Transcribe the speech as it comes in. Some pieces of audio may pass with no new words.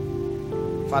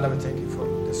Father, we thank you for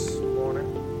this morning.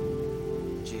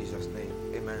 In Jesus' name,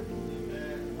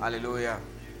 amen. Hallelujah.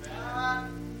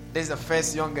 This is the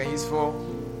first Young and Useful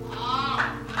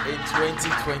in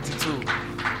 2022.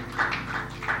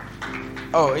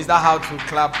 Oh, is that how to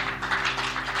clap?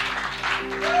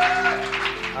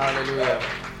 Hallelujah.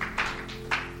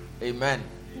 Amen.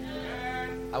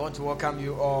 I want to welcome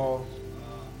you all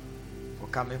for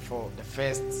coming for the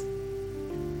first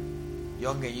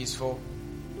Young and Useful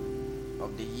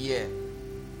of the year.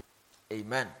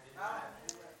 Amen.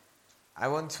 I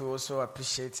want to also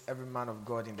appreciate every man of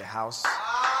God in the house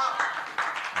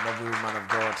and every woman of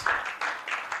God.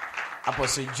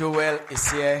 Apostle Joel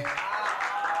is here.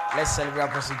 Let's celebrate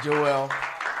Apostle Joel.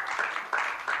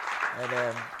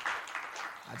 And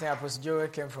I think Apostle Joel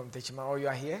came from Techima. Oh, you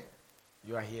are here?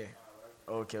 You are here.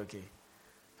 Okay.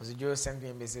 Apostle Joel sent me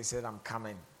a message, said, I'm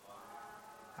coming.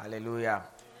 Hallelujah.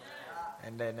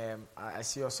 And then I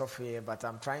see Osofo here, but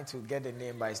I'm trying to get the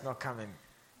name, but it's not coming.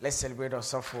 Let's celebrate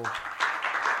Osofo.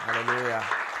 Hallelujah.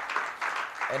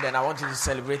 And then I want you to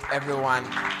celebrate everyone.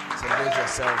 Celebrate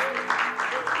yourself.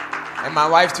 And my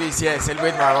wife too is here.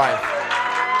 Celebrate my wife.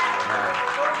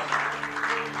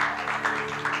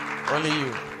 Only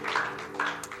you.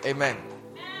 Amen.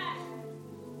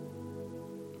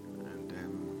 And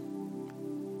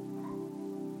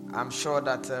I'm sure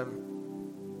that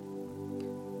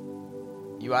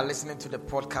you are listening to the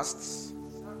podcasts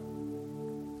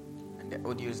and the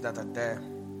audios that are there.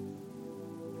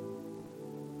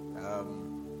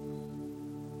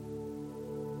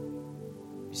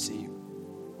 You see,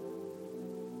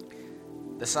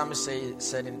 the psalmist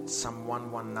said in Psalm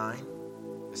 119,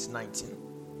 verse 19,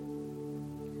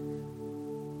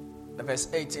 the verse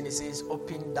 18, it says,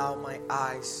 open thou my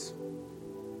eyes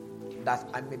that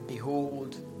I may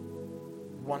behold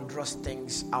wondrous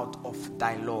things out of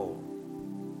thy law.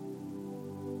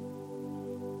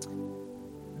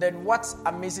 Then what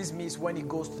amazes me is when he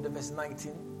goes to the verse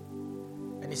 19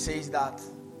 and he says that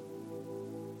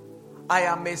I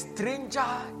am a stranger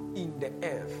in the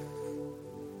earth.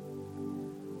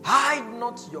 Hide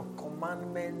not your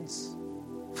commandments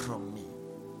from me.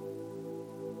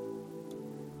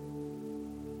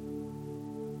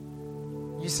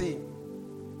 You see,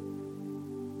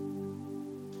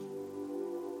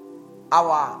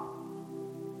 our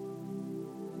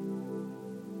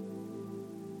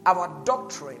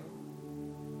doctrine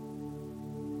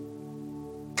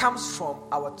comes from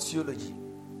our theology.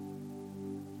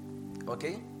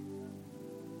 Okay?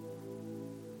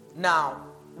 Now,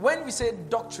 when we say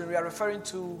doctrine, we are referring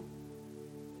to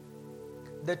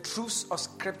the truths of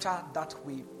Scripture that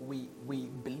we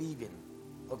believe in.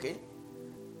 Okay?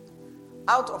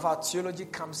 Out of our theology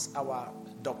comes our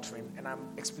doctrine, and I'm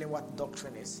explaining what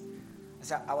doctrine is.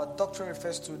 So our doctrine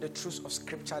refers to the truths of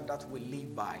Scripture that we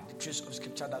live by, the truths of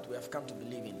Scripture that we have come to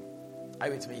believe in. Are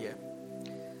you with me here?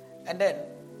 And then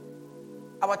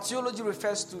our theology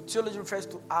refers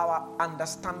to our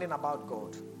understanding about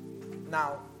God.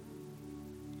 Now,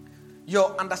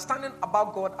 your understanding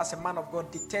about God as a man of God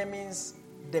determines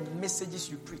the messages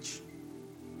you preach.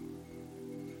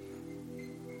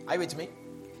 Are you with me?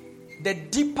 The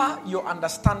deeper your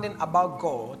understanding about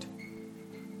God,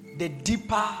 the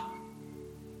deeper.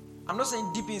 I'm not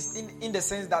saying deep is in the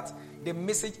sense that the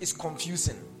message is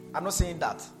confusing. I'm not saying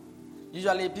that.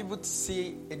 Usually people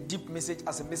say a deep message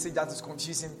as a message that is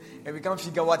confusing and we can't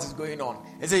figure what is going on.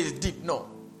 They say it's deep. No.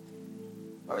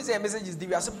 When we say a message is deep,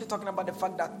 we are simply talking about the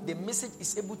fact that the message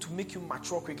is able to make you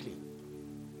mature quickly.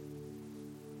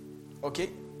 Okay?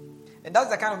 And that's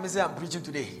the kind of message I'm preaching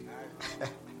today.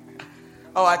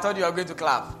 Oh, I thought you were going to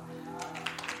clap.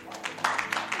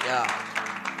 Yeah.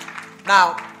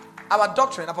 Now, our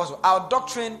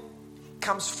doctrine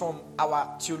comes from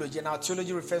our theology, and our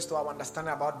theology refers to our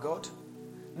understanding about God.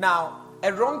 Now,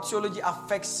 a wrong theology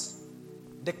affects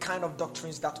the kind of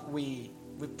doctrines that we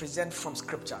present from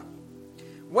Scripture.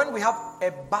 When we have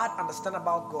a bad understanding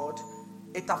about God,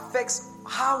 it affects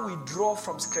how we draw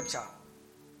from Scripture.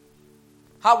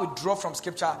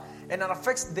 And it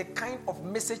affects the kind of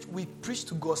message we preach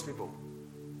to God's people.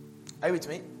 Are you with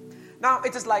me? Now,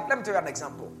 it is like, let me tell you an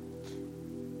example.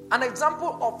 An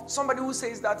example of somebody who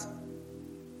says that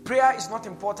prayer is not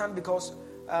important because,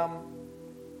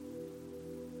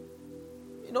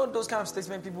 those kind of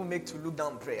statements people make to look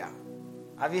down prayer.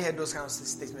 Have you heard those kind of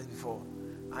statements before?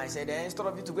 I said, instead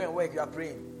of you to go and work, you are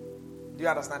praying. Do you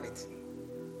understand it?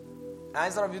 And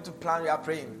instead of you to plan, you are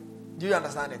praying. Do you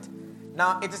understand it?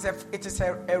 Now, it is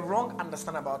a wrong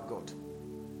understanding about God.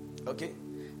 Okay?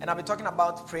 And I'll be talking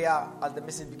about prayer as the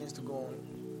message begins to go on.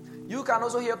 You can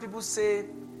also hear people say,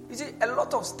 you see, a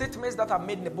lot of statements that are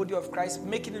made in the body of Christ,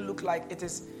 making it look like it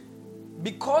is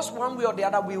because one way or the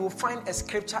other we will find a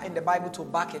scripture in the Bible to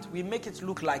back it, we make it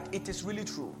look like it is really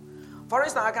true. For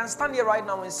instance, I can stand here right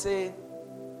now and say,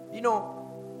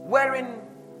 wearing,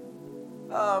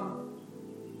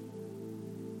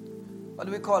 what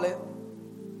do we call it?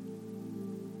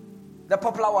 The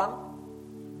popular one.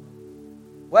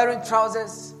 Wearing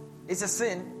trousers is a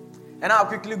sin. And I'll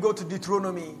quickly go to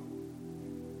Deuteronomy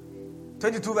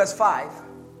 22 verse 5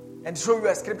 and show you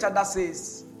a scripture that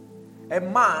says, a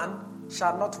man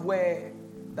shall not wear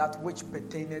that which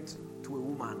pertaineth to a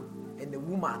woman, and a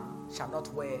woman shall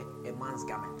not wear a man's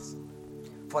garments.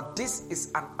 For this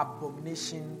is an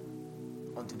abomination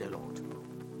unto the Lord.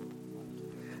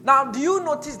 Now, do you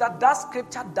notice that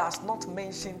scripture does not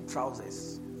mention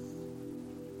trousers?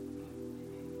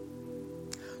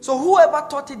 So whoever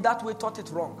taught it that way taught it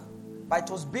wrong. But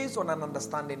it was based on an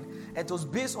understanding. It was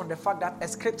based on the fact that a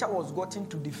scripture was gotten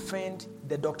to defend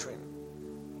the doctrine.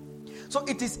 So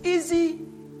it is easy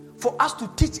for us to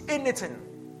teach anything.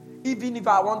 Even if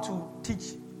I want to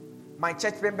teach my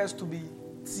church members to be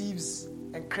thieves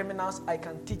and criminals, I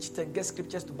can teach it and get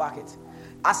scriptures to back it.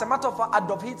 As a matter of fact,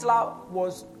 Adolf Hitler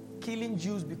was killing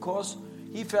Jews because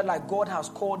he felt like God has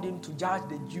called him to judge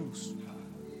the Jews.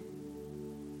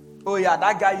 Oh yeah,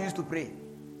 that guy used to pray.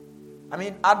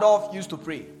 Adolf used to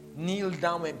pray. Kneel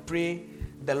down and pray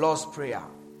the Lord's Prayer.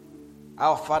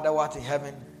 Our Father who art in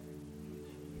heaven.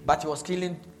 But he was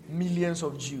killing millions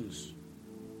of Jews.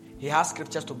 He has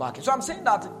scriptures to back it. So I'm saying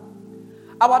that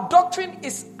our doctrine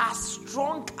is as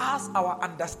strong as our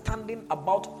understanding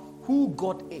about who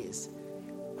God is,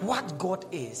 what God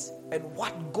is, and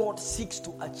what God seeks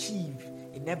to achieve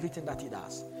in everything that he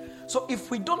does. So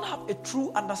if we don't have a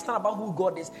true understanding about who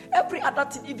God is, every other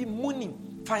thing, even money,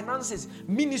 finances,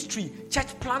 ministry,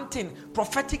 church planting,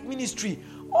 prophetic ministry,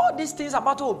 all these things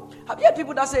about, have you heard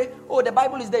people that say, the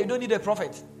Bible is there, you don't need a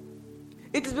prophet?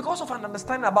 It is because of an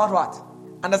understanding about what?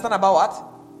 Understand about what?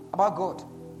 About God.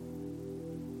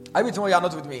 Are you with me or you are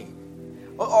not with me?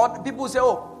 Or people say,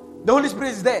 the Holy Spirit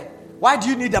is there. Why do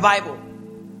you need the Bible?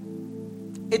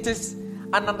 It is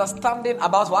an understanding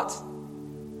about what?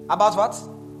 About what?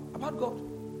 About God.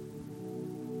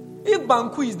 If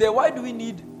Banku is there, why do we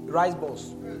need rice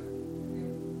balls?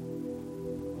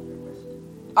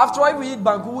 After all, if we eat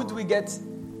Banku, would we get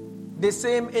the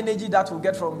same energy that we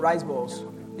get from rice balls?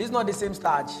 It's not the same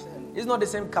starch. It's not the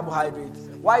same carbohydrate.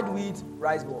 Why do we eat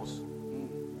rice balls?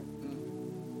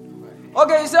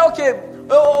 Okay, you say,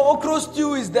 okra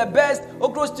stew is the best.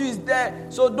 Okra stew is there,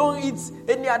 so don't eat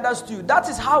any other stew. That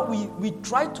is how we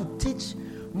try to teach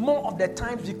more of the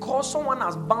times, because someone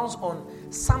has bounced on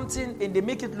something and they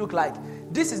make it look like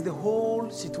this is the whole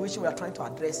situation we are trying to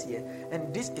address here,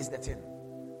 and this is the thing.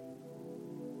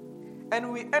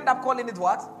 And we end up calling it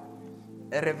what?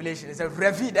 A revelation. It's a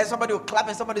reveal. Then somebody will clap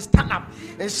and somebody stand up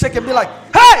and shake and be like,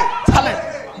 hey,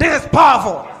 talent, this is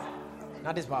powerful.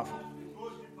 Not this powerful.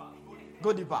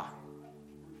 Go deeper.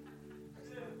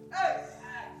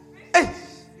 Hey.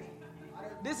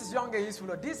 This is Young and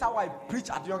Useful. This is how I preach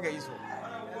at Young and Useful.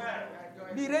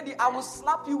 Be ready. I will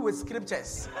slap you with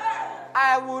scriptures.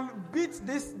 I will beat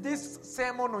this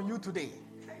sermon on you today.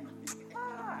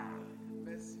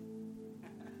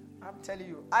 I'm telling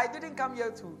you, I didn't come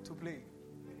here to play.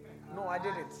 No, I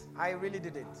didn't. I really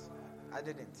didn't. I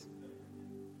didn't.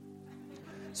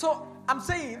 So I'm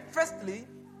saying, firstly,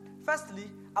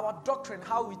 our doctrine,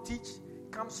 how we teach,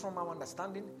 comes from our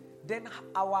understanding. Then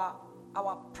our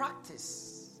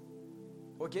practice,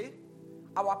 okay?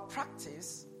 Our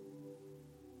practice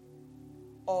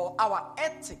or our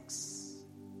ethics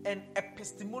and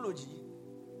epistemology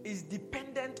is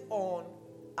dependent on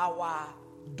our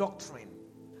doctrine.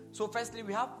 So firstly,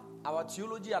 we have our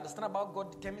theology, understand about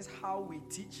God determines how we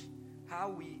teach, how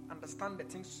we understand the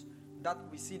things that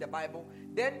we see in the Bible.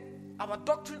 Then our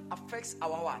doctrine affects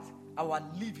our what? Our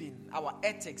living, our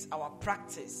ethics, our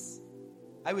practice.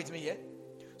 Are you with me here?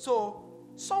 So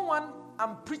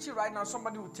I'm preaching right now,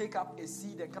 somebody will take up a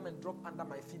seed and come and drop under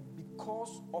my feet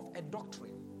because of a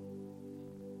doctrine.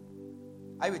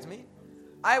 Are you with me?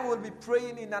 I will be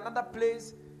praying in another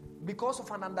place because of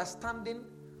an understanding.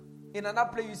 In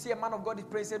another place, you see a man of God is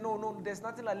praying, say, no, there's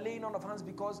nothing like laying on of hands,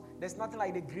 because there's nothing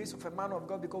like the grace of a man of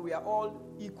God, because we are all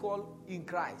equal in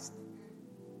Christ.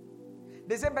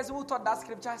 The same person who taught that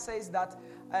scripture says that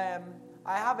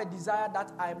I have a desire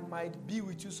that I might be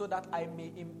with you so that I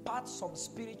may impart some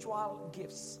spiritual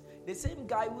gifts. The same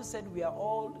guy who said we are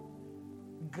all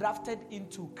grafted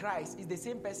into Christ is the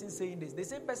same person saying this. The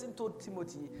same person told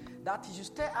Timothy that he should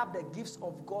stir up the gifts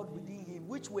of God within him,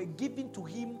 which were given to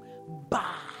him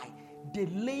by the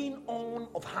laying on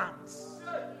of hands.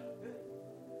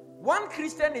 One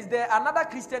Christian is there, another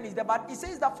Christian is there, but it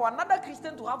says that for another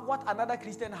Christian to have what another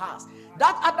Christian has,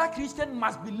 that other Christian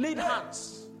must be laid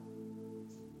hands.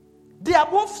 They are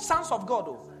both sons of God,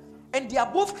 and they are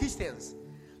both Christians.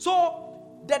 So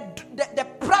the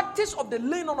practice of the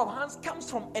laying on of hands comes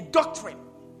from a doctrine,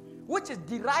 which is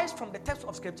derived from the text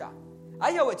of Scripture. Are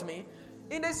you here with me?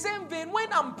 In the same vein,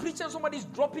 when I'm preaching, somebody is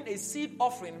dropping a seed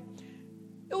offering,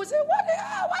 they will say, what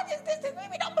is this?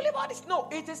 We don't believe all this. No,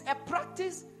 it is a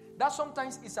practice that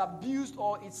sometimes is abused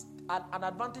or it's an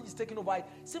advantage is taken over it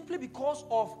simply because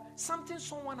of something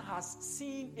someone has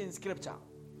seen in Scripture.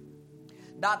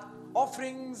 That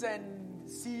offerings and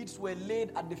seeds were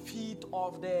laid at the feet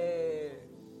of the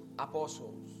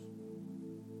apostles.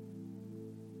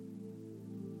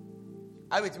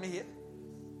 Are you with me here?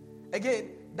 Again,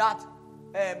 that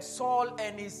Saul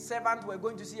and his servant were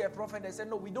going to see a prophet. They said,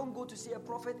 no, we don't go to see a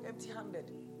prophet empty-handed.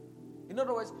 In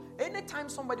other words, anytime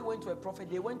somebody went to a prophet,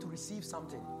 they went to receive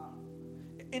something.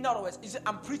 In other words,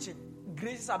 I'm preaching,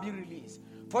 graces are being released.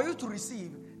 For you to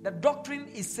receive, the doctrine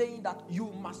is saying that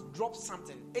you must drop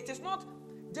something. It is not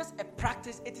just a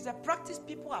practice, it is a practice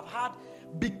people have had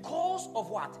because of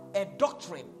what? A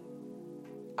doctrine.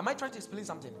 Am I trying to explain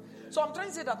something? So I'm trying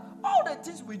to say that all the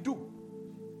things we do,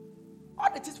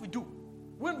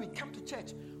 when we come to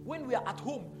church, when we are at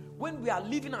home, when we are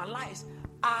living our lives,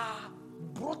 are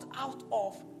brought out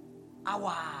of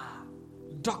our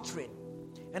doctrine.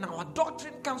 And our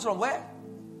doctrine comes from where?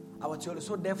 Our theology.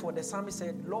 So therefore the psalmist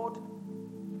said, Lord,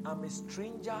 I'm a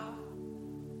stranger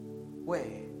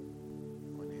where?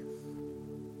 On earth.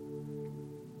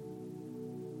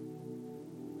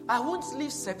 I won't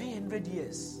live 700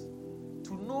 years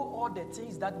to know all the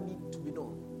things that need to be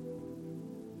known.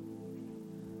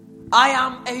 I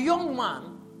am a young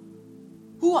man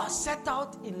who has set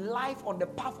out in life on the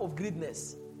path of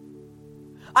greatness.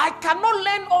 I cannot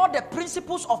learn all the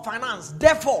principles of finance.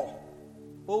 Therefore,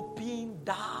 open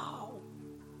thou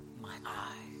my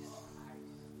eyes.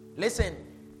 Listen,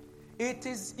 it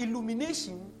is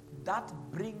illumination that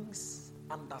brings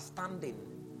understanding,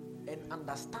 and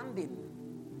understanding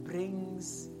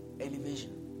brings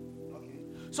elevation. Okay.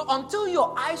 So until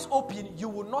your eyes open, you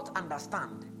will not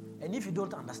understand. And if you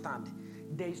don't understand,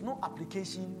 there is no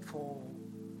application for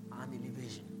an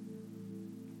elevation.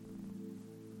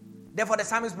 Therefore the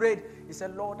psalmist prayed, he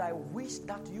said, Lord, I wish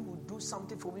that you would do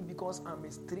something for me because I'm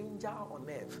a stranger on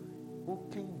earth.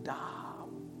 Open thou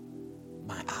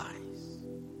my eyes.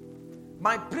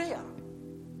 My prayer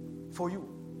for you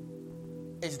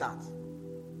is that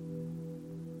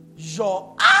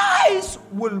your eyes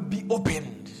will be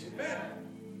opened. Amen.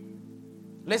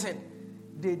 Listen,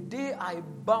 the day I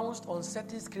bounced on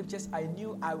certain scriptures, I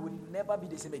knew I would never be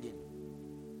the same again.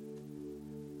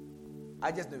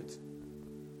 I just knew it.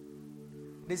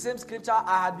 The same scripture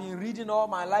I had been reading all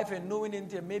my life and knowing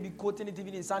it and maybe quoting it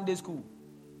even in Sunday school.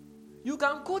 You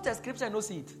can quote a scripture and not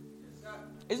see it. Yes,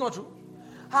 it's not true.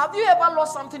 Have you ever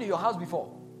lost something in your house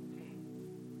before?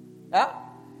 Yeah?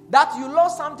 That you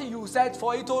lost something, you searched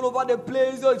for it all over the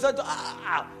place,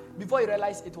 before you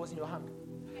realize it was in your hand.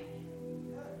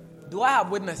 Do I have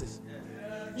witnesses?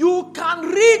 You can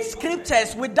read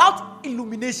scriptures without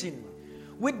illumination,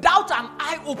 without an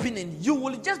eye opening. You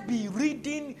will just be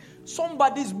reading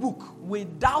somebody's book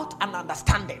without an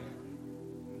understanding.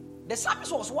 The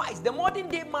psalmist was wise. The modern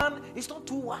day man is not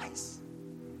too wise.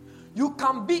 You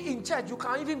can be in church, you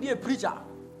can even be a preacher,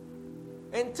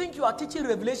 and think you are teaching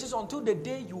revelations until the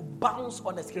day you bounce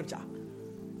on a scripture.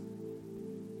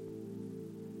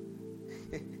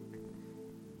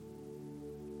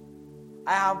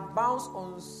 I have bounced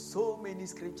on so many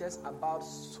scriptures about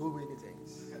so many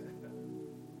things.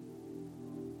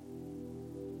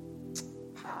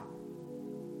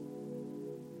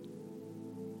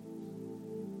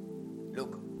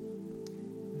 Look,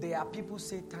 there are people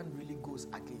Satan really goes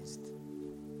against.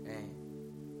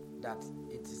 That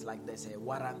it is like there's a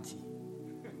warranty.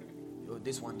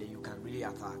 This one day you can really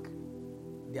attack.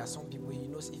 There are some people he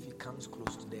knows if he comes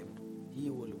close to them, he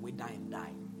will wither and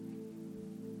die.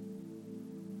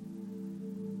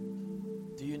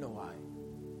 Do you know why?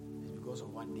 It's because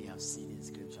of what they have seen in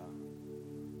scripture.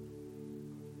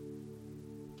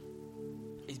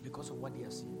 It's because of what they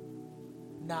have seen.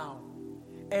 Now,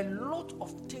 a lot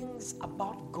of things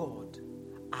about God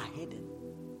are hidden.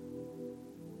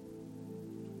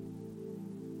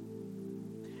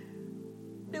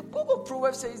 The book of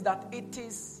Proverbs says that it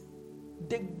is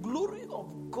the glory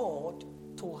of God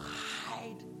to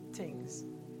hide things.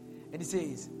 And it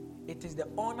says, it is the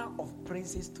honor of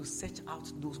princes to search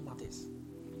out those matters.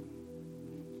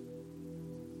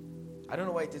 I don't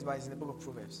know why it is, but it's in the book of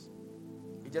Proverbs.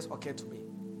 It just occurred to me.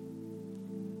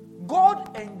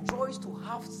 God enjoys to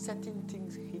have certain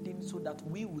things hidden so that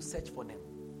we will search for them.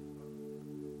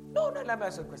 No, let me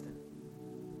ask you a question.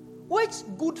 Which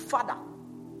good father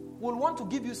will want to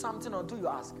give you something until you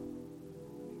ask?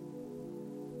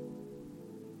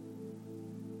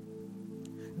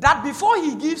 That before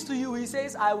he gives to you, he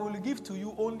says, I will give to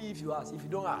you only if you ask. If you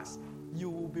don't ask, you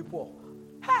will be poor.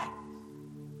 Hey,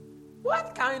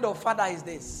 what kind of father is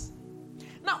this?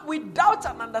 Now, without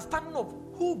an understanding of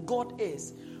who God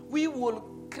is, we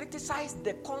will criticize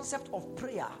the concept of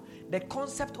prayer, the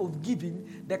concept of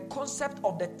giving, the concept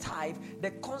of the tithe, the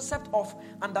concept of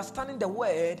understanding the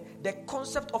word, the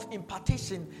concept of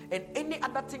impartation, and any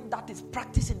other thing that is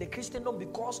practiced in the Christendom,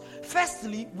 because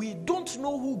firstly, we don't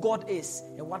know who God is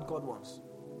and what God wants.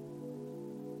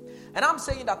 And I'm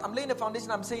saying that, I'm laying the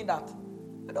foundation, I'm saying that,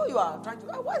 I know you are trying to,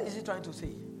 what is he trying to say?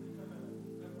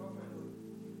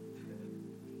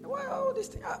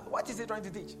 What is he trying to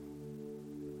teach?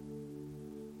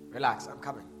 Relax, I'm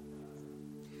coming.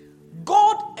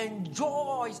 God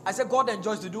enjoys, I said God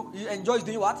enjoys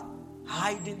doing what?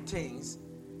 Hiding things.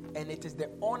 And it is the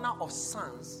honor of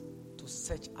sons to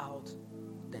search out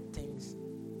the things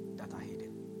that are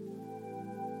hidden.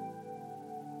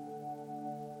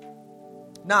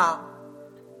 Now,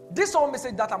 this whole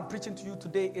message that I'm preaching to you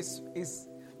today is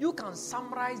you can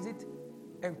summarize it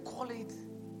and call it,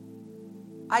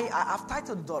 I've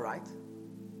titled it all right.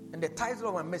 And the title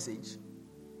of my message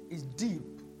is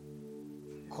Deep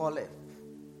Calleth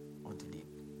Unto Deep.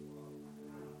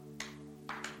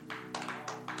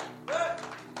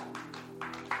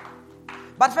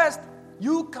 But first,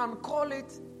 you can call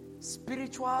it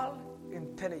spiritual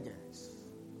intelligence.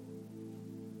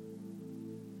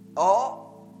 Or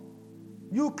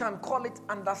you can call it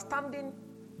understanding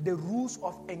the rules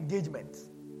of engagement.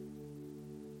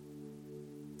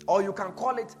 Or you can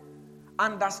call it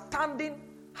understanding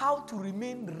how to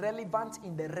remain relevant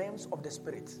in the realms of the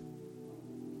spirit.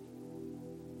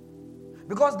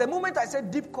 Because the moment I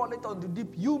said deep call it unto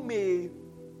deep, you may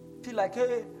feel like,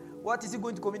 hey, what is he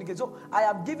going to communicate? So I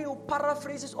am giving you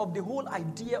paraphrases of the whole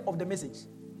idea of the message.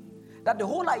 That the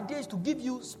whole idea is to give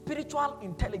you spiritual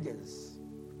intelligence.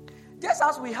 Just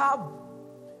as we have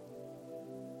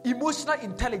emotional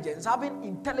intelligence, having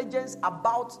intelligence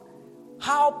about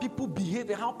how people behave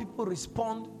and how people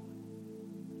respond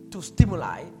to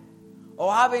stimuli,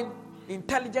 or having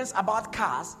intelligence about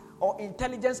cars, or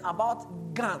intelligence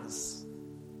about guns.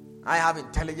 I have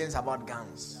intelligence about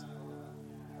guns.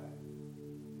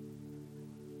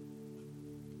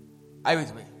 Are you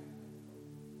with me?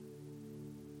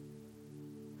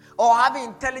 Or having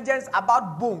intelligence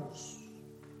about bones,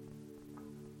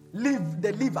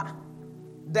 the liver,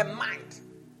 the mind.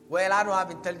 Well, I don't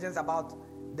have intelligence about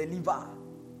the liver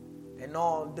and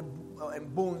all the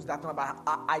and bones that. But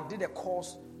I did a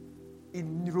course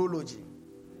in neurology.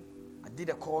 I did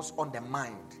a course on the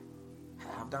mind.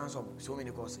 I've done so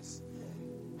many courses.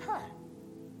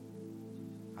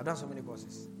 I've done so many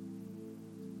courses.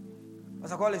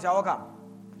 Pastor Collins, you're welcome.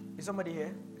 Is somebody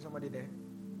here? Is somebody there?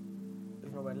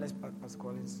 If nobody, let's Pastor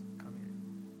Collins come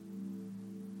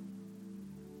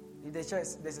here. If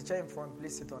there's a chair in front,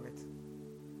 please sit on it.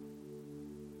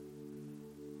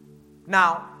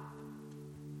 Now,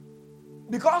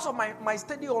 because of my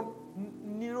study on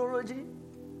neurology,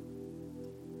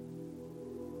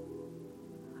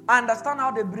 I understand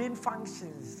how the brain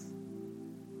functions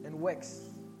and works.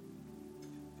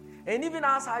 And even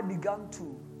as I began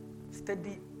to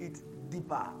study it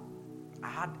deeper, I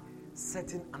had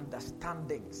certain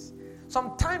understandings.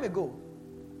 Some time ago,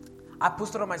 I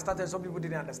posted on my status, and some people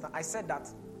didn't understand. I said that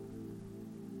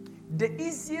the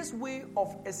easiest way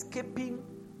of escaping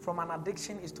from an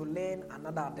addiction is to learn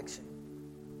another addiction.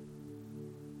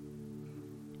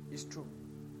 It's true.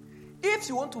 If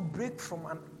you want to break from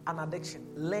an addiction,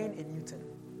 learn a new thing.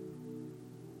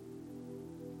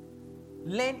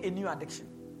 Learn a new addiction.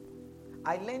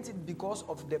 I learned it because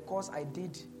of the course I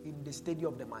did in the study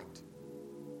of the mind.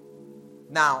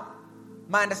 Now,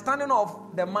 my understanding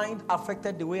of the mind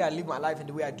affected the way I live my life and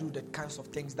the way I do the kinds of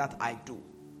things that I do.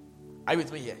 Are you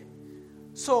with me here?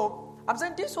 So, I'm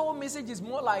saying this whole message is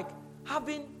more like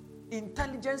having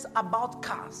intelligence about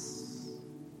cars.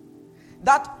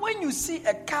 That when you see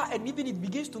a car and even it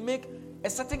begins to make a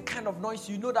certain kind of noise,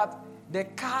 you know that the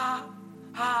car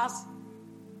has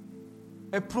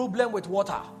a problem with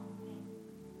water.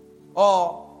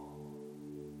 Or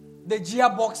the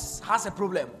gearbox has a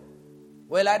problem.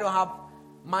 Well, I don't have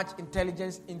much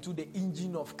intelligence into the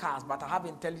engine of cars, but I have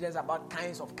intelligence about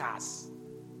kinds of cars.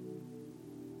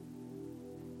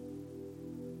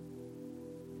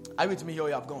 Are you with me here or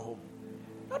you have gone home?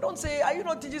 Now don't say, are you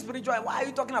not teaching spiritual? Why are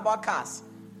you talking about cars?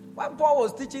 When Paul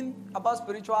was teaching about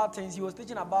spiritual things, he was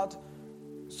teaching about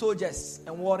soldiers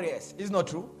and warriors. It's not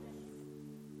true?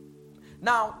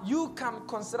 Now, you can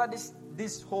consider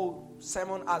this whole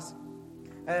sermon as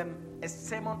a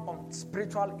sermon on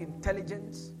spiritual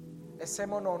intelligence, a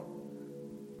sermon on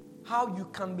how you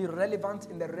can be relevant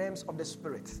in the realms of the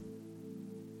spirit.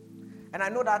 And I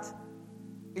know that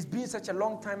it's been such a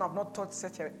long time I've not taught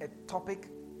such a topic.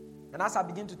 And as I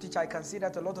begin to teach, I can see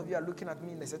that a lot of you are looking at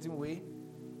me in a certain way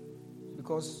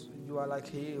because you are like,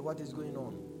 hey, what is going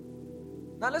on?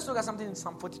 Now let's look at something in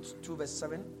Psalm 42 verse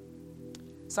 7.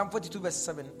 Psalm 42 verse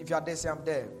 7. If you are there, say I'm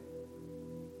there.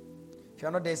 If you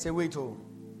are not there, say wait. Oh,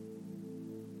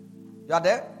 you are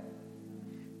there?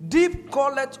 Deep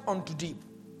calleth unto deep.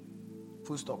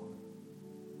 Full stop.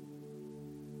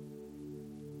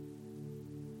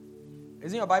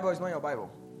 Is it in your Bible or it's not in your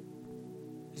Bible?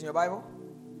 Is it in your Bible?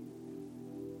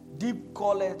 Deep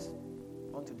calleth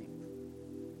unto deep.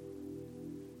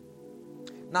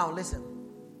 Now listen.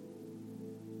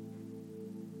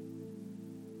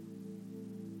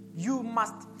 You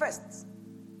must first,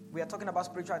 we are talking about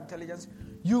spiritual intelligence,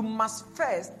 you must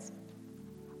first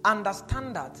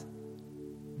understand that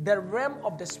the realm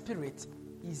of the spirit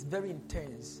is very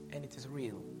intense and it is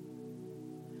real.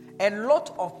 A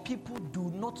lot of people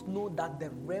do not know that the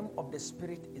realm of the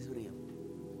spirit is real.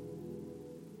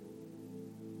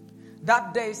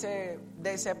 That there is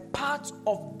a part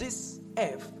of this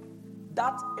earth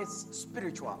that is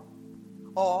spiritual,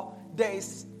 or there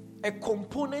is a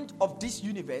component of this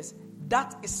universe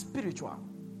that is spiritual,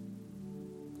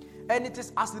 and it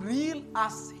is as real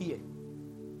as here.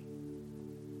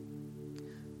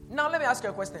 Now let me ask you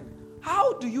a question.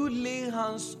 How do you lay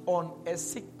hands on a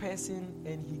sick person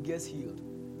and he gets healed?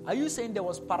 Are you saying there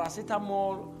was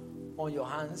paracetamol on your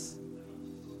hands?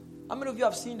 How many of you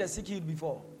have seen the sick healed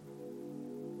before?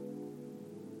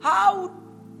 How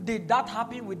did that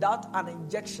happen without an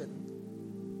injection?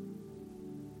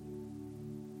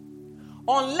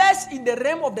 Unless in the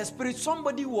realm of the spirit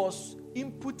somebody was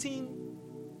inputting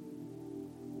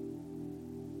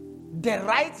the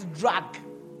right drug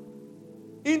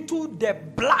into the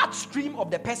bloodstream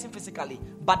of the person physically,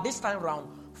 but this time around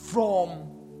from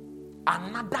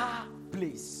another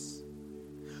place.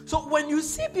 So when you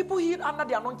see people healed under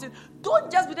the anointing,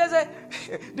 don't just be there and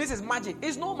say, this is magic.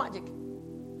 It's no magic.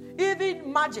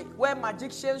 Even magic, where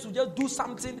magicians will just do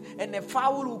something and a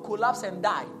fowl will collapse and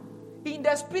die. In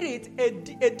the spirit,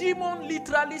 a demon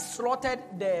literally slaughtered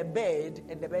the bed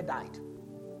and the bed died.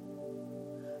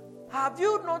 Have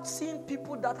you not seen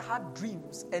people that had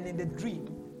dreams and in the dream,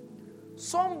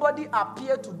 somebody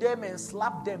appeared to them and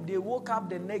slapped them? They woke up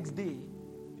the next day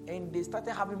and they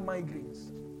started having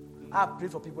migraines. I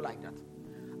prayed for people like that.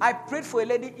 I prayed for a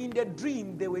lady in the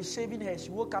dream, they were shaving her. She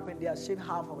woke up and they had shaved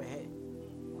half of her hair.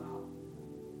 Wow.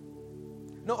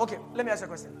 No, okay, let me ask you a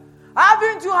question.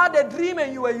 Haven't you had a dream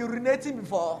and you were urinating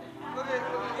before?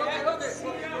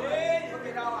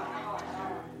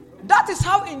 That is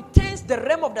how intense the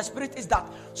realm of the spirit is, that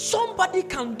somebody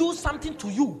can do something to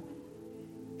you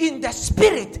in the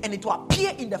spirit and it will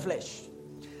appear in the flesh.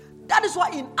 That is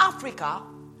why in Africa,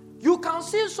 you can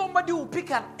see somebody who pick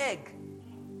an egg.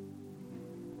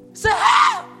 Say,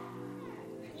 hey,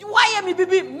 why am I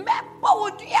baby?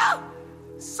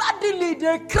 Suddenly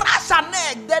they crash an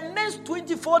egg. The next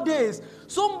 24 days,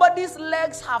 somebody's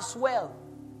legs have swelled.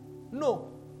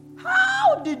 No.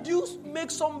 How did you make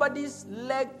somebody's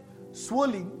leg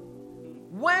swelling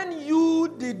when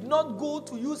you did not go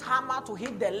to use hammer to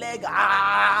hit the leg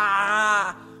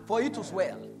for it to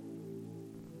swell?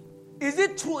 Is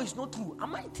it true or it's not true?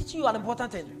 Am I teaching you an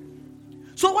important thing?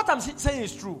 So what I'm saying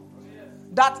is true.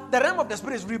 That the realm of the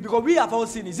spirit is real because we have all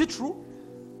seen. Is it true?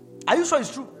 Are you sure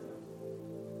it's true?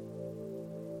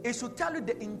 It should tell you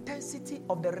the intensity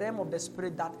of the realm of the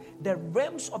spirit, that the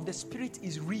realms of the spirit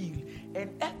is real.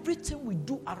 And everything we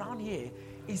do around here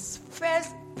is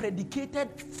first predicated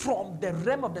from the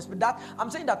realm of the spirit. That I'm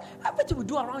saying that everything we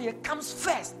do around here comes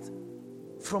first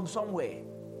from somewhere.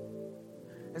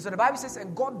 And so the Bible says,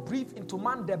 and God breathed into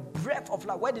man the breath of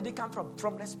life. Where did it come from?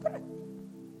 From the spirit.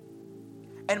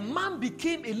 And man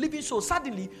became a living soul.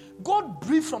 Suddenly, God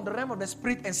breathed from the realm of the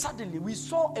spirit, and suddenly we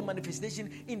saw a manifestation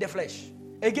in the flesh.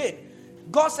 Again,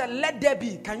 God said, let there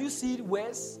be. Can you see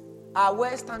words? Are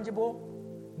words tangible?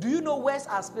 Do you know words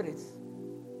are spirits?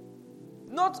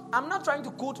 I'm not trying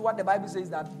to quote what the Bible says,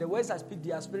 that the words I speak,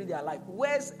 they are spirit, they are life.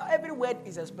 Words, every word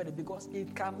is a spirit because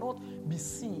it cannot be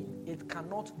seen. It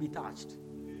cannot be touched.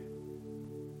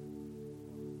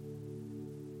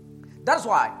 That's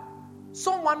why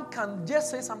someone can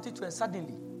just say something to you and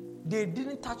suddenly they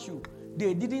didn't touch you,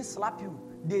 they didn't slap you,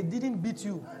 they didn't beat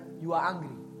you, you are angry.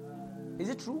 Is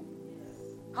it true?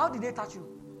 How did they touch you?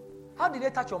 How did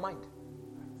they touch your mind?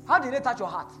 How did they touch your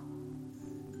heart?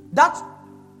 That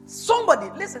somebody,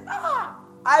 listen,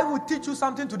 I will teach you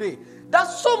something today. That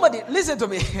somebody, listen to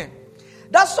me.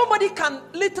 That somebody can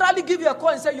literally give you a call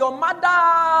and say, your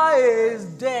mother is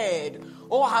dead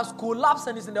or has collapsed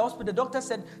and is in the hospital. The doctor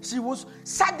said she was,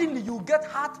 suddenly you get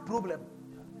heart problem.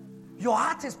 Your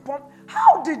heart is pumped.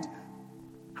 How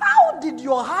did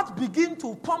your heart begin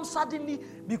to pump suddenly?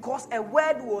 Because a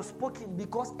word was spoken,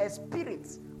 because a spirit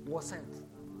was sent.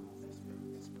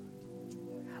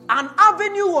 An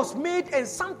avenue was made and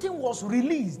something was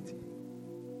released.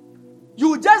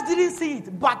 You just didn't see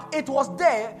it, but it was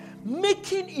there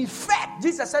making effect.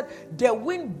 Jesus said, the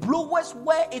wind blows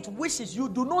where it wishes. You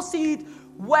do not see it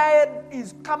where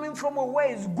it's coming from or where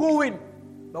it's going.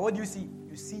 But what do you see?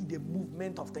 You see the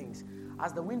movement of things.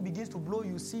 As the wind begins to blow,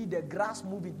 you see the grass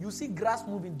moving. You see grass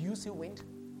moving. Do you see wind?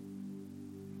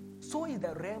 So is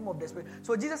the realm of the Spirit.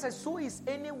 So Jesus says, so is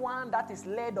anyone that is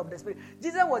led of the Spirit.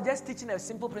 Jesus was just teaching a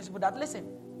simple principle that, listen,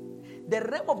 the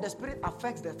realm of the Spirit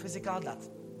affects the physical. That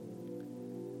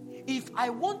if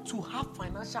I want to have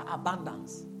financial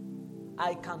abundance,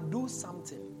 I can do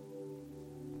something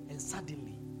and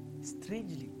suddenly,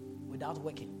 strangely, without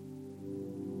working,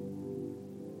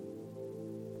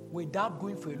 without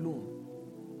going for a loan,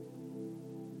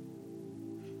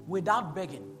 without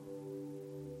begging,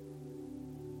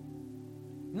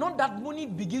 not that money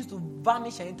begins to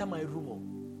vanish and enter my room.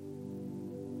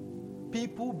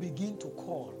 People begin to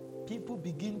call. People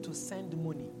begin to send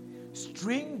money.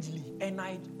 Strangely, and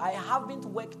I haven't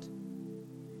worked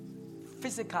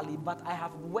physically, but I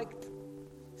have worked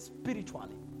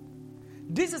spiritually.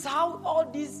 This is how all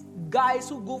these guys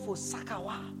who go for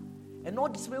Sakawa and all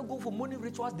these people who go for money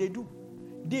rituals, they do.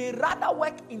 They rather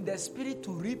work in the spirit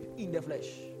to reap in the flesh.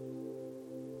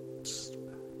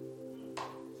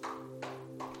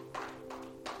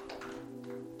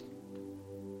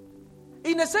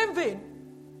 In the same vein,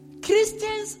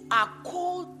 Christians are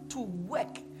called to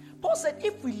work. Paul said,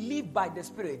 if we live by the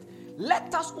Spirit,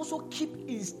 let us also keep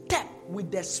in step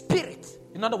with the Spirit.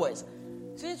 In other words,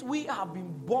 since we have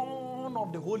been born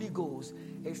of the Holy Ghost,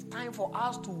 it's time for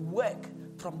us to work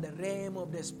from the realm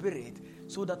of the Spirit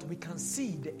so that we can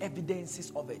see the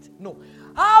evidences of it. No.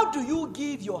 How do you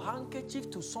give your handkerchief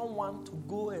to someone to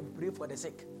go and pray for the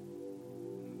sick?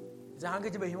 Is a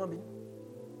handkerchief a human being?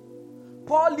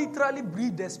 Paul literally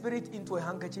breathed the Spirit into a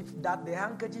handkerchief, that the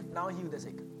handkerchief now healed the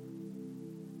sick.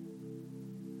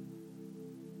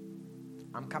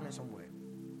 I'm coming somewhere.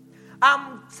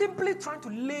 I'm simply trying to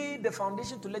lay the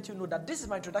foundation to let you know that this is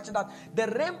my introduction, that the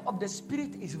realm of the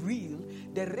Spirit is real,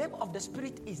 the realm of the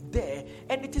Spirit is there,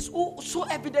 and it is so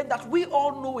evident that we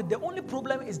all know it. The only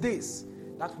problem is this,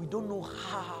 that we don't know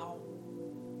how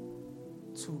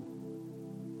to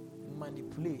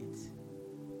manipulate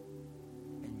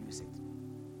and use it.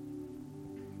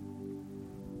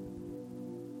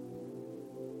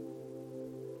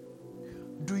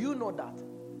 Do you know that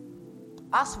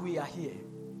as we are here,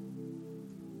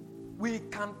 we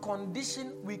can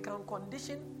condition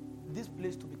this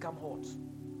place to become hot.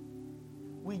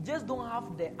 We just don't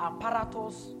have the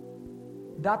apparatus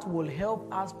that will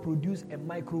help us produce a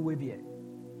microwave here.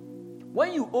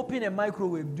 When you open a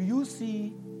microwave, do you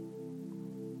see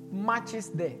matches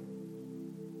there?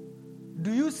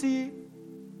 Do you see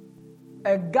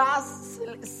a gas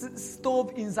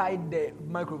stove inside the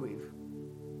microwave?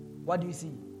 What do you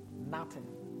see? Nothing.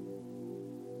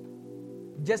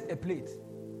 Just a plate.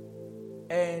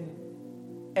 And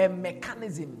a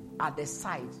mechanism at the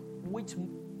side which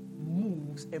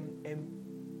moves and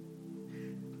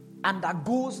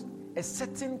undergoes a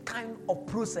certain kind of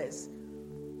process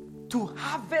to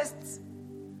harvest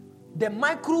the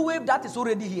microwave that is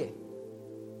already here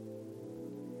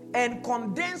and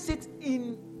condense it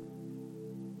in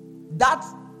that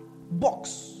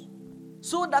box,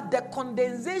 so that the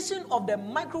condensation of the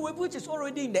microwave, which is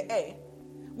already in the air,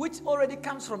 which already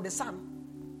comes from the sun,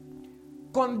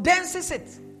 condenses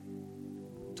it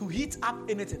to heat up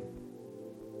anything.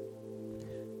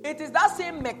 It is that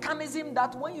same mechanism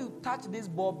that when you touch this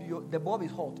bulb, the bulb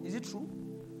is hot. Is it true?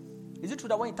 Is it true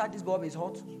that when you touch this bulb, it's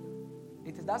hot?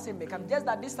 It is that same mechanism. Just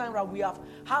that this time around, we have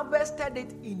harvested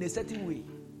it in a certain way.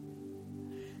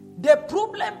 The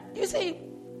problem, you see,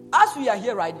 as we are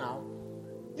here right now,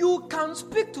 you can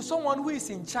speak to someone who is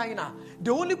in China.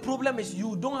 The only problem is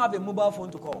you don't have a mobile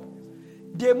phone to call.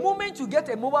 The moment you get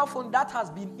a mobile phone that has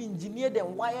been engineered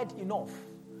and wired enough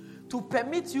to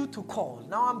permit you to call.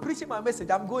 Now I'm preaching my message.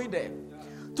 I'm going there.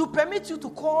 To permit you to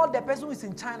call the person who is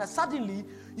in China, suddenly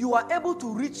you are able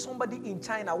to reach somebody in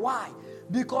China. Why?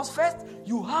 Because first,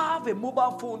 you have a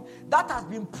mobile phone that has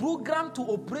been programmed to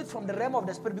operate from the realm of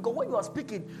the spirit. Because when you are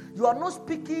speaking, you are not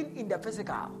speaking in the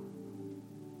physical.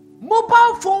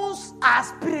 Mobile phones are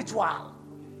spiritual.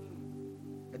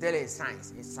 I tell you, it's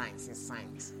science. It's science. It's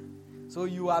science. So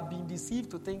you are being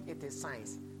deceived to think it is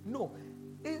science. No.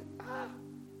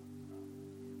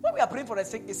 When we are praying for the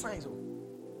sick, it's science.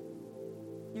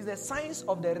 It's the science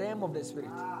of the realm of the spirit.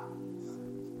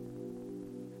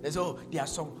 So there are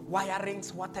some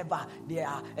wirings, whatever, there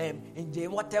are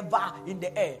whatever in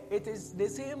the air. It is the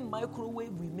same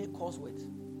microwave we make calls with.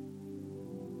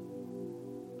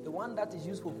 The one that is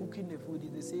used for cooking the food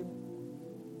is the same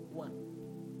one.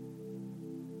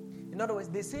 In other words,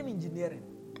 the same engineering,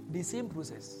 the same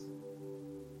process,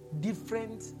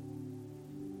 different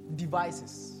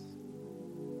devices.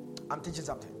 I'm teaching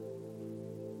something.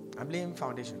 I'm laying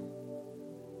foundation.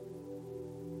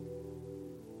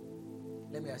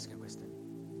 Let me ask you a question.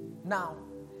 Now,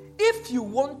 if you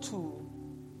want to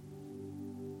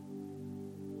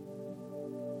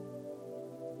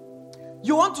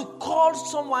call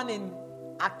someone in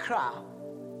Accra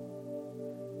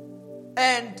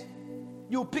and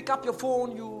you pick up your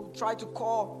phone, you try to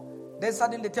call, then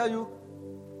suddenly they tell you,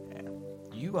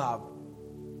 you have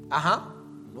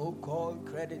no call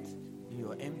credit in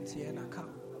your MTN account.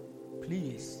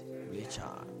 Please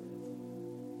recharge.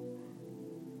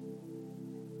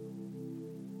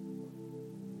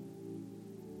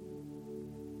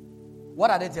 What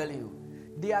are they telling you?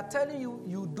 They are telling you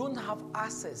you don't have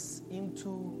access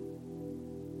into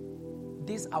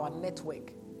this our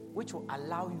network, which will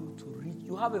allow you to reach.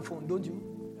 You have a phone, don't you?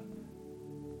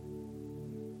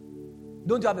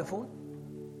 Don't you have a phone?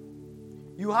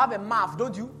 You have a mouth,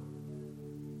 don't you?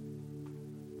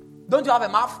 Don't you have a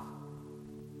mouth?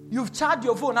 You've charged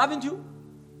your phone, haven't you?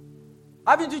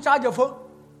 Haven't you charged your phone?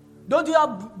 Don't you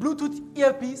have Bluetooth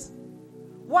earpiece?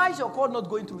 Why is your call not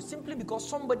going through? Simply because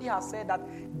somebody has said that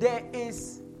there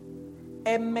is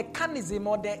a mechanism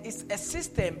or there is a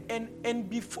system, and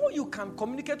before you can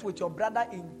communicate with your brother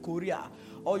in Korea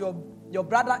or your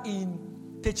brother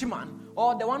in Techiman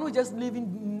or the one who just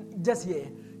living just here,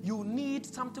 you need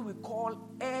something we call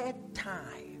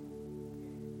airtime.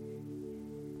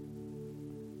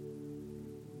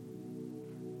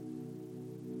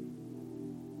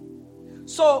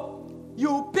 So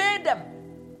you pay them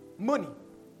money.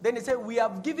 Then they say, we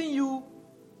have given you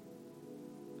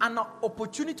an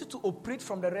opportunity to operate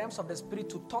from the realms of the spirit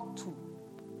to talk to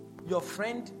your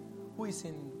friend who is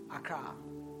in Accra.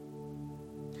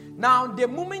 Now, the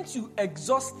moment you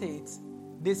exhaust it,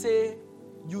 they say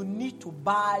you need to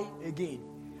buy again.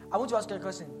 I want to ask you a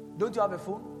question. Don't you have a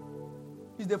phone?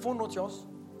 Is the phone not yours?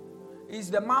 Is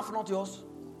the mouth not yours?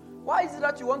 Why is it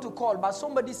that you want to call, but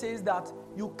somebody says that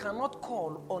you cannot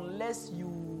call unless you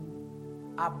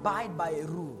abide by a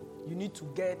rule? You need to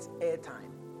get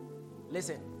airtime.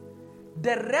 Listen,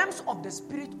 the realms of the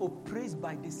spirit operates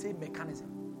by the same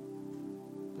mechanism.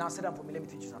 Now sit down for me, let me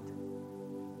teach you something.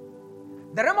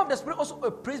 The realm of the spirit also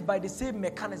operates by the same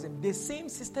mechanism. The same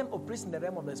system operates in the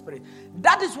realm of the spirit.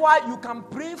 That is why you can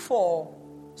pray for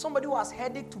somebody who has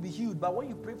headache to be healed, but when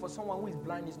you pray for someone who is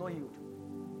blind, he's not healed.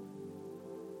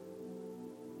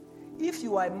 If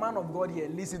you are a man of God here,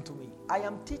 listen to me. I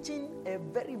am teaching a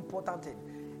very important thing.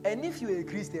 And if you are a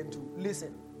Christian too,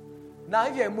 listen. Now,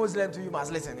 if you are a Muslim too, you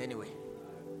must listen anyway.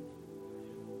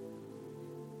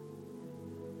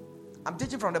 I'm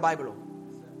teaching from the Bible.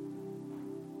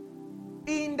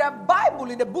 In the Bible,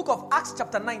 in the book of Acts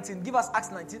chapter 19, give us Acts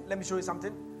 19, let me show you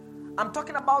something. I'm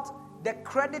talking about the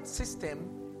credit system,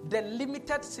 the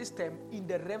limited system in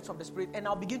the realms of the spirit, and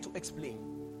I'll begin to explain.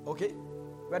 Okay?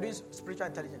 We are doing spiritual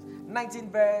intelligence. 19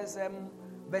 verse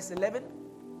 11.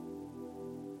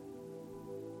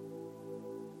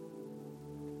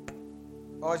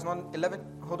 Oh, it's not 11.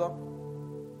 Hold on.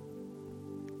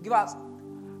 Give us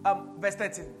verse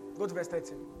 13. Go to verse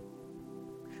 13.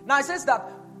 Now it says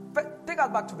that, take us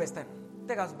back to verse 10.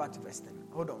 Take us back to verse 10.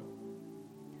 Hold on.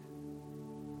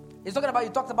 It's talking about, you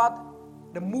talked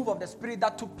about the move of the spirit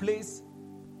that took place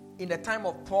in the time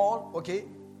of Paul, okay?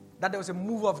 That there was a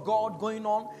move of God going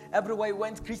on. Everywhere he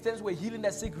went, Christians were healing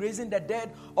the sick, raising the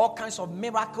dead. All kinds of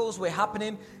miracles were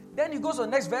happening. Then he goes to the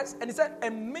next verse, and he said,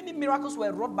 and many miracles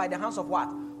were wrought by the hands of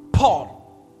what?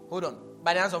 Paul. Hold on.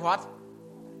 By the hands of what?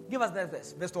 Give us the next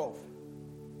verse, verse 12.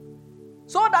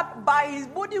 So that by his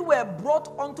body were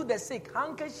brought unto the sick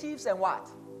handkerchiefs and what?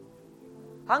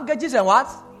 Handkerchiefs and what?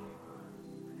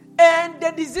 And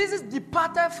the diseases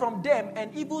departed from them,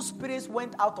 and evil spirits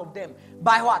went out of them.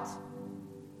 By what?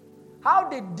 How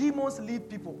did demons lead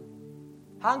people?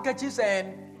 Handkerchiefs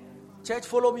and church,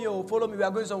 follow me, we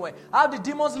are going somewhere. How the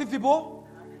demons leave people?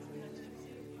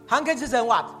 Handkerchiefs and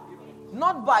what?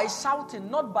 Not by shouting,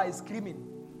 not by screaming,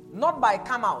 not by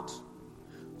come out.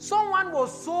 Someone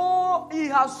he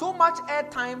has so much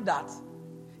airtime that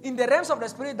in the realms of the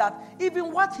spirit that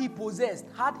even what he possessed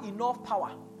had enough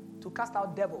power to cast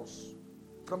out devils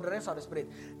from the realms of the spirit.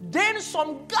 Then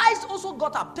some guys also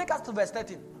got up. Take us to verse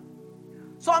 13.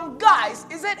 Some guys,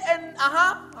 he said, and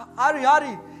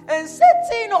hurry. And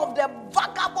certain of the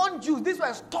vagabond Jews, these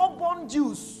were stubborn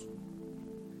Jews.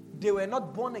 They were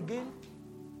not born again.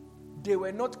 They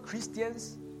were not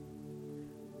Christians.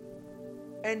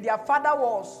 And their father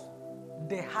was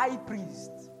the high priest.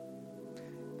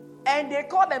 And they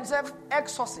called themselves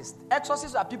exorcists.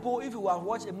 Exorcists are people, if you have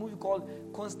watched a movie called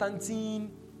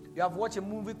Constantine, you have watched a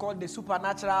movie called The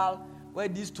Supernatural, where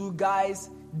these two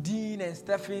guys, Dean and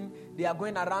Stephen, they are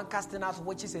going around casting out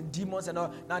witches and demons and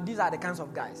all. Now, these are the kinds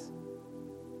of guys.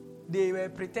 They were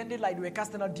pretending like they were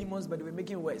casting out demons, but they were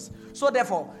making worse. So,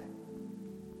 therefore,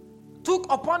 took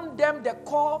upon them to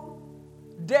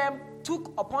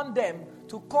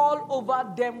call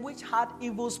over them which had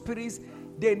evil spirits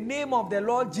the name of the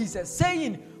Lord Jesus,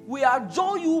 saying, we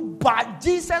adjure you by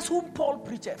Jesus whom Paul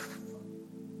preacheth.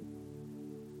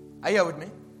 Are you here with me?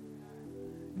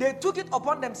 They took it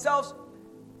upon themselves,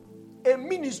 a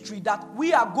ministry that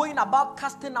we are going about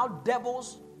casting out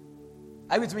devils.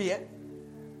 Are you with me here?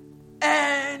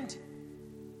 And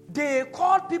they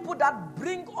called people that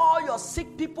bring all your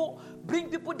sick people, bring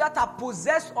people that are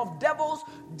possessed of devils,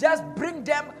 just bring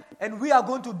them and we are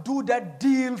going to do that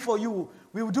deal for you.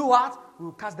 We will do what? We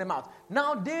will cast them out.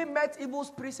 Now they met evil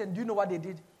spirits and do you know what they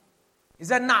did? He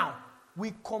said, now,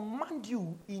 we command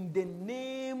you in the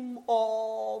name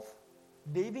of,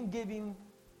 they even gave him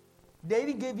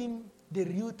the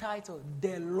real title,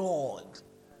 the Lord.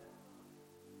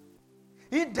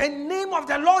 In the name of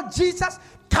the Lord Jesus,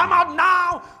 come out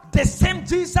now. The same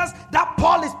Jesus that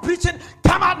Paul is preaching,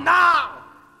 come out now.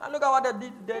 And look at what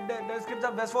the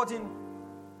scripture, verse 14.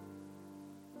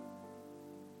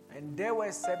 And there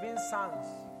were 7 sons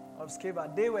of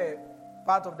Sceva. They were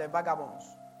part of the vagabonds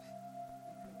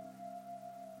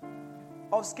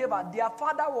of Sceva. Their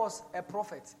father was a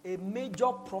prophet, a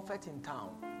major prophet in town.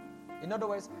 In other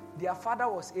words, their father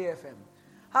was AFM.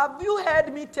 Have you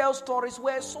heard me tell stories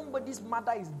where somebody's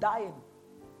mother is dying,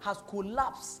 has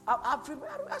collapsed? I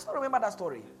still remember that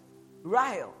story.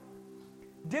 Rahel.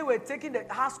 They were taking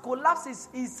has collapsed,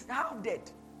 is half dead.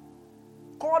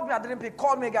 Called me, I didn't pick.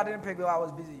 Called me, I didn't pick. I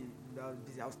was busy.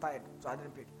 I was tired, so I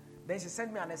didn't pick. Then she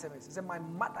sent me an SMS. She said, my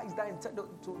mother is dying. Take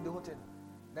to the hotel.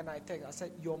 Then I text. I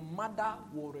said, your mother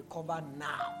will recover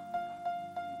now.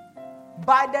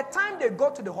 By the time they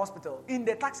got to the hospital, in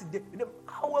the taxi,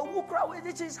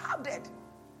 she's half dead.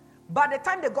 By the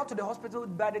time they got to the hospital,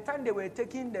 by the time they were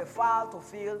taking the file to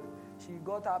fill, she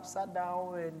got up, sat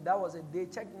down, and that was it. They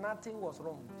checked, nothing was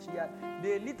wrong.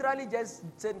 They literally just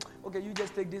said, okay, you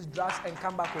just take these drugs and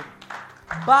come back home.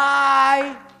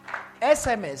 By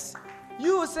SMS,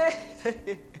 you say,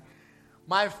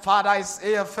 my father is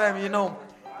AFM, you know.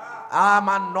 I'm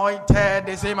anointed.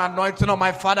 They say I'm anointed. No,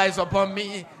 my father is upon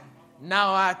me.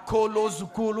 Now I kolo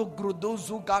zukulu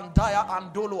gruduzu gantaya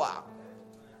andolua.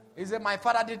 He said, my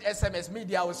father did SMS.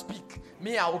 Me, I will speak.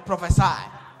 Me, I will prophesy.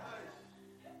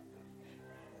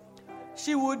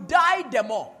 She will die the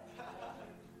more.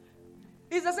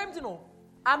 It's the same thing, no?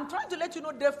 I'm trying to let you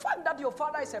know the fact that your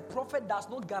father is a prophet does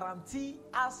not guarantee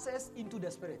access into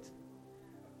the spirit.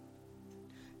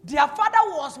 Their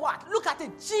father was what? Look at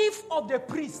it, chief of the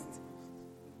priests.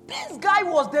 This guy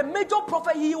was the major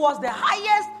prophet. He was the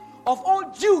highest of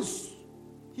all Jews.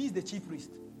 He is the chief priest.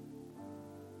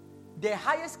 The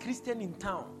highest Christian in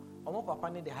town. Omo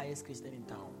Papa is the highest Christian in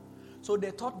town. So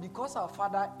they thought because our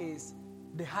father is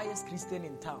the highest Christian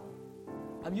in town.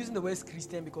 I'm using the word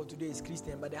Christian because today is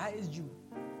Christian, but the highest Jew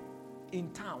in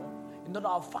town. You know,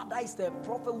 our father is the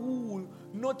prophet who will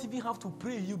not even have to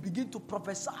pray. You begin to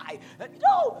prophesy. And,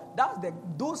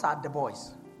 those are the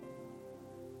boys.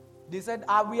 They said,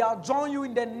 we are join you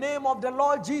in the name of the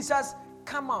Lord Jesus.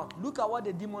 Come out. Look at what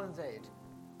the demon said.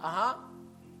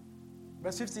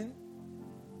 Verse 15.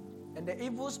 And the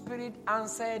evil spirit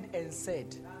answered and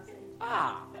said,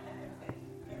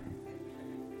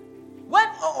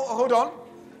 hold on.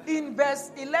 In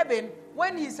verse 11,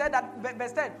 when he said that,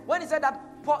 verse 10, when he said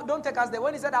that, Paul, don't take us there.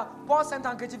 When he said that Paul sent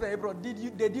handkerchief and April,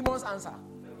 did the demons answer?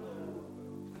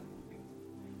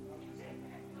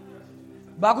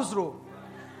 Bagusro.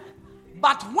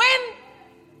 But when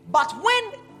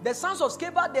the sons of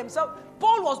Sceva themselves,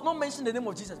 Paul was not mentioning the name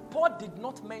of Jesus. Paul did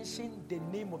not mention the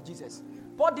name of Jesus.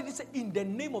 Paul didn't say, in the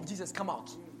name of Jesus, come out.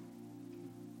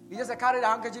 He just carry the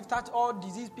handkerchief, touch all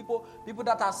diseased people, people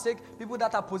that are sick, people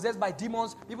that are possessed by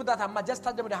demons, people that are mad. Just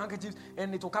touch them with the handkerchiefs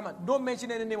and it will come out. Don't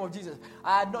mention any name of Jesus.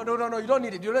 No, you don't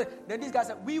need it. Then these guys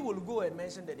said, we will go and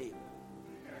mention the name.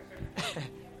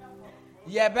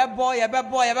 Yeah, bad boy.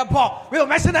 We will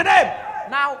mention the name.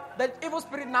 Now, the evil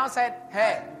spirit now said,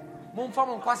 hey,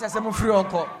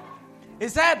 he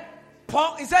said,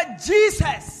 Paul, he said,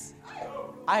 Jesus.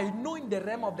 I know in the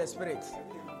realm of the spirit,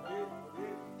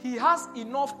 he has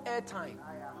enough airtime.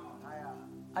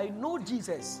 I know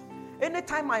Jesus.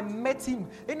 Anytime I met him,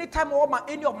 anytime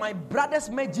any of my brothers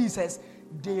met Jesus,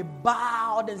 they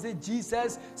bowed and said,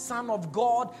 Jesus, Son of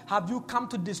God, have you come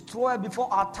to destroy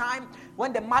before our time?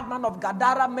 When the madman of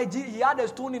Gadara met Jesus, he had a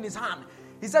stone in his hand.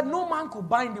 He said, no man could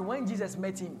bind him. When Jesus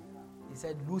met him, he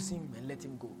said, loose him and let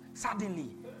him go.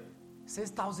 Suddenly,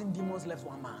 6,000 demons left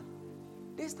one man.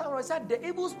 This time I said, the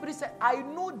evil spirit said, I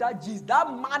know that Jesus, that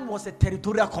man was a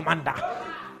territorial commander.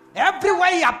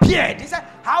 Everywhere he appeared, he said,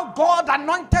 how God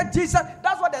anointed Jesus.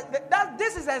 That's what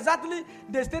this is exactly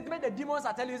the statement the demons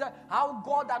are telling you. He said, how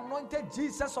God anointed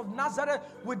Jesus of Nazareth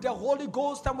with the Holy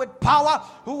Ghost and with power,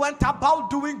 who went about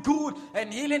doing good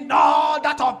and healing all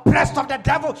that oppressed of the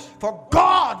devil, for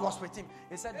God was with him.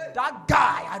 He said, that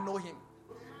guy, I know him.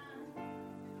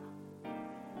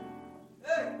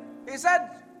 He said,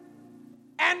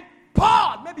 and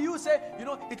Paul, maybe you say,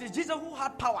 it is Jesus who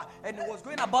had power and he was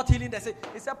going about healing the sick.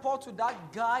 He said, Paul, to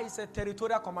that guy is a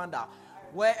territorial commander.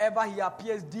 Wherever he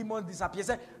appears, demons disappear. He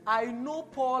said, I know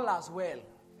Paul as well.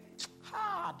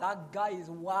 That guy is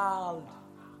wild.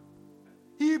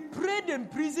 He prayed and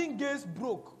prison gates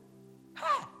broke.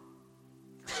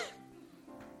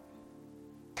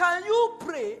 Can you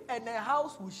pray and a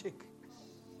house will shake?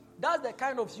 That's the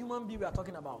kind of human being we are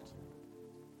talking about.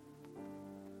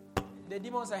 The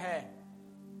demon said, hey,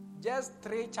 just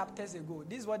 3 chapters ago,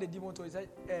 this is what the demon told. He said,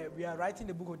 we are writing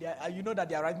the book of you know that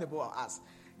they are writing the book of Acts.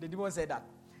 The demon said that.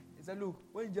 He said, look,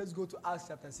 when you just go to Acts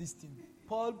chapter 16,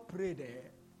 Paul prayed there,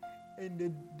 and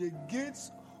the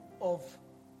gates of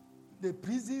the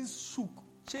prison shook,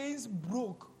 chains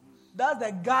broke. That's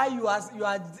the guy you are. As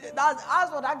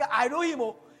for that guy, I know him.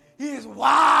 He is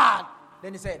wild.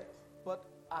 Then he said, but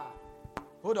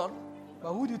hold on,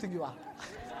 but who do you think you are?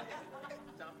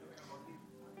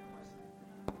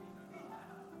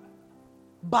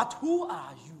 But who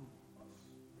are you?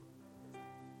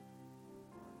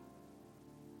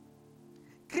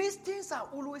 Christians are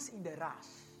always in the rush.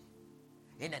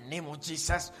 In the name of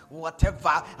Jesus,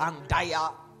 whatever, and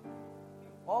dire.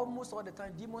 Almost all the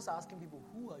time, demons are asking people,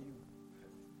 who are you?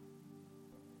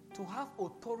 To have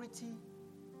authority,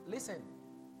 listen.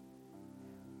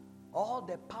 All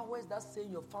the powers that say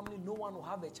in your family, no one will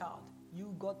have a child.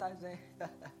 You got time saying,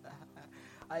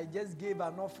 I just gave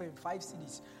an offering 5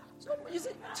 CDs. So you see,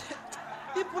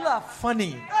 people are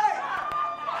funny.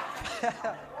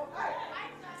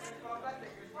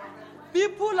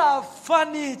 People are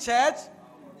funny, church.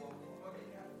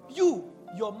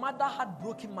 Your mother had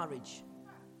broken marriage.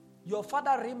 Your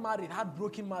father remarried, had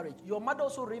broken marriage. Your mother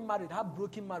also remarried, had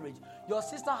broken marriage. Your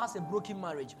sister has a broken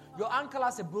marriage. Your uncle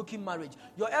has a broken marriage.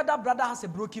 Your elder brother has a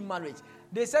broken marriage.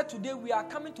 They said today we are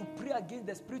coming to pray against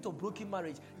the spirit of broken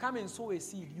marriage. Come and sow a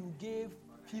seed. You gave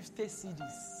 50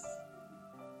 CDs.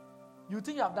 You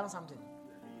think you have done something?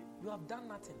 You have done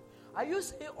nothing. Are you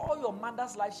saying all your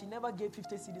mother's life she never gave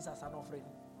 50 CDs as an offering?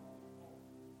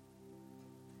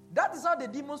 That is how the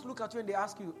demons look at you and they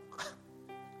ask you,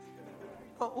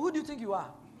 who do you think you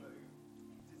are?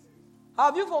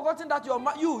 Have you forgotten that your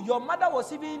mother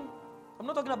was even, I'm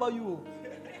not talking about you.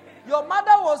 Your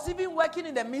mother was even working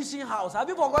in the mission house. Have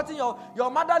you forgotten your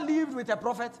mother lived with a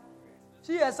prophet?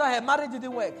 She herself, her marriage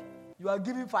didn't work. You are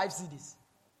giving 5 CDs.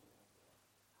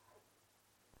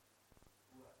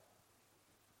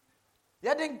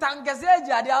 You think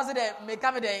Tangazeja, the house there, make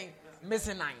up the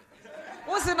missing 9.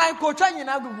 What's the 9 coach? You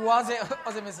know, was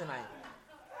it missing 9?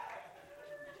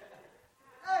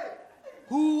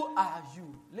 Who are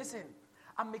you? Listen,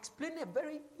 I'm explaining a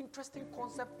very interesting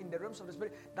concept in the realms of the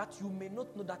spirit that you may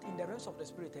not know that in the realms of the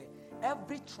spirit,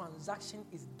 every transaction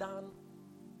is done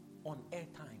on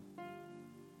airtime.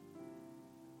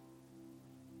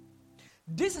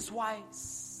 This is why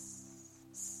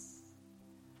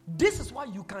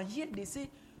you can hear they say,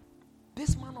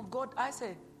 this man of God, I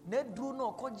say, Nedru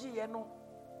no koji eno.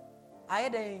 I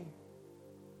had a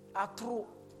true.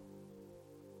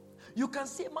 You can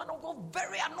see a man of God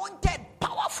very anointed,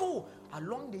 powerful.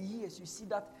 Along the years, you see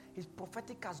that his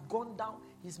prophetic has gone down,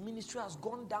 his ministry has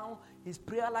gone down, his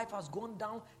prayer life has gone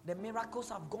down, the miracles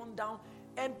have gone down,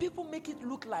 and people make it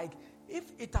look like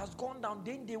if it has gone down,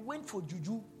 then they went for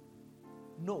juju.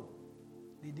 No,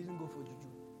 they didn't go for juju.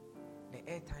 the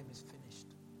airtime is finished.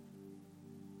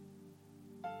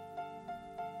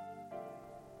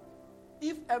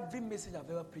 If every message I've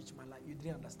ever preached in my life, you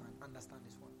didn't understand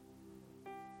this one.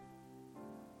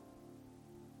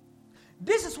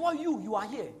 This is why you are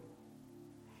here.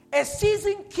 A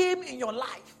season came in your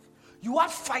life. You had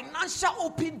financial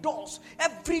open doors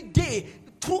every day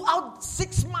throughout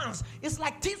 6 months. It's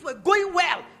like things were going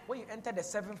well. When you entered the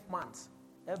 7th month,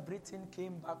 everything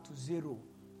came back to zero.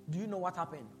 Do you know what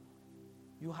happened?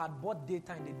 You had bought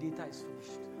data and the data is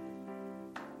finished.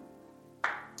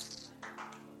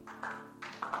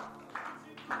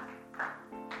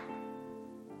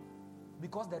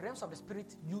 Because the realms of the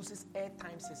spirit uses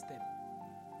airtime system.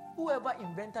 Whoever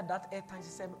invented that airtime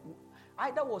system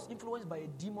either was influenced by a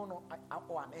demon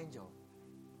or an angel.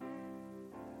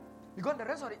 Because the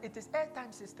rest of it is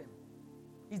airtime system.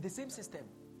 It's the same system.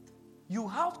 You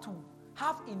have to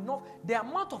have enough. The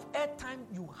amount of airtime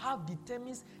you have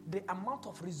determines the amount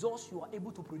of resource you are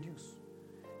able to produce.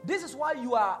 This is why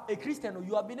you are a Christian, or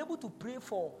you have been able to pray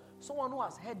for someone who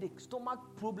has headache, stomach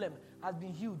problem, has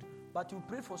been healed. But you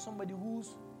pray for somebody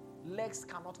whose legs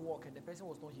cannot walk and the person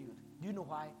was not healed. Do you know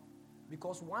why?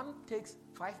 Because one takes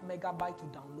 5 megabytes to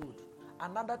download.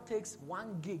 Another takes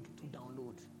 1 gig to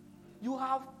download. You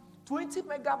have 20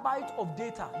 megabytes of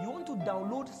data. You want to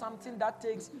download something that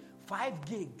takes 5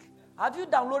 gig. Have you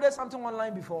downloaded something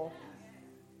online before?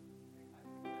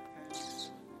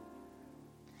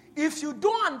 If you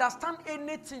don't understand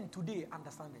anything today,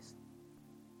 understand this.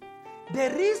 The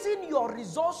reason your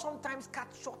results sometimes cut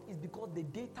short is because the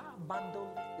data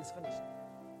bundle is finished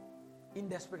in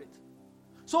the spirit.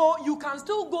 So you can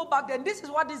still go back then. This is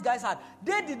what these guys had.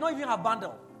 They did not even have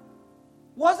bundle.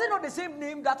 Was it not the same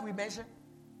name that we mentioned?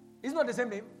 It's not the same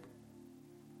name.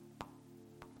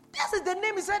 This is the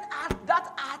name. He said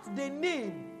at the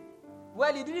name.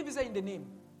 Well, he didn't even say in the name.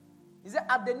 He said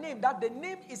at the name. That the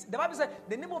name is, the Bible said,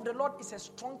 the name of the Lord is a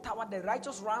strong tower. The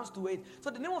righteous runs to it. So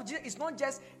the name of Jesus is not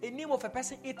just a name of a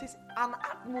person. It is an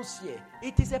atmosphere.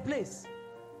 It is a place.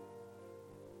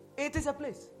 It is a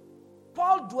place.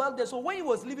 Paul dwelled there. So when he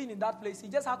was living in that place, he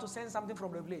just had to send something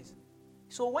from the place.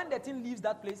 So when the thing leaves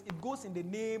that place, it goes in the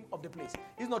name of the place.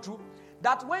 It's not true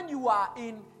that when you are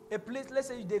in a place, let's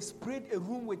say they've sprayed a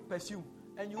room with perfume,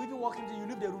 and you even walk into, you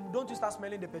leave the room, don't you start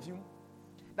smelling the perfume?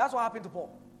 That's what happened to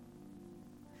Paul.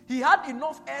 He had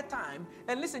enough airtime.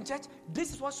 And listen, church,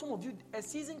 this is what some of you, a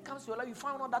season comes to your life, you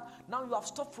find out that now you have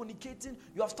stopped fornicating,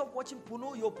 you have stopped watching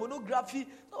your pornography.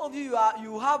 Some of you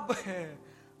have...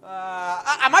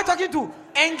 am I talking to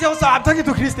angels or I'm talking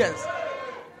to Christians?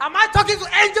 Am I talking to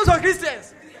angels or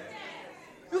Christians?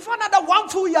 You find out that one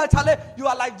full year, you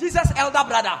are like Jesus' elder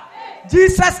brother.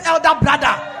 Jesus' elder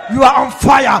brother. You are on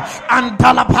fire.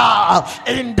 Andalapa,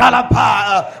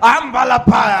 Indalapa,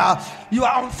 Ambalapa. You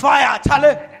are on fire,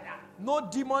 Charlie. No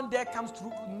demon there comes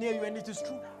through near you, and it is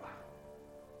true.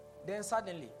 Then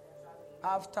suddenly,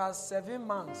 after 7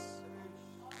 months,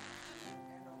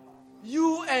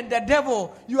 you and the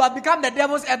devil, you have become the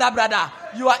devil's elder brother.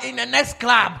 You are in the next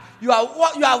club. You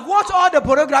have watched all the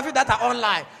pornography that are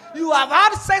online. You have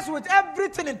had sex with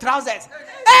everything in trousers.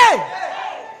 Hey!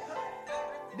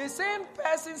 The same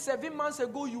person 7 months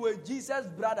ago, you were Jesus'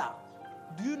 brother.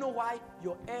 Do you know why?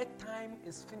 Your airtime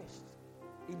is finished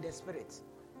in the spirit.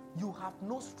 You have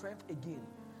no strength again.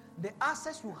 The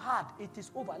access you had, it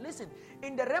is over. Listen,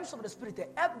 in the realms of the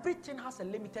spirit, everything has a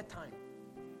limited time.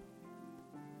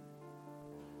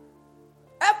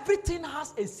 Everything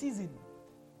has a season.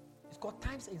 It's called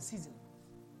times and season.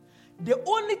 The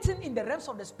only thing in the realms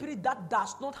of the spirit that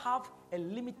does not have a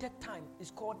limited time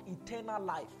is called eternal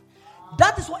life.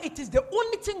 That is why it is the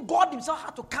only thing God himself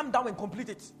had to come down and complete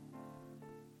it.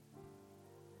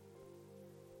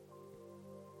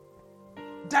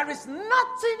 There is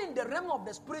nothing in the realm of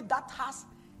the spirit that has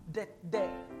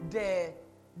the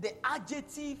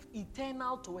adjective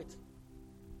eternal to it.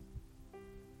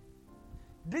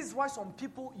 This is why some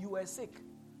people, you were sick.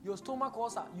 Your stomach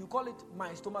ulcer, you call it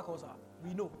my stomach ulcer.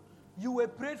 We know. You were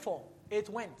prayed for. It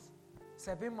went.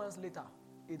 7 months later,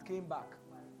 it came back.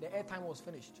 The airtime was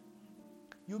finished.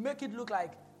 You make it look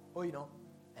like,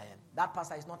 that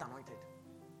pastor is not anointed.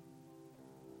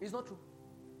 It's not true.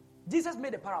 Jesus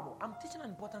made a parable. I'm teaching an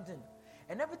important thing.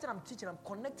 And everything I'm teaching, I'm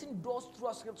connecting doors through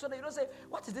a script so that you don't say,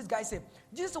 what is this guy saying?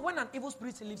 Jesus said, when an evil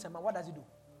spirit leaves a man, what does he do?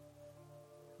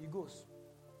 He goes.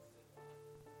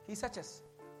 He searches.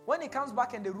 When he comes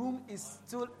back and the room is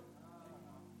still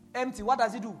empty, what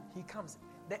does he do? He comes.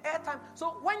 The airtime.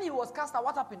 So when he was cast out,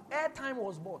 what happened? Airtime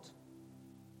was bought.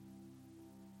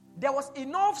 There was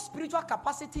enough spiritual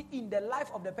capacity in the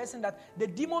life of the person that the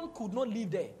demon could not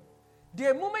live there.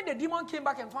 The moment the demon came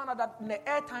back and found out that the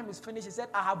airtime is finished, he said,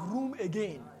 I have room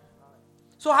again.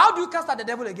 So how do you cast out the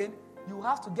devil again? You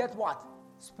have to get what?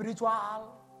 Spiritual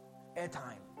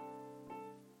airtime.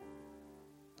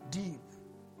 Deep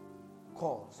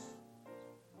calls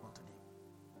unto deep.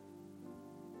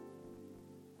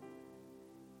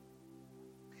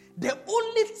 The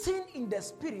only thing in the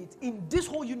spirit, in this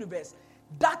whole universe,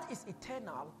 that is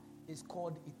eternal, is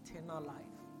called eternal life.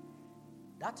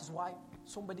 That is why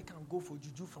somebody can go for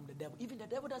juju from the devil. Even the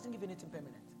devil doesn't give anything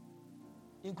permanent,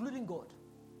 including God.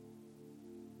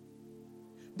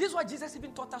 This is why Jesus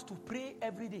even taught us to pray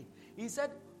every day. He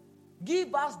said,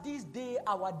 give us this day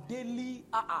our daily.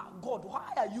 God,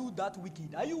 why are you that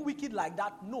wicked? Are you wicked like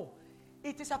that? No.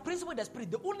 It is a principle in the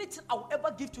spirit. The only thing I will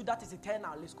ever give to you that is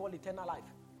eternal is called eternal life.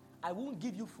 I won't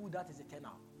give you food that is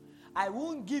eternal. I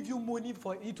won't give you money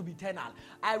for it to be eternal.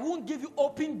 I won't give you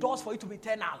open doors for it to be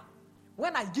eternal.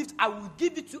 When I give, I will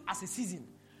give it to you as a season.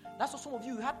 That's why some of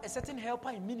you had a certain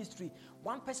helper in ministry.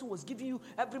 One person was giving you,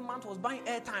 every month was buying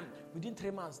airtime. Within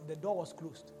 3 months, the door was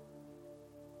closed.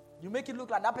 You make it look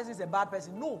like that person is a bad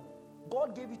person. No.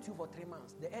 God gave it to you for 3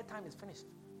 months. The airtime is finished.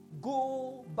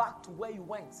 Go back to where you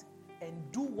went and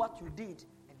do what you did.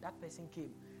 And that person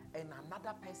came. And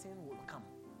another person will come.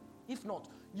 If not,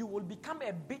 you will become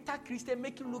a bitter Christian,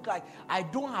 make it look like I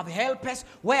don't have helpers.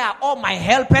 Where are all my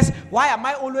helpers? Why am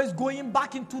I always going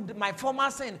back into my former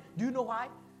sin? Do you know why?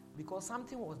 Because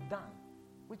something was done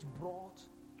which brought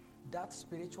that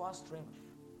spiritual strength.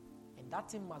 And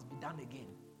that thing must be done again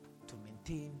to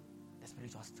maintain the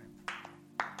spiritual strength.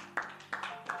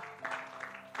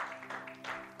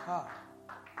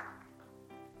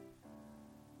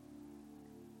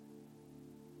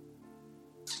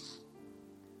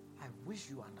 I wish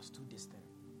you understood this thing.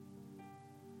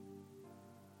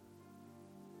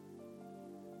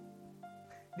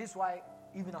 This is why,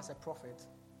 even as a prophet,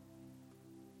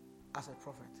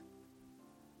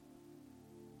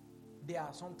 there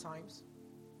are sometimes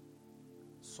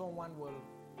someone will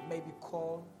maybe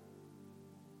call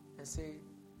and say,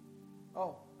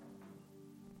 oh,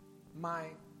 my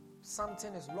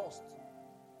something is lost.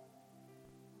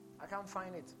 I can't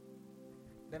find it.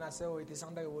 Then I say, oh, it is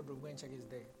under your wardrobe. Go and check it's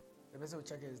there. The person will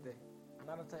check it's there.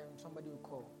 Another time, somebody will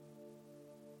call.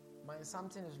 My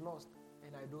something is lost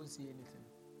and I don't see anything.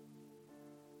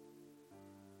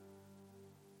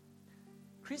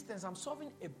 Christians, I'm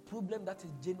solving a problem that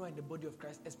is genuine in the body of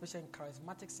Christ, especially in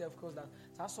charismatic self-cause that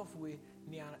that's of way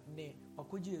near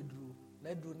Okoji Edru,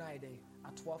 Nedru Naide,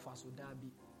 at 12 as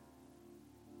Dabi.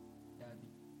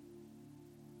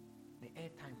 The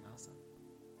airtime answer.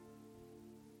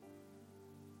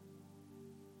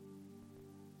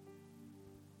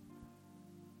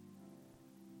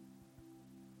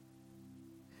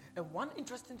 And one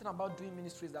interesting thing about doing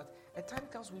ministry is that a time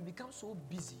comes we become so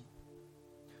busy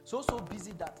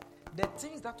that the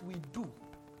things that we do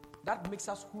that makes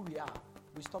us who we are,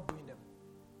 we stop doing them.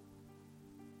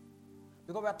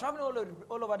 Because we are traveling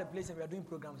all over the place and we are doing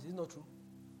programs. Is it not true?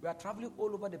 We are traveling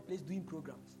all over the place doing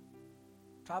programs.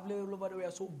 Traveling all over, we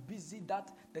are so busy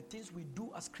that the things we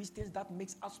do as Christians that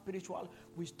makes us spiritual,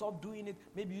 we stop doing it.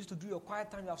 Maybe you used to do your quiet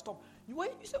time, you have stopped. When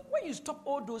you stop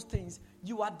all those things,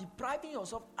 you are depriving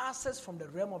yourself access from the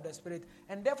realm of the spirit.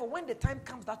 And therefore, when the time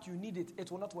comes that you need it, it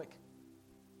will not work.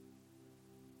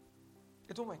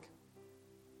 It won't work.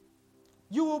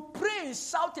 You will pray and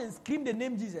shout and scream the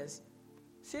name Jesus.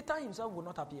 Satan himself will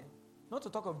not appear. Not to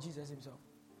talk of Jesus himself.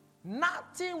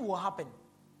 Nothing will happen.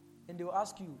 And they will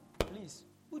ask you, please,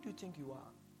 who do you think you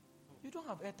are? You don't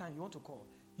have airtime you want to call.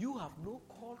 You have no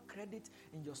call credit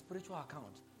in your spiritual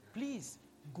account. Please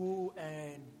go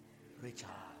and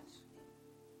recharge.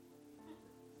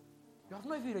 You have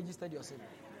not even registered your sin.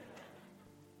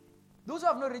 Those who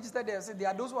have not registered their sin, they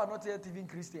are those who are not yet even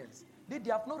Christians. They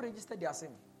have not registered their sin.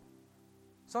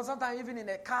 So sometimes even in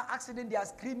a car accident, they are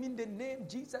screaming the name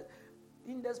Jesus.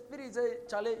 In the spirit, say,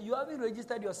 Charlie, you haven't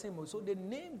registered your sin. So the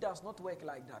name does not work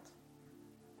like that.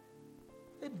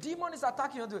 A demon is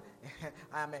attacking you.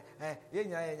 You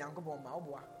know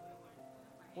why?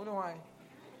 You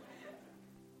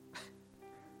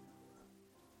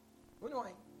know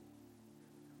why?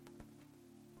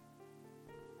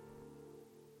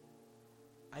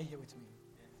 Are you here with me?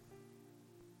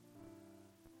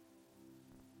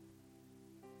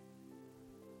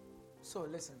 So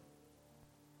listen.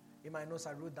 In my notes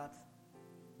I wrote that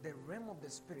the realm of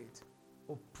the spirit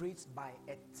operates by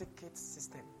a ticket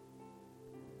system.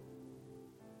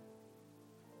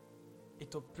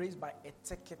 It operates by a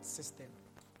ticket system.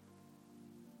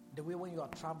 The way when you are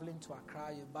traveling to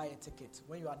Accra, you buy a ticket.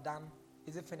 When you are done,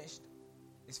 is it finished?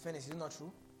 It's finished. Is it not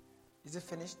true? Is it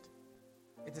finished?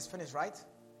 It is finished, right?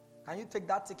 Can you take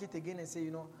that ticket again and say,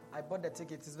 I bought the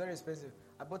ticket, it's very expensive.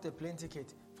 I bought a plane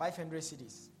ticket, 500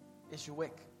 cedis. It should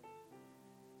work.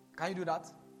 Can you do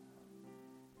that?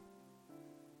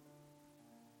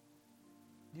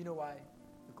 Do you know why?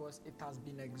 Because it has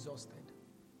been exhausted.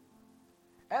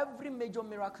 Every major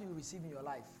miracle you receive in your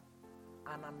life,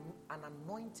 an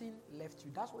anointing left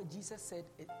you. That's what Jesus said.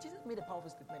 Jesus made a powerful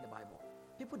statement in the Bible.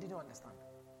 People didn't understand.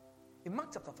 In Mark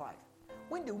chapter 5,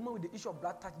 when the woman with the issue of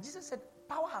blood touched, Jesus said,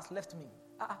 power has left me.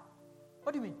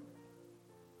 What do you mean?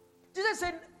 Jesus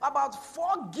said about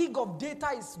 4 gig of data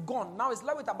is gone. Now it's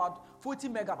left with about 40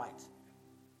 megabytes.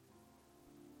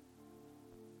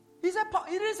 He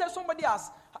didn't say somebody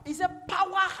has. He said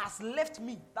power has left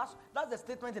me. That's the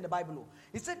statement in the Bible.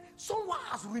 He said someone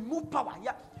has removed power.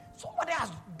 Yeah, somebody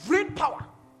has drained power.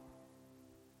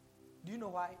 Do you know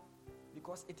why?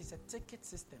 Because it is a ticket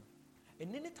system.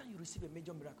 And anytime you receive a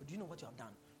major miracle, do you know what you have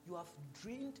done? You have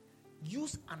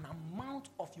used an amount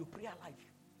of your prayer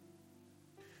life.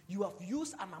 You have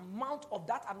used an amount of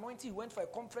that anointing. You went for a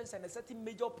conference and a certain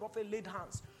major prophet laid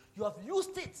hands. You have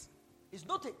used it. It's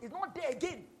not there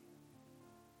again.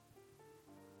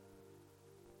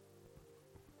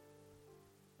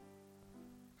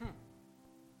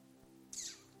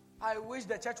 I wish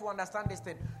the church will understand this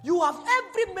thing. You have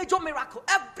every major miracle,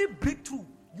 every breakthrough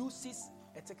uses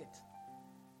a ticket.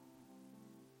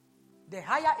 The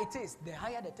higher it is, the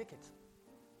higher the ticket.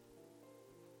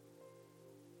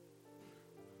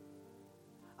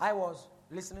 I was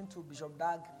listening to Bishop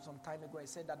Dag some time ago. He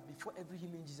said that before every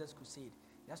Healing Jesus crusade,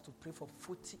 he has to pray for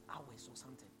 40 hours or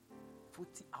something.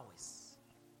 40 hours.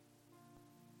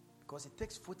 Because it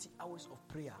takes 40 hours of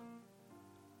prayer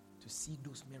to see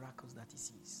those miracles that he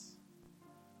sees.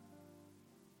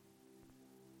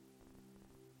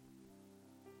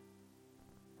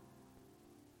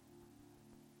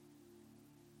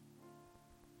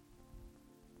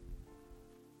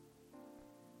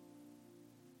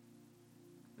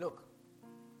 Look,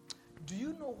 do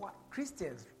you know what,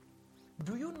 Christians,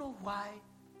 do you know why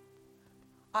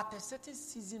at a certain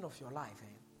season of your life,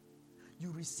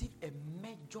 you receive a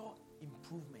major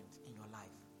improvement in your life?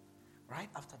 Right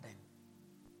after then,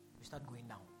 you start going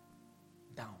down.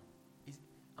 Down.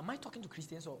 Am I talking to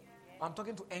Christians or I'm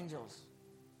talking to angels?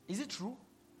 Is it true?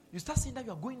 You start seeing that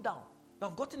you are going down. You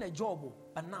have gotten a job,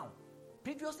 but now,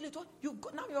 previously,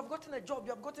 now you have gotten a job,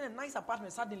 you have gotten a nice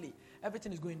apartment, suddenly,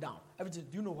 everything is going down. Do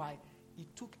you know why?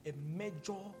 It took a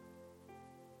major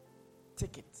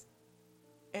ticket,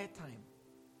 airtime,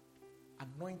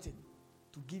 anointing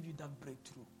to give you that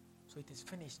breakthrough. So it is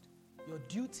finished. Your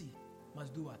duty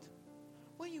must do what?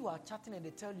 When you are chatting and they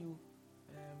tell you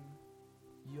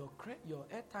your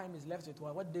airtime is left with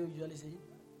what they usually say?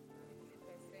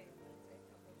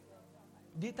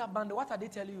 Data bundle. What are they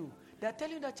telling you? They are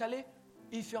telling you that, Charlie,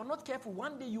 if you are not careful,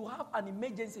 one day you have an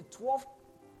emergency, 12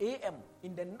 a.m.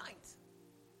 in the night.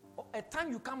 A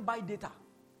time you can't buy data.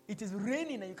 It is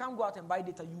raining and you can't go out and buy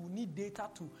data. You need data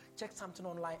to check something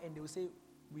online and they will say,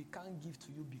 we can't give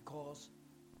to you because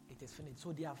it is finished.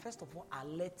 So they are first of all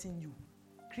alerting you.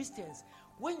 Christians,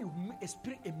 when you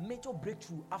experience a major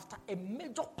breakthrough after a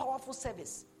major powerful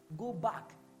service, go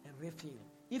back and refill.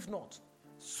 If not,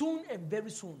 soon and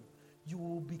very soon, you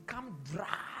will become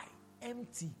dry,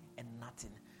 empty, and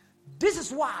nothing. This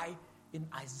is why in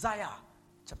Isaiah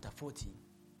chapter 40,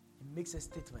 it makes a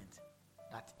statement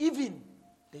that even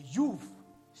the youth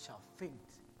shall faint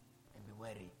and be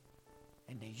weary,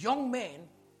 and the young men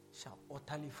shall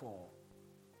utterly fall.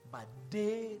 But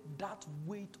they that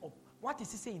wait up, what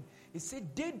is he saying? He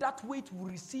said, they that wait will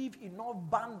receive enough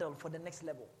bundle for the next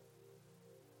level.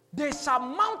 They shall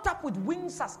mount up with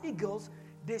wings as eagles.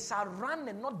 They shall run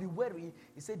and not be weary.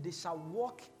 He said, they shall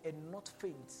walk and not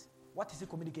faint. What is he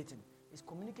communicating? He's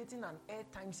communicating an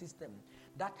airtime system.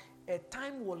 That a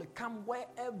time will come where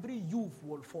every youth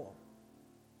will fall.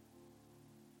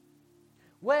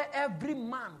 Where every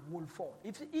man will fall.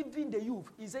 If even the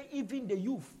youth, he said even the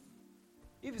youth.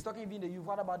 If he's talking even the youth,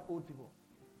 what about old people?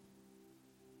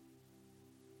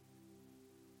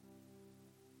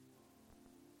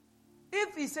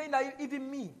 If he's saying that even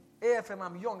me, AFM,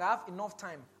 I'm young, I have enough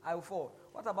time, I will fall.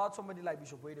 What about somebody like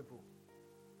Bishop Oyedepo?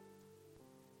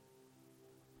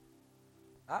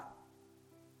 Huh?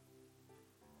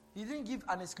 He didn't give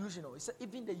an exclusion. He said,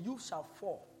 even the youth shall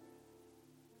fall.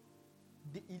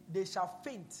 They shall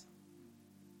faint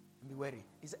and be weary.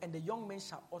 He said, and the young men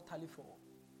shall utterly fall.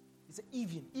 He said,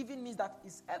 even. Even means that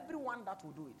it's everyone that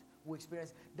will do it, will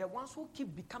experience. The ones who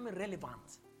keep becoming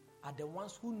relevant are the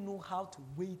ones who know how to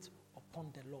wait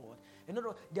upon the Lord. In other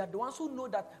words, they are the ones who know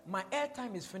that my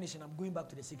airtime is finishing, I'm going back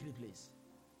to the secret place.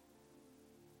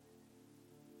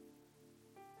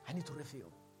 I need to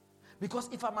refill. Because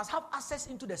if I must have access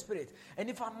into the Spirit, and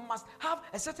if I must have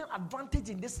a certain advantage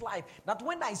in this life, that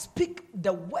when I speak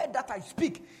the word that I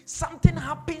speak, something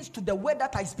happens to the word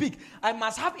that I speak, I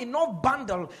must have enough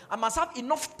bundle, I must have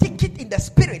enough ticket in the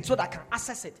Spirit so that I can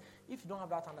access it. If you don't have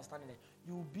that understanding,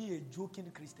 you will be a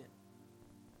joking Christian.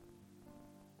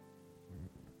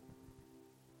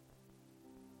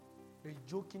 A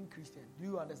joking Christian. Do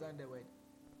you understand the word?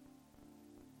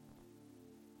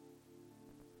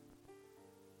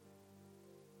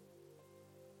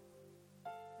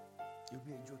 You'll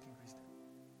be a joking Christian.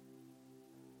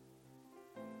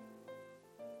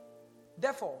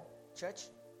 Therefore, church,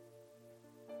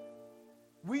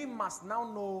 we must now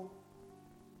know,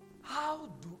 how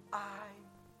do I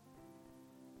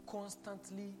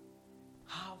constantly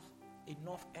have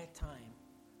enough airtime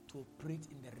to operate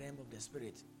in the realm of the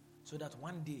Spirit, so that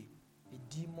one day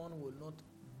a demon will not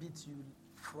beat you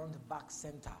front, back,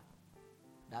 center,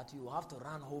 that you have to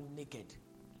run home naked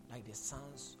like the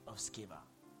sons of Sceva?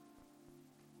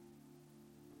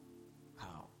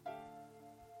 How?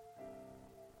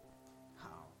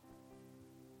 How?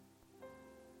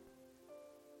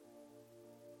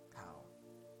 How?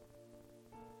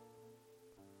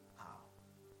 How?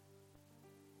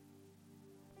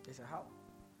 They say, how?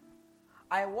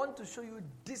 I want to show you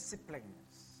disciplines.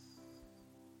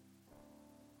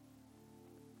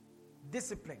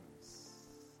 Disciplines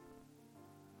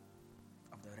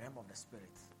of the realm of the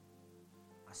Spirit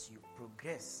as you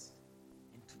progress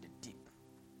into the deep.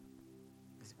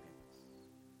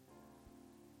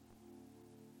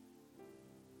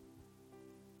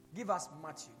 Give us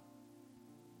Matthew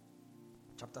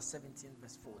chapter 17,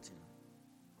 verse 14.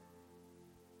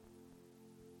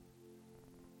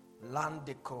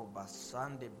 Lande koba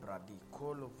sande bradi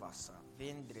kolovasa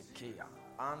vendrekea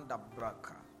anda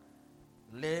braka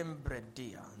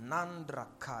lembredia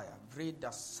nandrakaya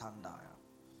vrida sandaya.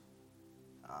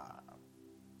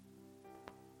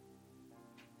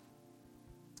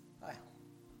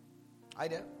 Are you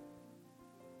there?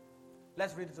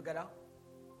 Let's read it together.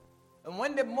 And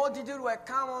when the multitude were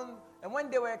come on, and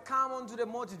when they were come unto the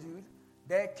multitude,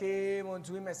 there came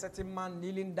unto him a certain man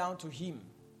kneeling down to him,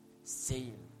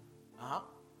 saying,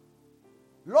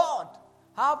 Lord,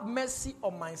 have mercy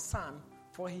on my son,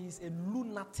 for he is a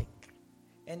lunatic,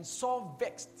 and sore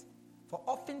vexed, for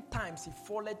oftentimes he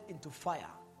falleth into fire,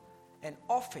 and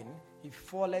often he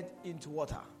falleth into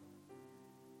water.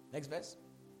 Next verse.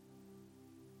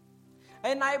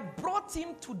 And I brought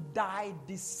him to thy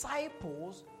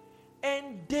disciples,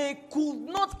 and they could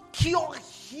not cure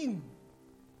him.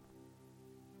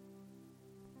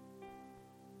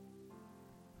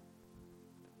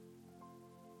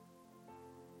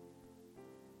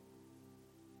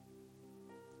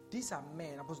 These are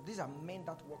men, these are men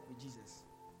that walk with Jesus,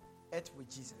 ate with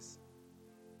Jesus.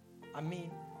 I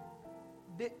mean,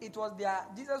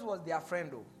 Jesus was their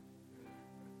friend, though.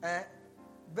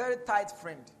 Very tight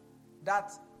friend.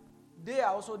 That they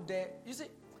are also there. You see,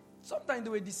 sometimes they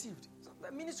were deceived.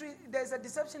 Ministry, there's a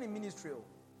deception in ministry.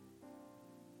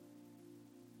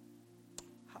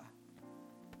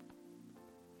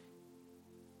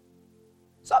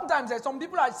 Sometimes some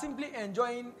people are simply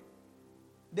enjoying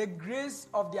the grace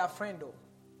of their friend.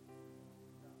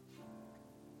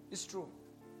 It's true.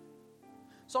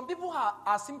 Some people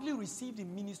are simply received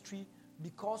in ministry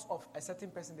because of a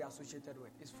certain person they are associated with.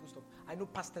 It's full stop. I know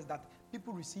pastors that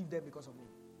people receive them because of me.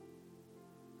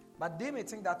 But they may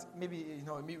think that maybe,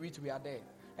 we are there.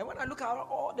 And when I look at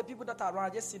all the people that are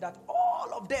around, I just see that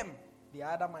all of them, they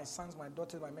are either my sons, my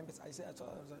daughters, my members. I say,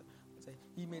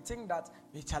 he may think that,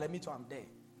 I'm there.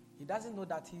 He doesn't know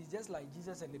that he's just like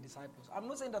Jesus and the disciples. I'm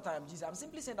not saying that I am Jesus. I'm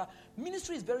simply saying that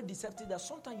ministry is very deceptive. That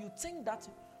sometimes you think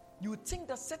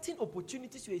that certain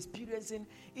opportunities you're experiencing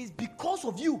is because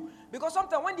of you. Because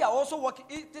sometimes when they are also working,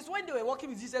 it is when they were working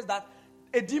with Jesus that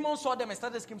a demon saw them and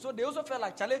started screaming. So they also felt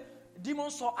like, Charlie,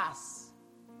 demons saw us.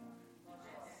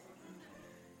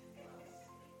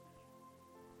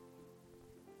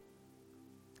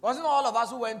 Wasn't all of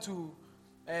us who went to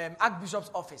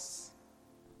Archbishop's office?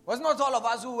 Wasn't not all of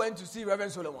us who went to see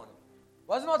Reverend Solomon?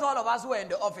 Wasn't not all of us who were in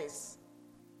the office?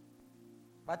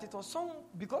 But it was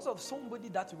because of somebody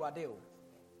that you are there.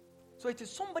 So it is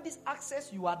somebody's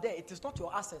access, you are there. It is not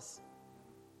your access.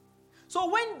 So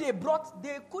when they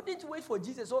couldn't wait for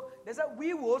Jesus. So they said,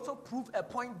 we will also prove a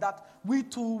point that we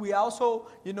too, we are also,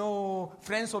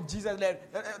 friends of Jesus.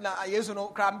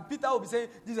 Peter will be saying,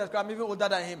 Jesus Christ, I'm even older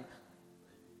than him.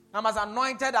 I'm as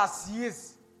anointed as he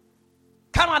is.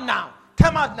 Come on now.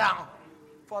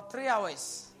 For 3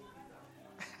 hours.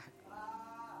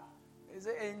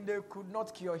 And they could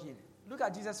not cure him. Look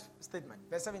at Jesus' statement,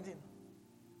 verse 17.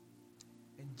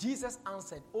 And Jesus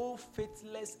answered, "O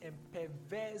faithless and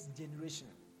perverse generation."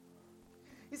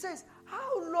 He says,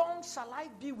 "How long shall I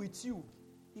be with you?"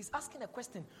 He's asking a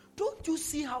question. Don't you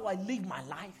see how I live my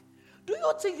life? Do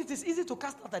you think it is easy to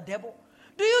cast out the devil?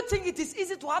 Do you think it is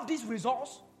easy to have these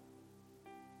results?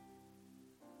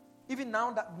 Even now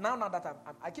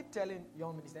that I keep telling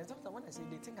young ministers, sometimes when I say,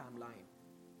 they think I'm lying.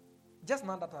 Just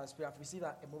now that I've received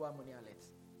a mobile money alert.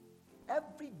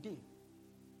 Every day,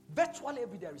 virtually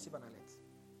every day I receive an alert.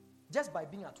 Just by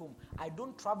being at home. I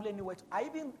don't travel anywhere.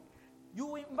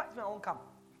 You invite me, I won't come.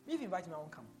 If you invite me, I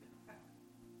won't come.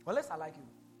 Unless I like you.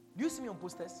 Do you see me on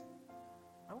posters?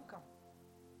 I won't come.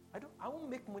 I won't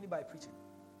make money by preaching.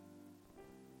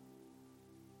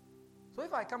 So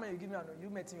if I come and you give me, you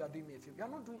may think you are doing me a favor. You are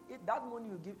not doing it. That money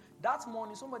you give, that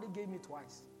money somebody gave me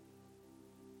twice.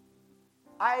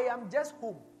 I am just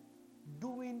home,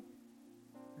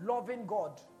 loving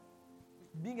God,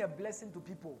 being a blessing to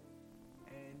people,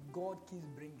 and God keeps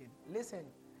bringing. Listen,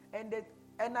 and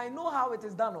I know how it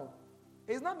is done. Oh.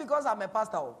 It's not because I'm a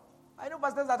pastor. Oh. I know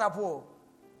pastors that are poor.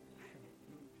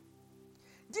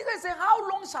 Jesus said, "How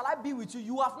long shall I be with you?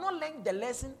 You have not learned the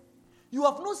lesson. You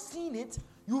have not seen it.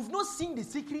 You've not seen the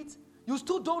secret. You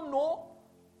still don't know."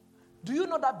 Do you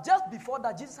know that just before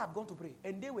that, Jesus had gone to pray,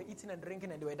 and they were eating and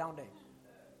drinking, and they were down there.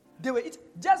 They were eating.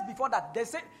 Just before that, they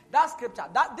said that scripture.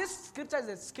 This scripture is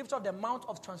a scripture of the Mount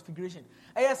of Transfiguration.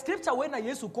 A scripture when I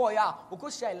used to call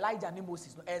because she Elijah and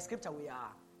Moses. A scripture we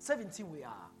are 17 we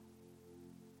are.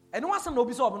 And once no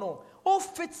be so no. Oh,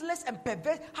 faithless and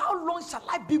perverse, how long shall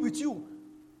I be with you?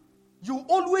 You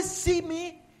always see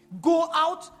me go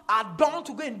out at dawn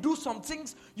to go and do some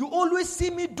things. You always see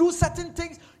me do certain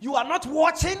things. You are not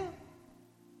watching.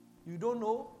 You don't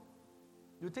know.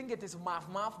 You think it is math.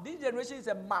 This generation is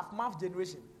a math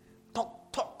generation.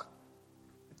 Talk.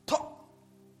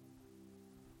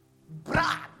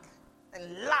 Brag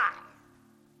and lie.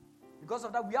 Because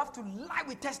of that, we have to lie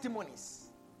with testimonies.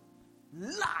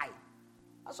 Lie.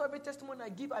 That's why every testimony I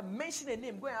give, I mention a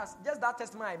name. Go and ask. Just that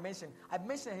testimony I mentioned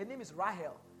her name is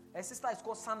Rahel. Her sister is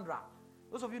called Sandra.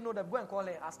 Those of you know them, go and call her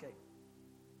and ask her.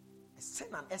 I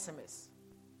sent an SMS.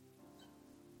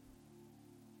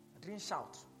 I didn't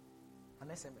shout. An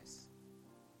SMS.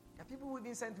 There are people who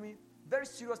even sent me very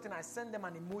serious thing. I sent them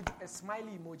an emoji, a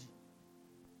smiley emoji.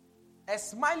 A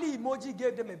smiley emoji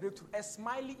gave them a breakthrough. A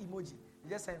smiley emoji. He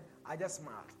just said, I just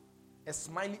smiled. A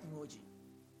smiley emoji.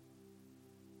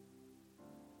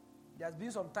 There's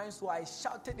been some times where I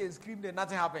shouted and screamed and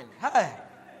nothing happened. Hey,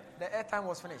 the airtime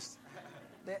was finished.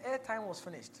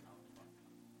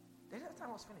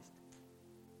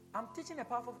 I'm teaching a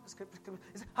powerful scripture.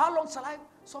 How long shall I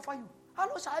suffer you? How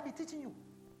long shall I be teaching you?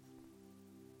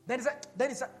 Then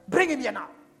he said, bring him here now.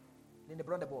 Then they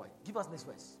brought the boy. Give us next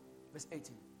verse. Verse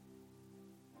 18.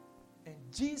 And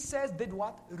Jesus did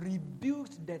what?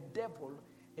 Rebuked the devil,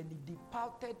 and he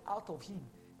departed out of him.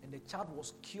 And the child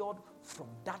was cured from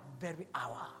that very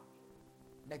hour.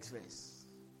 Next verse.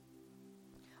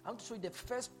 I want to show you the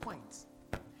first point.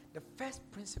 The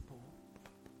first principle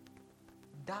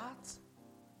that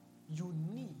you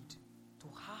need to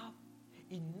have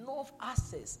enough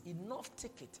access, enough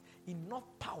ticket, enough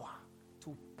power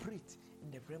to operate in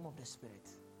the realm of the spirit.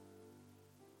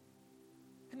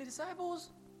 And the disciples,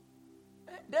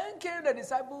 then came the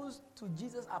disciples to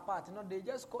Jesus apart. You know, they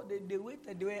just they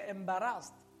waited, they were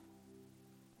embarrassed.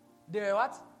 They were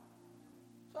what?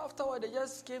 So afterward, they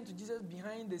just came to Jesus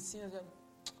behind the scenes and said,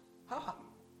 ha.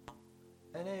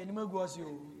 And then he goes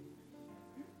you.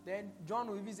 Then John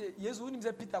will be say, yes, we need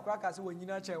to Peter Cracker when you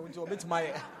not change to bit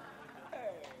my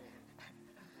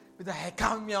Peter, hey,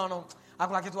 come me on.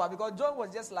 Because John was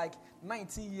just like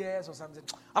 19 years or something.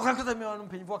 I'm going to tell me on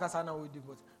paying for Casana with you,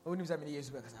 but only 7 years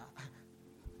back.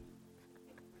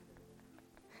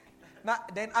 Now,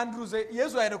 then Andrew said,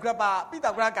 yes, we are the crapper,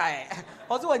 Peter Cracker.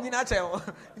 Also, when you not change,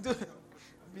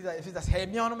 Peter said, hey,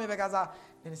 me on me because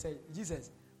then he said,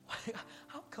 Jesus,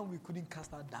 how come we couldn't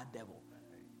cast out that devil?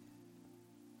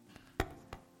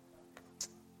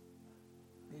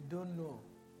 They don't know.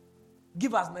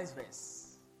 Give us next verse.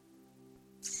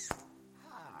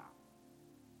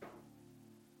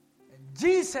 And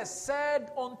Jesus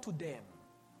said unto them,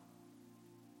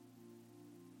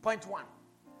 point 1,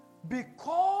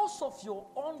 because of your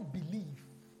unbelief.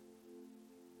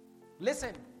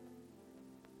 Listen,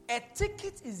 a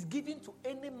ticket is given to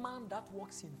any man that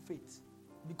walks in faith,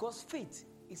 because faith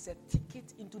is a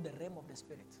ticket into the realm of the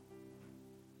spirit.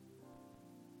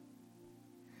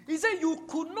 He said you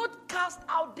could not cast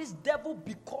out this devil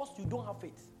because you don't have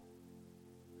faith.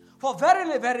 For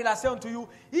verily, verily, I say unto you,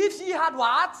 if ye had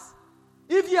what?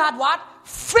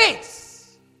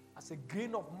 Faith as a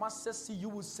grain of mustard seed, you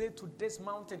will say to this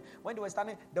mountain. When they were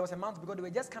standing, there was a mountain because they were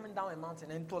just coming down a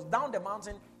mountain, and it was down the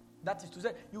mountain. That is to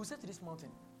say, you will say to this mountain,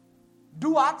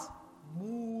 do what?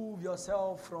 Move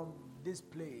yourself from this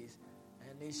place,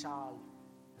 and it shall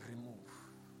remove.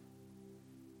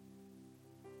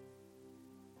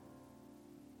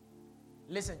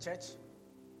 Listen, church.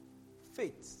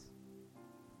 Faith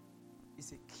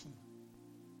is a key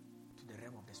to the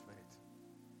realm of the Spirit.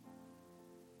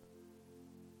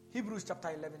 Hebrews chapter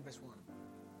 11 verse 1.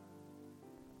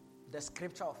 The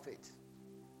scripture of faith.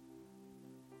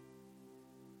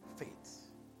 Faith.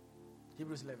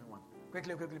 Hebrews 11:1.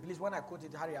 Quickly, please. When I quote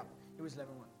it, hurry up. Hebrews 11:1.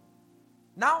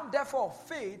 Now, therefore,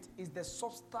 faith is the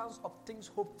substance of things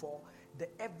hoped for, the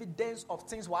evidence of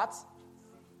things what?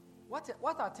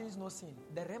 What are things not seen?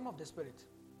 The realm of the Spirit.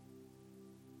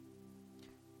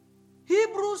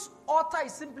 Hebrews author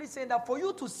is simply saying that for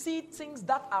you to see things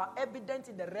that are evident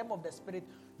in the realm of the Spirit,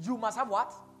 you must have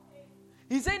what?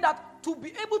 He's saying that to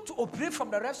be able to operate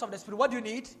from the realms of the Spirit, what do you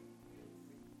need?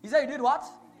 He said you need what?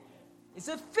 He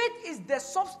said faith is the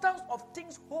substance of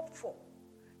things hoped for.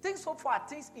 Things hoped for are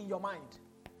things in your mind.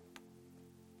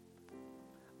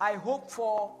 I hope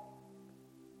for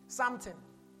something.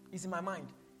 It's in my mind.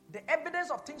 The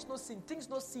evidence of things not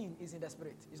seen is in the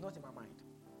Spirit. It's not in my mind.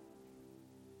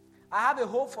 I have a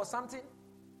hope for something.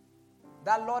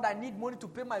 That, Lord, I need money to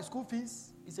pay my school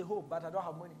fees. It's a hope, but I don't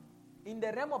have money. In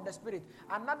the realm of the Spirit,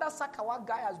 another Sakawa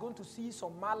guy is going to see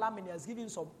some malam and he has given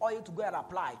some oil to go and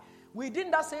apply.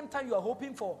 Within that same time, you are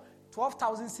hoping for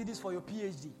 12,000 cedis for your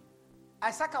PhD. A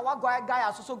Sakawa guy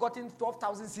has also gotten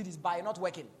 12,000 cedis by not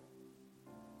working.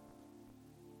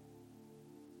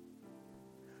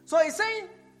 So he's saying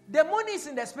the money is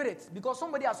in the Spirit because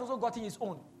somebody has also gotten his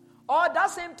own. Or that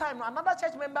same time, another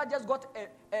church member just got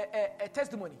a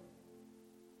testimony.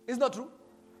 It's not true.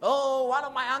 Oh, one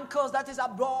of my uncles that is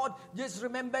abroad just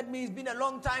remembered me. It's been a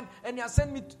long time, and he has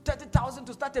sent me 30,000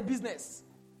 to start a business.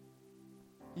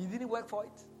 He didn't work for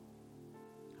it.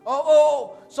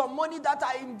 Oh, some money that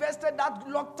I invested that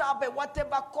locked up a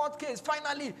whatever court case.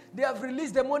 Finally, they have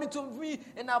released the money to me,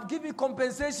 and I've given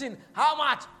compensation. How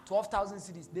much? 12,000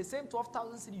 cedis. The same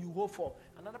 12,000 cedis you hope for,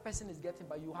 another person is getting,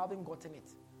 but you haven't gotten it.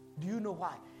 Do you know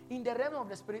why? In the realm of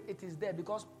the Spirit, it is there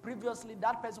because previously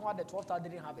that person who had the 12,000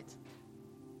 didn't have it.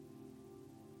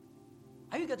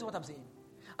 Are you getting what I'm saying?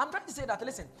 I'm trying to say that,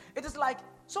 listen, it is like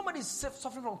somebody is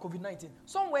suffering from COVID-19.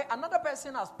 Somewhere, another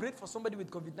person has prayed for somebody with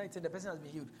COVID-19, the person has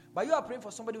been healed. But you are praying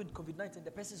for somebody with COVID-19,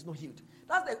 the person is not healed.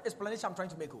 That's the explanation I'm trying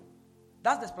to make.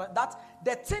 That's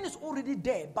the thing is already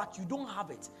there, but you don't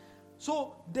have it.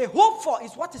 So the hope for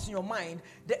is what is in your mind.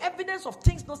 The evidence of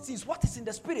things not seen is what is in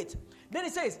the Spirit. Then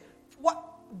it says,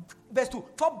 verse 2,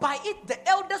 for by it the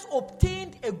elders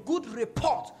obtained a good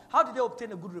report. How did they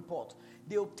obtain a good report?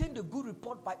 They obtained a good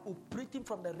report by operating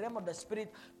from the realm of the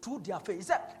Spirit through their faith. He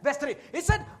said, verse 3, he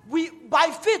said,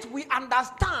 by faith we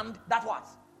understand that what?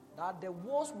 That the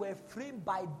walls were framed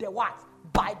by the what?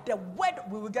 By the word.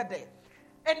 We will get there.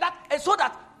 And so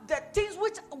that the things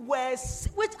which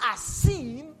are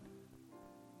seen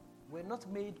were not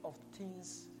made of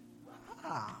things.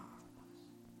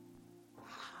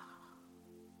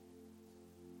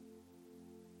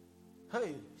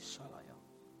 Hey, Shalaya.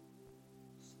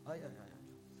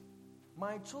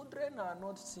 My children are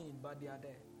not seen, but they are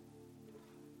there.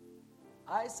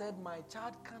 I said my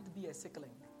child can't be a sickling.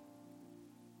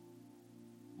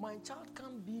 My child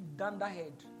can't be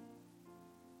dunderhead.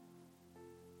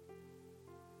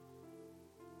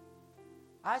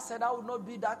 I said I will not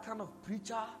be that kind of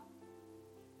preacher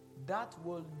that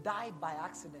will die by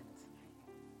accident.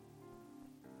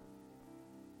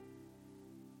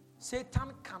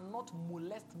 Satan cannot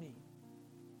molest me.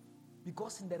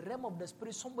 Because in the realm of the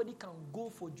Spirit, somebody can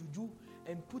go for juju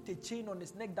and put a chain on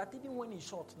his neck that even when he's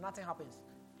shot, nothing happens.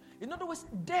 In other words,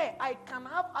 there I can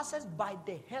have access by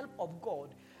the help of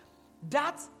God.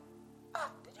 That,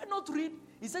 did you not read?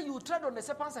 He said you tread on the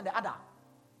serpents and the adder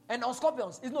and on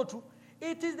scorpions. It's not true.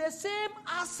 It is the same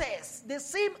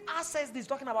access he's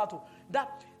talking about.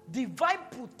 That divine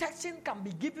protection can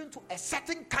be given to a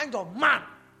certain kind of man.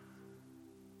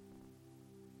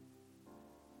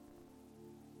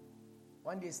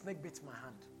 One day a snake bit my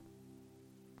hand.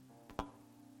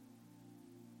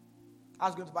 I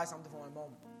was going to buy something for my mom.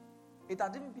 It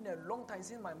had even been a long time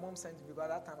since my mom sent me because at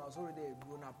that time I was already a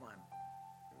grown-up man.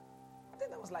 I think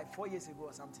that was like 4 years ago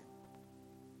or something.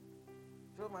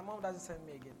 So my mom doesn't send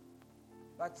me again.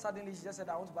 But suddenly she just said,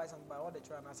 I want to buy something. Buy all the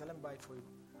try. And I said, let me buy it for you.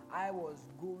 I was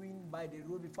going by the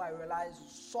road before I realized,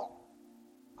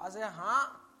 I said, huh?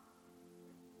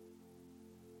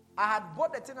 I had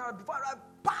bought the thing out before I arrived.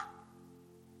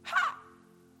 Ha!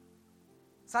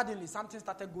 Suddenly, something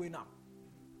started going up.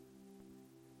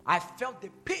 I felt the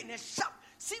pain, a sharp,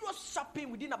 serious sharp pain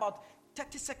within about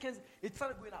 30 seconds. It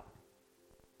started going up.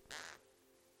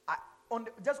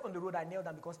 Just on the road, I knelt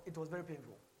down because it was very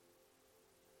painful.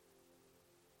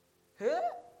 Hey?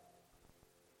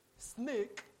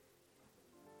 Snake.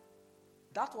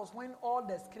 That was when all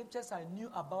the scriptures I knew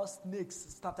about snakes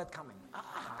started coming.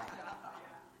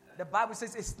 The Bible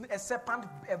says a serpent,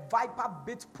 a viper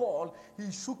bit Paul.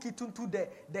 He shook it into the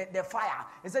fire.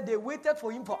 He said they waited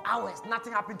for him for hours.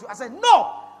 Nothing happened to him. I said,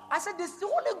 no. I said, this the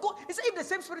Holy Ghost. He said, if the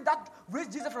same spirit that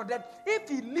raised Jesus from the dead, if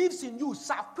he lives in you,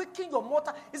 shall quicken your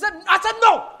mortal. He said, I said,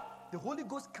 no. The Holy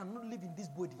Ghost cannot live in this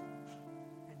body.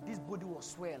 And this body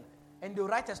was swell. And they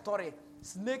write a story.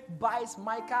 Snake bites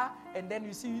Micah, and then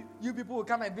you see you people will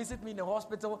come and visit me in the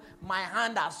hospital. My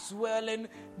hand are swelling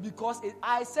because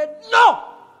I said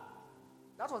no.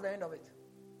 That was the end of it.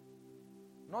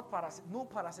 No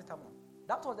paracetamol.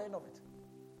 That was the end of it.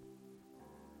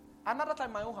 Another time,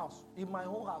 in my own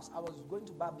house, I was going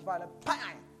to buy like,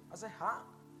 bang! I said, huh?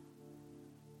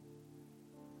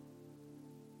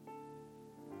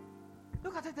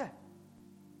 Look at it there.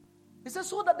 He says,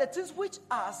 so that the things which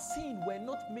are seen were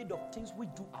not made of things which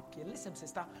do appear. Listen,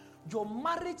 sister, your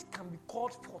marriage can be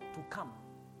called for to come.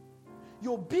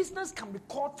 Your business can be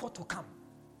called for to come.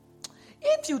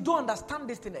 If you don't understand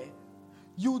this thing,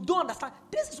 you don't understand.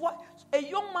 This is why a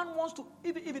young man wants to,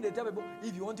 even they tell people,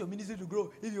 if you want your ministry to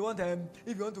grow, if you want to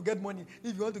get money,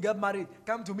 if you want to get married,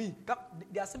 come to me. Come.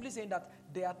 They are simply saying that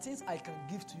there are things I can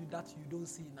give to you that you don't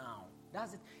see now.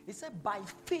 That's it. It said by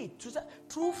faith,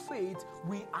 through faith,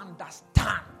 we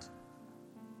understand.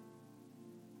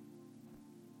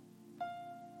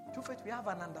 Through faith, we have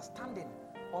an understanding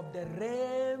of the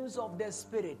realms of the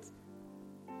spirit.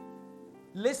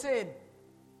 Listen.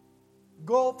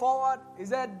 Go forward. He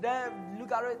said, then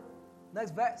look at it.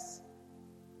 Next verse.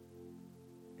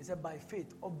 He said, by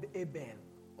faith, Abel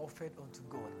offered unto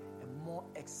God a more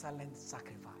excellent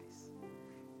sacrifice.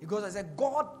 He goes and said,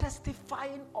 God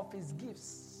testifying of his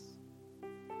gifts,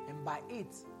 and by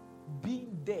it,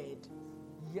 being dead,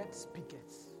 yet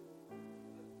speaketh.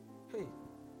 Hey.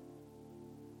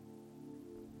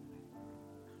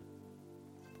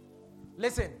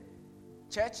 Listen,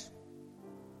 church.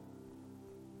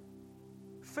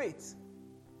 Faith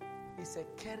is a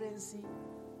currency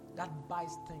that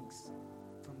buys things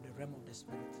from the realm of the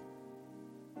spirit.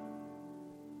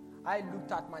 I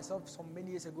looked at myself some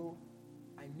many years ago.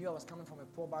 I knew I was coming from a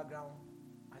poor background.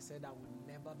 I said I would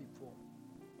never be poor.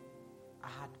 I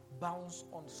had bounced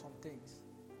on some things.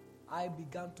 I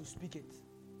began to speak it.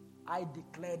 I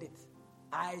declared it.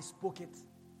 I spoke it.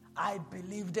 I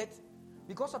believed it.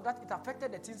 Because of that, it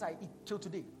affected the things I eat till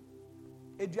today.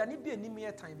 That's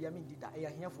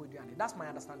my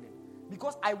understanding.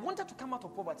 Because I wanted to come out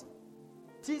of poverty.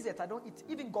 Tease it, I don't eat.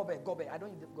 Even gobe, I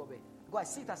don't eat gobe. Because I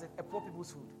see it as a poor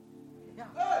people's food. Yeah.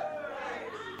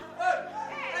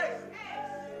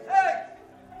 Hey.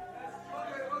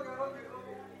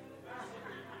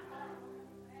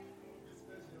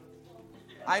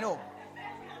 I know.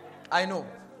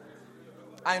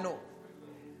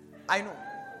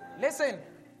 Listen.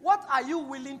 What are you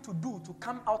willing to do to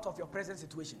come out of your present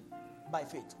situation by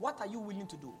faith? What are you willing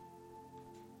to do?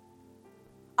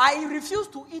 I refuse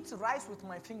to eat rice with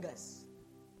my fingers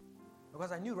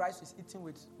because I knew rice is eaten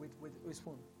with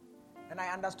spoon. And I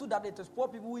understood that it is poor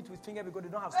people who eat with finger because they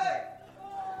don't have spoon.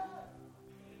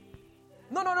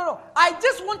 No. I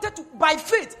just wanted to, by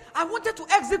faith, I wanted to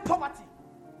exit poverty.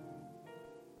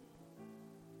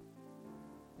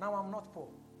 Now I'm not poor.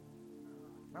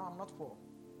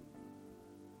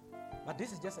 But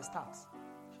this is just a start.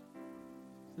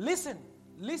 Listen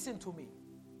to me.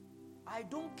 I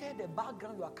don't care the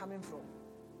background you are coming from.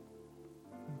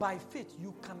 By faith,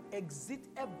 you can exit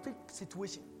every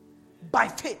situation. By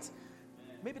faith.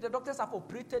 Maybe the doctors have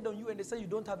operated on you and they say you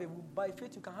don't have a womb. By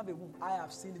faith, you can have a womb. I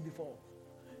have seen it before.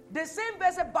 The same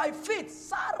verse, by faith,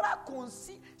 Sarah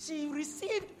she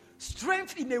received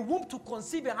strength in a womb to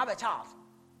conceive and have a child.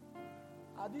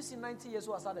 Have you seen 90 years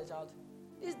who has had a child?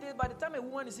 These days, by the time a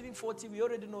woman is even 40, we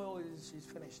already know she's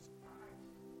finished.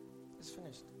 It's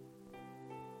finished.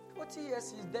 40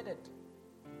 years, she's dead.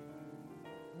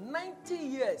 90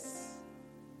 years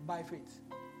by faith.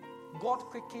 God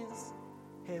quickens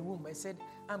her womb. I said,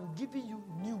 I'm giving you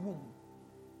new womb.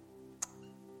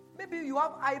 Maybe you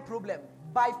have eye problem.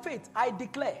 By faith, I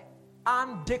declare,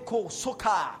 Andeko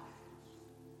Soka.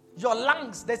 Your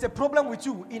lungs, there's a problem with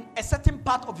you in a certain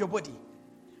part of your body.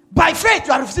 By faith,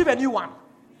 you are receiving a new one.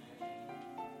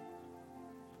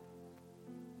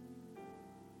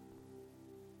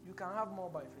 You can have more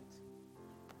by faith.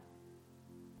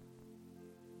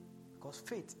 Because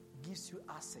faith gives you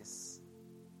access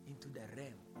into the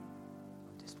realm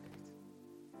of the Spirit.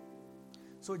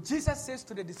 So Jesus says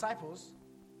to the disciples,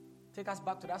 take us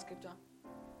back to that scripture.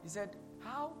 He said,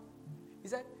 how? He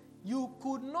said, you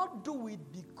could not do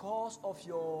it because of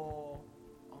your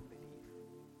unbelief.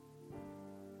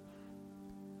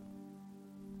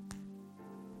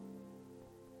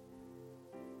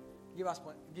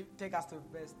 Take us to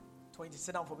verse 20.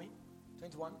 Sit down for me.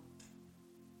 21.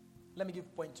 Let me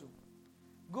give point 2.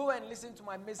 Go and listen to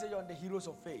my message on the heroes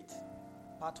of faith,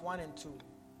 part 1 and 2.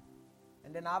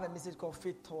 And then I have a message called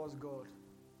Faith Towards God.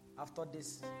 I've taught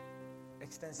this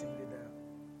extensively there.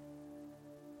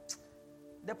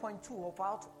 The point 2 of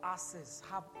how to access,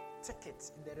 have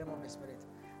tickets in the realm of the Spirit.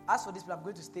 As for this, I'm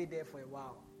going to stay there for a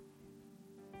while.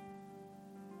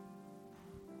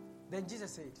 Then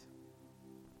Jesus said,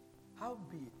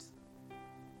 howbeit,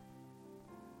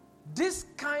 this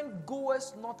kind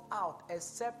goeth not out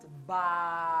except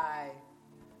by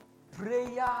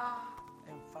prayer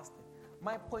and fasting.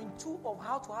 My point 2 of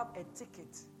how to have a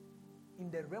ticket in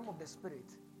the realm of the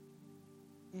Spirit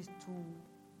is to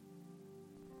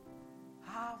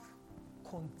have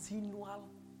continual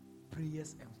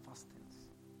prayers and fastings.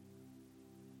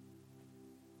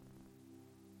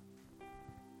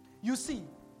 You see,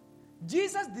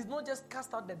 Jesus did not just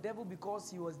cast out the devil because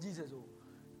he was Jesus. Oh.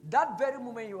 That very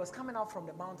moment he was coming out from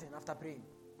the mountain after praying.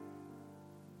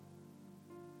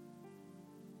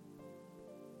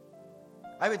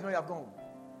 I wait, you have gone.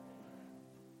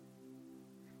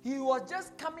 He was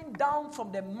just coming down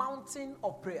from the mountain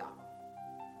of prayer.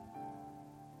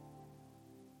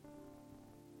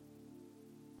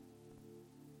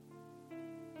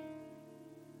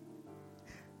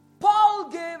 Paul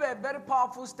gave a very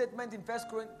powerful statement in 1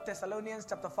 Thessalonians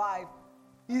chapter 5.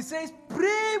 He says,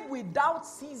 pray without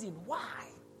ceasing. Why?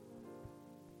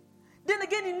 Then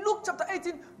again in Luke chapter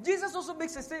 18, Jesus also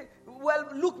makes a statement. Well,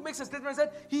 Luke makes a statement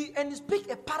and said, and he speak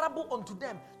a parable unto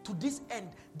them to this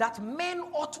end, that men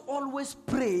ought to always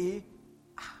pray.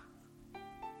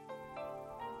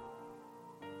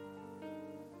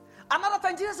 Another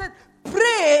time Jesus said,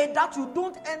 pray that you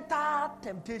don't enter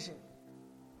temptation.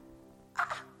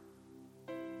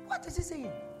 What is he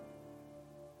saying?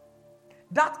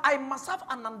 That I must have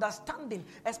an understanding,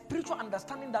 a spiritual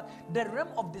understanding, that the realm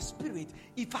of the Spirit,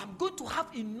 if I'm going to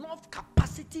have enough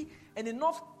capacity and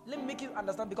enough, let me make you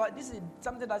understand, because this is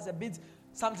something that's a bit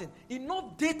something,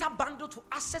 enough data bundle to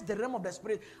access the realm of the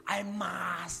Spirit, I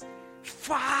must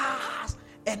fast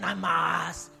and I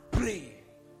must pray.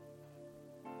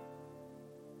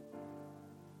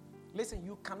 Listen,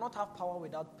 you cannot have power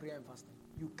without prayer and fasting.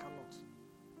 You cannot.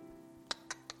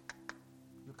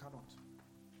 You cannot.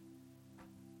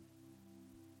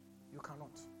 You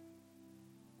cannot.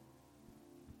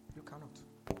 You cannot.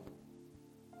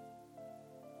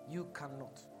 You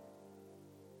cannot.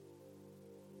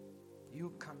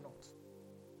 You cannot.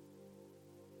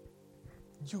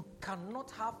 You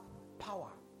cannot have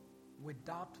power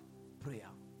without prayer.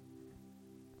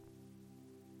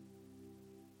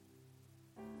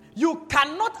 You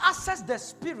cannot access the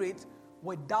Spirit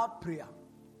without prayer.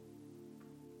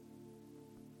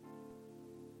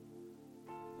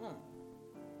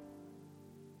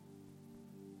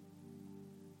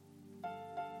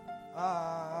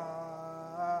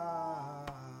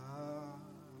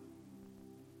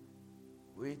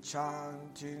 We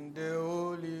chant in the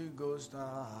Holy Ghost.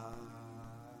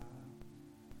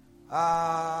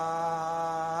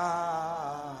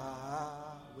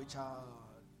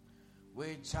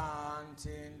 We chant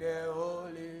in the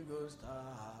Holy Ghost.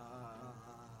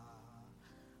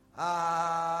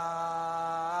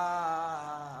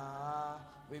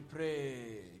 We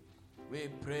pray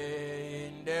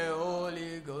in the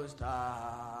Holy Ghost.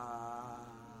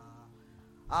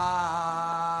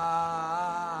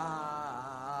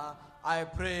 I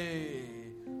pray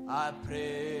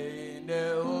in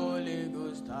the Holy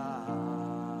Ghost. I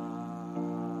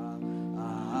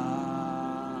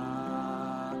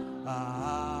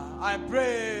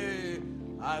pray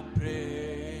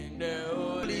in the Holy Ghost. I pray in the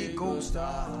Holy Ghost.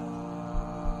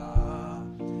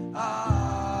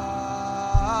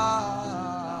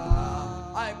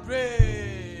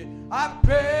 I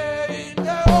pray in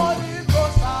the Holy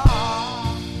Ghost.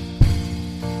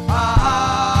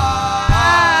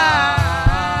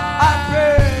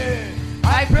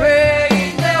 I pray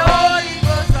in the Holy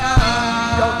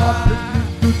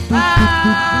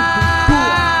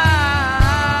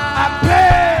Ghost.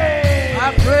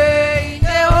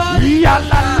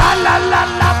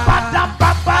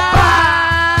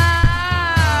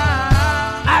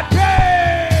 I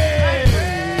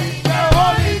pray in the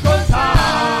Holy Ghost.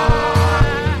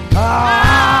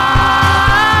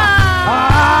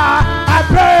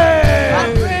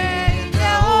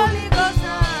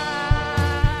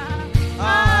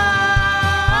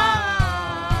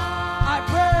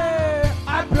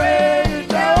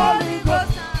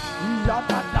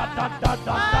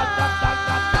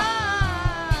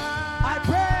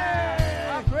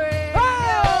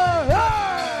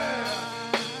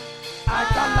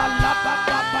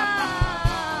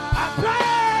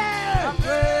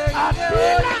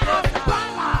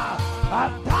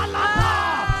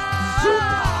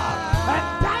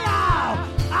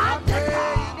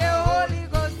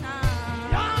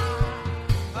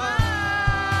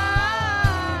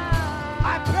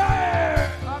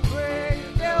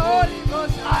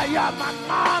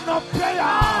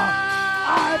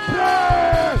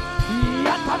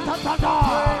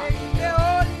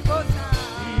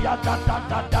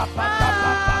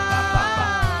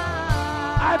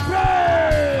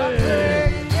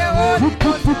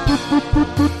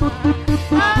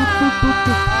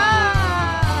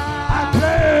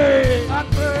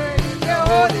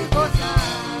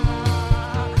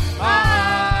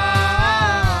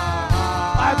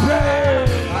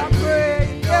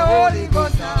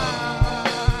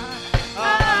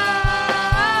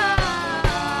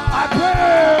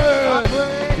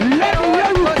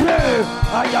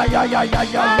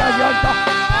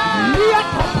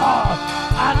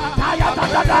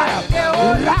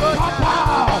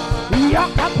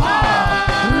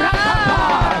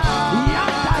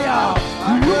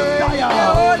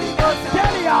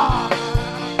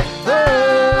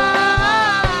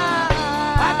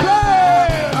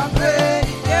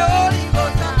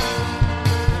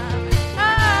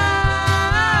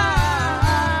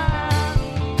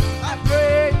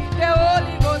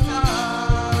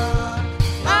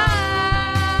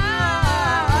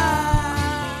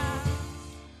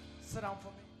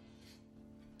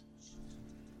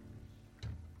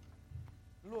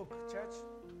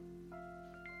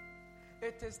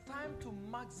 It is time to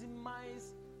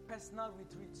maximize personal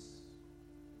retreats.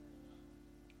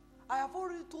 I have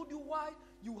already told you why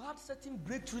you had certain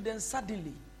breakthrough, then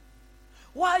suddenly.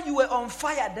 Why you were on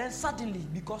fire, then suddenly,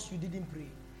 because you didn't pray.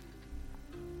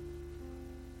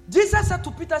 Jesus said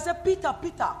to Peter, Peter,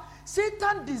 Peter,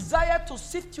 Satan desired to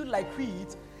sift you like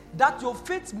wheat, that your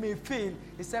faith may fail.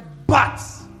 He said, but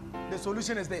the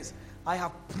solution is this. I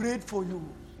have prayed for you,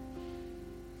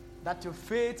 that your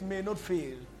faith may not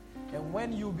fail. And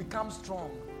when you become strong,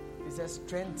 he says,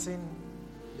 strengthen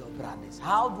your brothers.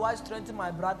 How do I strengthen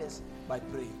my brothers? By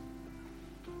praying.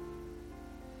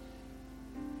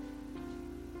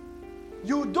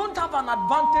 You don't have an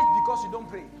advantage because you don't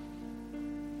pray.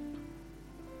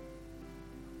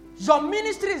 Your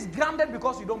ministry is grounded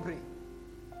because you don't pray.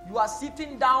 You are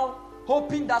sitting down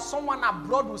hoping that someone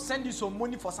abroad will send you some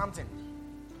money for something.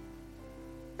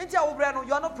 You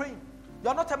are not praying. You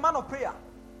are not a man of prayer.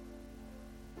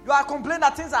 You are complaining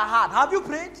that things are hard. Have you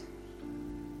prayed?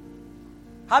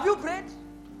 Have you prayed?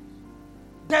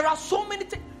 There are so many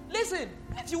things. Listen,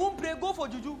 if you won't pray, go for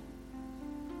juju.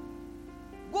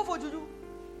 Go for juju.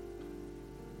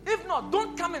 If not,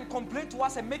 don't come and complain to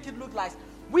us and make it look like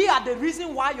we are the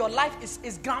reason why your life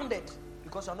is grounded,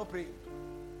 because you are not praying.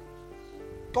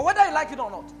 But whether you like it or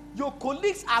not, your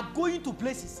colleagues are going to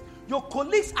places. Your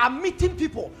colleagues are meeting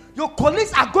people. Your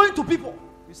colleagues are going to people.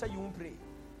 You say you won't pray.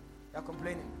 You are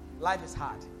complaining. Life is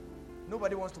hard.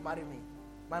 Nobody wants to marry me.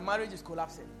 My marriage is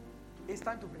collapsing. It's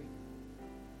time to pray.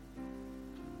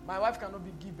 My wife cannot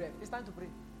give birth. It's time to pray.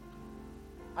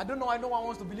 I don't know why no one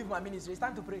wants to believe my ministry. It's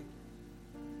time to pray.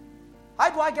 How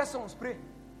do I get songs? Pray.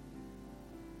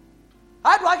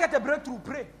 How do I get a breakthrough?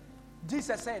 Pray.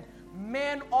 Jesus said,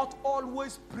 men ought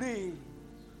always pray.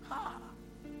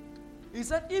 He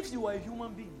said, if you are a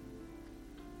human being,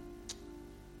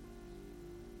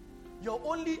 your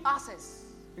only access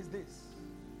is this.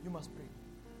 You must pray.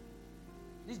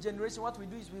 This generation, what we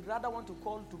do is we rather want to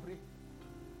call to pray.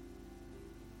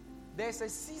 There's a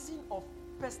season of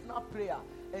personal prayer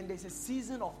and there's a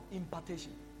season of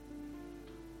impartation.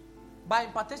 By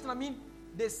impartation, I mean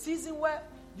the season where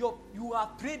you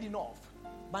have prayed enough.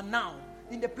 But now,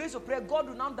 in the place of prayer, God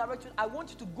will now direct you. I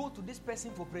want you to go to this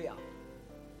person for prayer.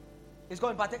 It's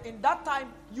called impartation. In that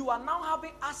time, you are now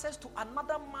having access to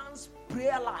another man's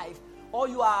prayer life. Or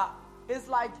it's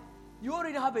like you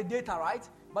already have a data, right?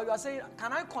 But you are saying,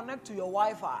 can I connect to your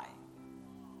Wi-Fi?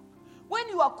 When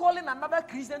you are calling another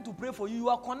Christian to pray for you, you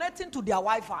are connecting to their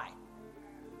Wi-Fi.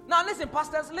 Now listen,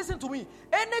 pastors, listen to me.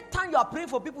 Anytime you are praying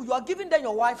for people, you are giving them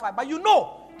your Wi-Fi. But you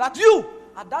know that you,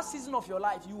 at that season of your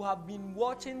life, you have been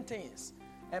watching things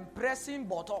and pressing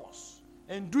buttons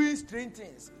and doing strange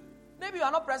things. Maybe you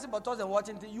are not pressing buttons and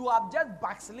watching things. You have just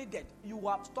backslided. You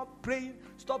have stopped praying,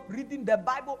 stopped reading the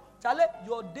Bible. Charlie,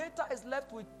 your data is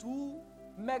left with 2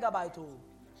 megabytes.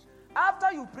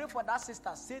 After you pray for that sister,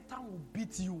 Satan will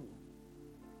beat you.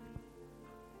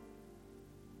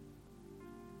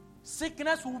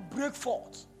 Sickness will break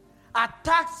forth.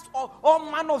 Attacks of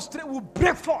all manner of strength will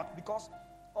break forth because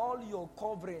all your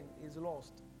covering is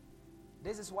lost.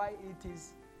 This is why it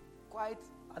is quite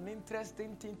an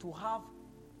interesting thing to have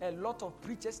a lot of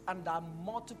preachers under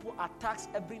multiple attacks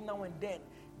every now and then.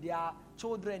 Their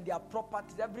children, their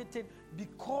properties, everything,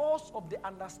 because of the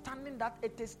understanding that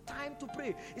it is time to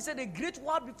pray. He said a great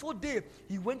while before day,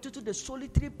 he went into the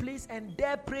solitary place and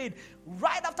there prayed.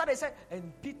 Right after they said,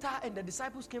 and Peter and the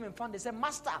disciples came and found, they said,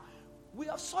 Master, we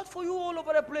have sought for you all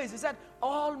over the place. He said,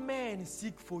 all men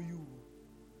seek for you.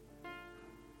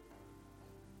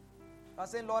 I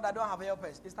said, Lord, I don't have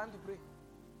helpers. It's time to pray.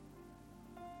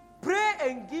 Pray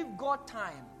and give God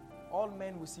time. All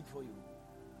men will seek for you.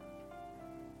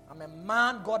 I'm a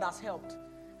man God has helped.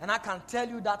 And I can tell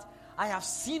you that I have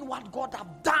seen what God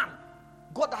have done.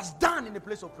 God has done in the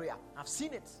place of prayer. I've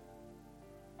seen it.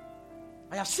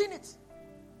 I have seen it.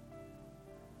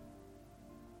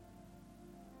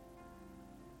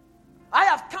 I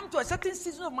have come to a certain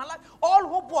season of my life. All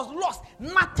hope was lost.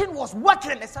 Nothing was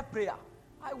working except prayer.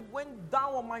 I went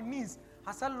down on my knees.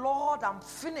 I said, Lord, I'm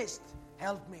finished.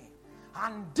 Help me.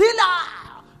 And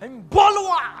Dila and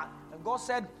Bolwa. And God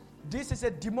said, this is a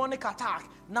demonic attack.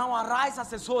 Now arise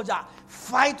as a soldier.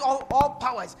 Fight all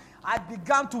powers. I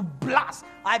began to blast.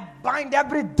 I bind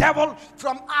every devil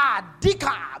from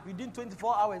Dika. Within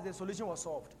 24 hours, the solution was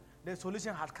solved. The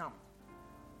solution had come.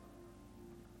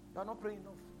 You are not praying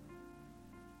enough.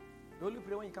 You only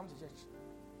pray when you come to church.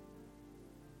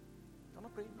 You are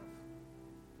not praying enough.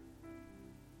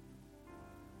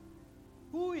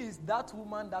 Who is that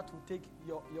woman that will take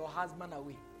your husband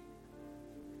away?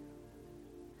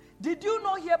 Did you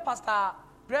not hear Pastor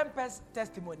Brempe's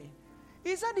testimony?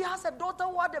 He said he has a daughter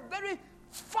who had a very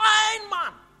fine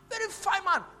man. Very fine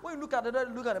man. When you look at the man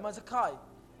and say, Kai.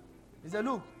 He said,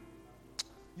 look,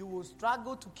 you will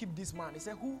struggle to keep this man. He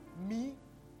said, who? Me?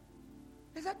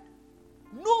 He said,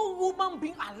 no woman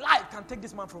being alive can take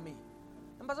this man from me.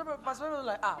 And Pastor Brempe was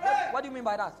like, what do you mean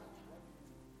by that?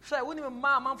 Sure, what do you mean,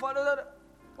 man, for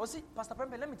oh, see, Pastor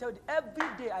Brempe, let me tell you, every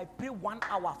day I pray 1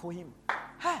 hour for him.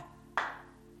 Hey.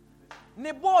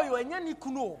 Neboyo and yani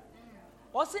kuno.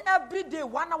 Or say every day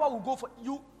 1 hour will go for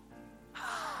you.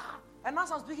 And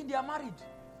as I'm speaking, they are married.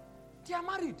 They are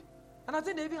married. And I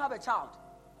think they even have a child.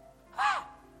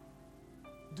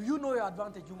 Do you know your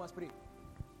advantage? You must pray.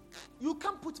 You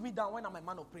can't put me down when I'm a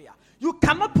man of prayer. You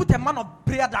cannot put a man of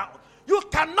prayer down. You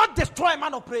cannot destroy a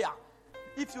man of prayer.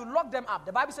 If you lock them up,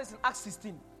 the Bible says in Acts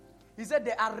 16, he said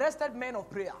they arrested men of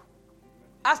prayer.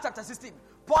 Acts chapter 16,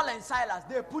 Paul and Silas,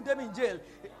 they put them in jail.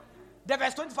 The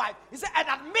verse 25, he said, and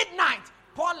at midnight,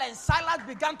 Paul and Silas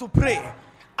began to pray.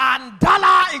 And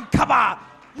Dala in Kaba,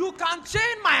 you can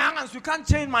chain my hands, you can't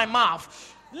chain my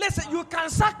mouth. Listen, you can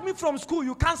sack me from school,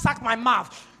 you can't sack my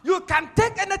mouth. You can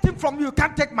take anything from me, you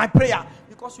can't take my prayer.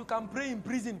 Because you can pray in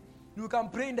prison, you can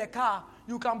pray in the car,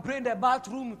 you can pray in the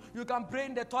bathroom, you can pray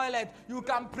in the toilet, you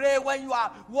can pray when you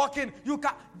are walking. You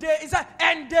can.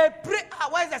 And they pray.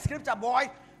 Where's the scripture, boy?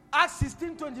 Acts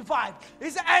 16:25. He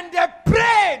said, and they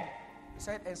prayed. He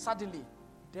said, and suddenly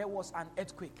there was an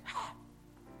earthquake.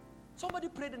 Somebody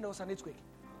prayed and there was an earthquake.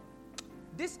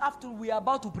 This afternoon we are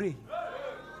about to pray.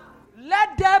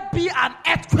 Let there be an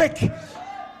earthquake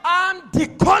and the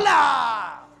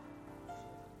color.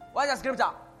 What's the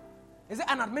scripture? Is it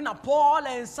an admin? Paul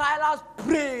and Silas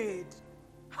prayed.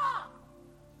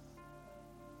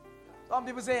 Some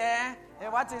people say,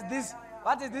 what is this?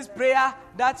 What is this prayer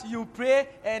that you pray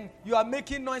and you are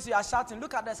making noise, you are shouting?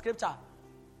 Look at the scripture.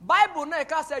 Bible na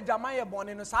eka say Jamaye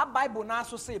born no sa Bible na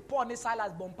so say Paul and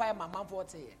Silas bonfire mama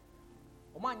 40.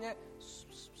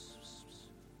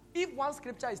 If one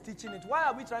scripture is teaching it, why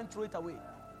are we trying to throw it away?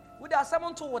 With our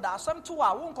sermon to with our some to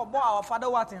won't call our Father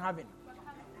who art in heaven.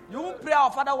 You won't pray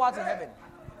our Father who art in heaven.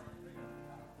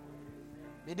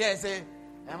 They there say,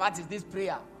 and what is this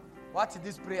prayer? What is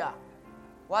this prayer?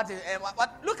 What?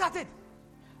 Look at it.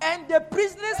 And the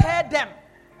prisoners heard them.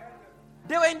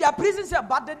 They were in their prisons,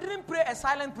 but they didn't pray a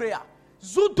silent prayer.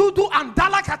 Zududu and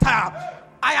Dalakata.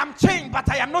 I am chained, but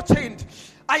I am not chained.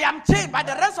 I am chained by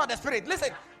the rest of the spirit. Listen,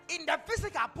 in the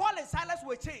physical, Paul and Silas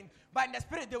were chained, but in the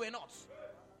spirit, they were not.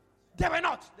 They were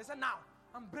not. They said, now,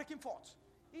 I'm breaking forth.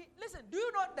 Listen, do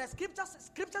you know the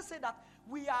scriptures say that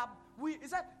it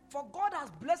said, for God has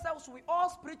blessed us with all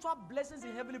spiritual blessings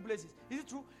in heavenly places. Is it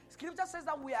true? Scripture says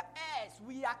that we are heirs,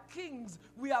 we are kings,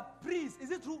 we are priests.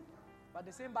 Is it true? But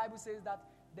the same Bible says that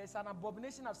there's an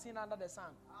abomination of sin under the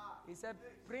sun. He said,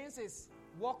 princes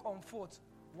walk on foot,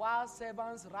 while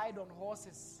servants ride on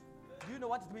horses. Do you know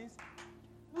what it means?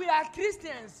 We are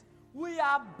Christians. We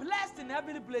are blessed in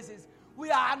heavenly places. We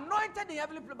are anointed in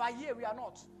heavenly places, but here we are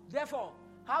not. Therefore,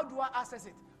 how do I access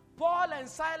it? Paul and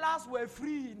Silas were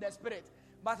free in the spirit,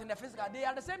 but in the physical, they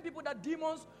are the same people that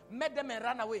demons met them and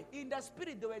ran away. In the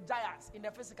spirit, they were giants. In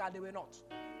the physical, they were not.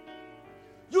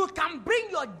 You can bring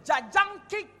your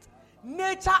gigantic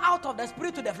nature out of the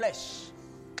spirit to the flesh.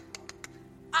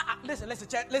 Listen.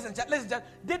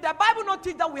 Did the Bible not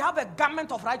teach that we have a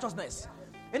garment of righteousness?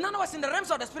 In other words, in the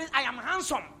realms of the spirit, I am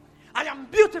handsome, I am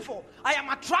beautiful, I am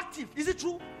attractive. Is it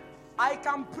true? I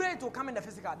can pray to come in the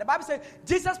physical. The Bible says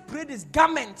Jesus prayed, his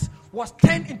garment was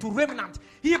turned into raiment.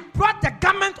 He brought the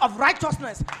garment of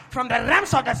righteousness from the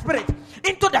realms of the spirit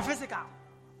into the physical.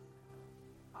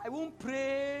 I won't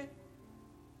pray.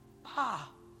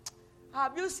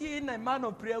 Have you seen a man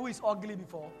of prayer who is ugly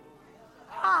before?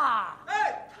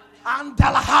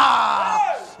 Andalaha,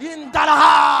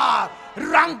 Indalaha,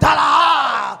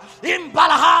 Randalaha,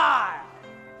 Imbalaha.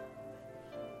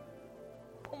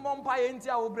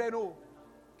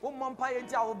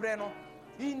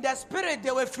 In the spirit,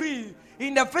 they were free.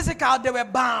 In the physical, they were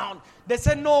bound. They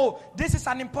said, no, this is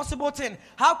an impossible thing.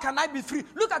 How can I be free?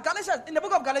 Look at Galatians. In the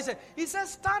book of Galatians, he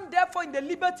says, stand therefore in the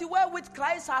liberty wherewith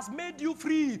Christ has made you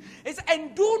free. It says,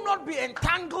 and do not be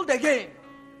entangled again.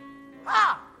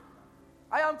 I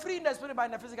am free in the spirit, but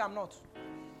in the physical, I'm not.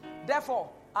 Therefore,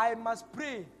 I must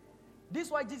pray. This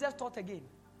is why Jesus taught again.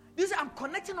 This I'm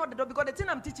connecting all the dots because the thing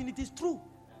I'm teaching, it is true.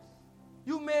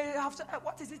 You may have said,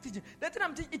 what is he teaching? The thing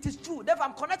I'm teaching, it is true. Therefore,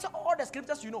 I'm connecting all the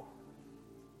scriptures you know.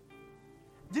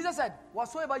 Jesus said,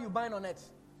 whatsoever you bind on earth.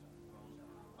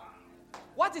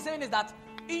 What he's saying is that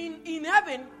in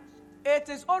heaven, it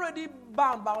is already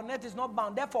bound, but on earth is not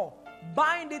bound. Therefore,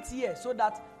 bind it here so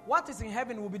that what is in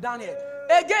heaven will be done here.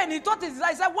 Again, he taught his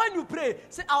disciples, he said, when you pray,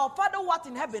 say, our Father who art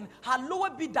in heaven,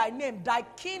 hallowed be thy name, thy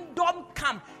kingdom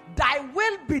come, thy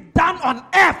will be done on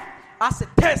earth as it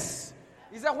is.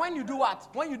 He said, when you do what?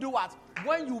 When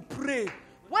you pray.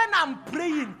 When I'm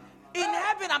praying, in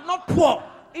heaven I'm not poor.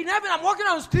 In heaven I'm walking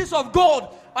on streets of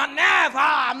gold. On earth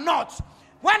I'm not.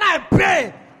 When I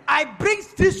pray, I bring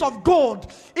streets of gold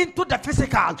into the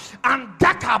physical. And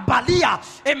Daka, Balia,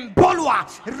 Mbolwa,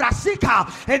 Rasika,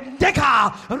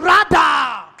 Ndeka,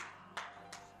 Rada.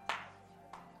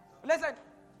 Listen,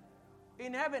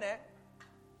 in heaven,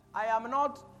 I'm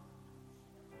not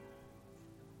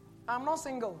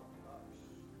single.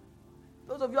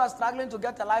 Those of you who are struggling to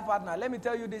get a life partner, let me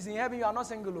tell you this, in heaven you are not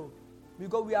single,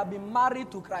 because we have been married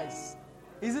to Christ.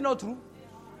 Is it not true?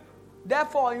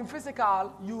 Therefore, in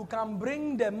physical, you can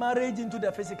bring the marriage into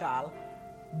the physical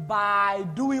by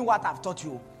doing what I've taught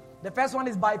you. The first one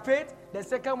is by faith. The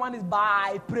second one is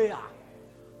by prayer.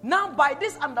 Now, by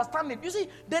this understanding, you see,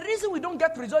 the reason we don't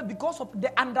get results because of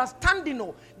the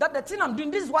understanding that the thing I'm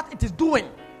doing, this is what it is doing.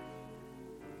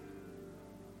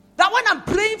 That when I'm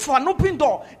praying for an open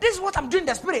door, this is what I'm doing in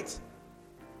the spirit.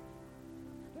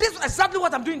 This is exactly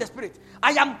what I'm doing in the spirit.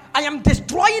 I am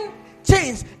destroying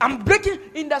chains. I'm breaking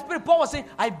in the spirit. Paul was saying,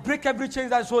 I break every chain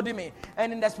that is holding me.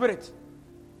 And in the spirit,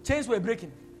 chains were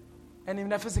breaking. And in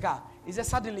the physical, he said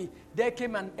suddenly there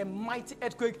came a mighty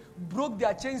earthquake, broke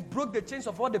their chains, broke the chains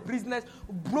of all the prisoners,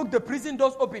 broke the prison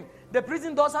doors open. The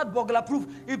prison doors had burglar proof.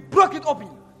 It broke it open.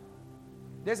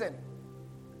 Listen,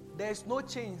 there is no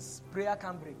chains prayer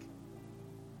can break.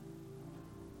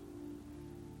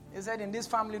 He said, in this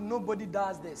family, nobody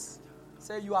does this.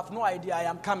 Say, you have no idea, I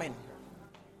am coming.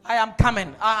 I am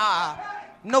coming.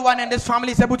 No one in this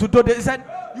family is able to do this. He said,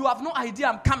 you have no idea,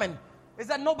 I'm coming. He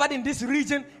said, nobody in this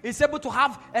region is able to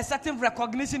have a certain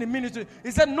recognition in ministry.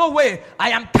 He said, no way, I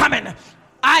am coming.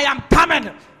 I am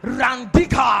coming.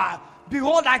 Randika.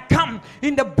 Behold, I come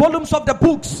in the volumes of the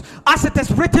books, as it is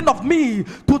written of me,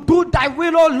 to do thy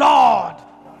will, O Lord.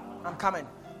 I'm coming.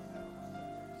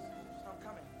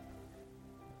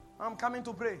 I'm coming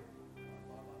to pray.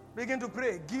 Begin to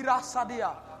pray. Gira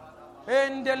Sadia.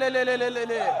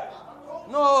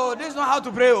 No, this is not how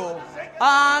to pray.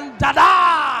 And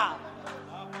dada.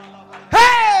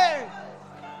 Hey!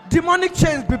 Demonic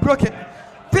chains be broken.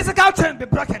 Physical chains be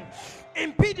broken.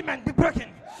 Impediment be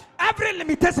broken. Every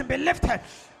limitation be lifted.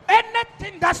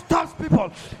 Anything that stops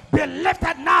people be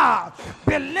lifted now.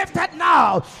 Be lifted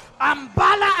now.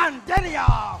 Ambala and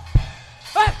Delia.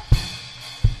 Hey!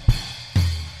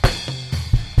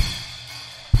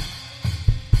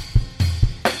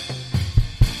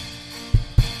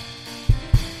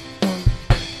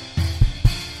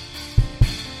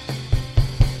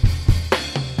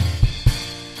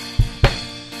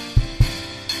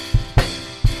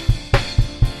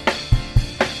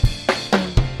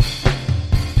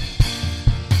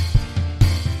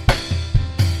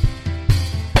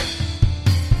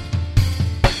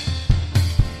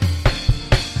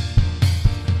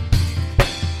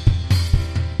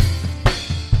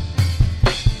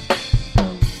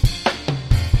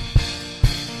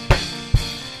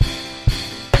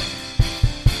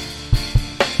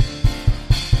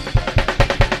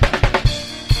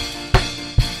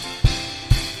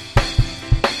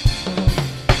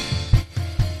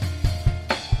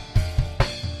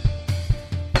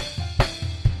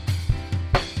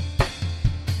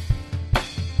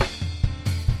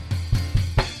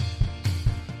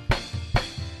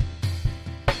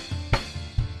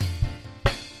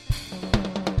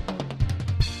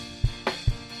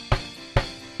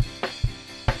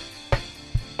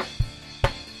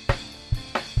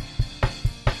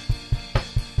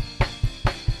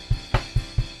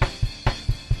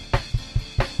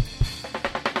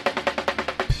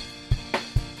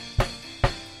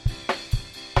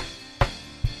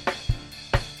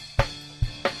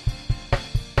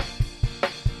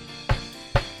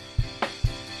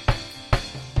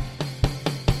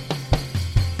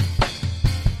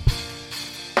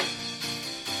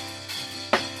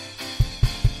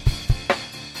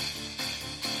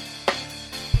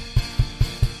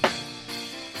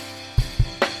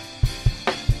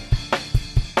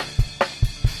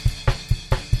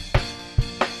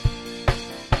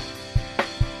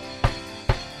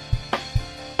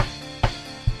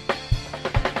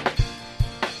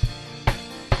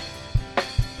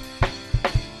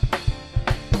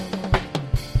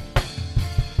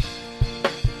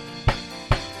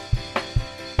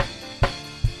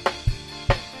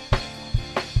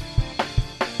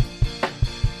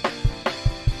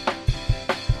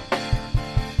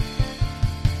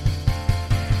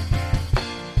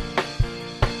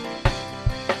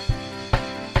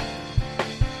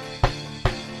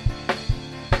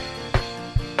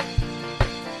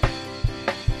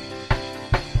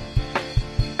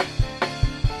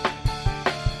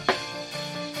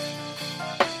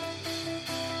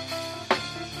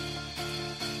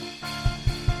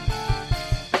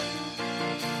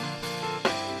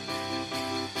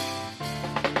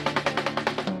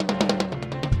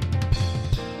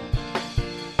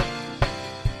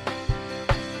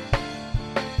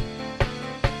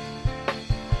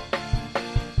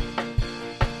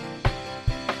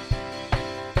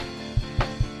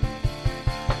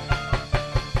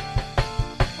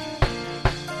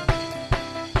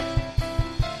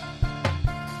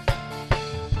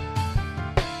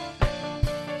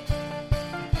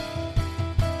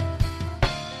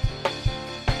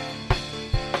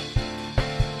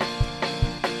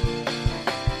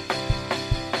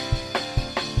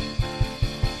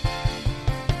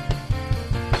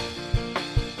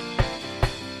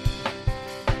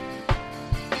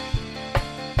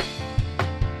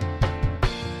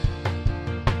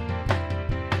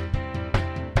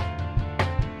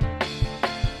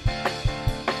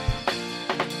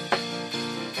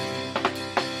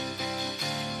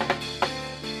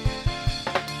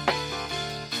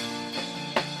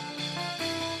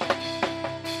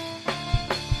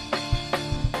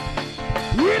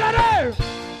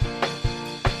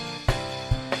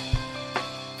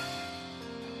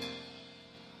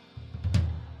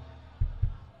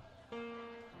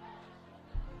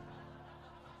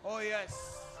 Oh,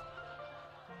 yes.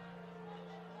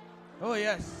 Oh,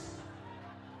 yes.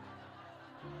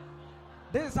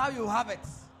 This is how you have it.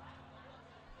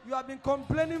 You have been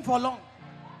complaining for long.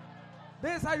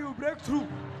 This is how you break through.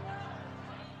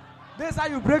 This is how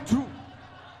you break through.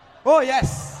 Oh,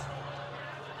 yes.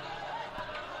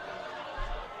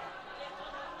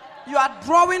 You are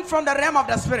drawing from the realm of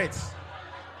the spirit.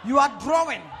 You are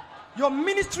drawing. Your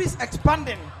ministry is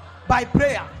expanding by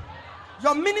prayer.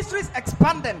 Your ministry is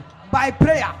expanding by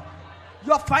prayer.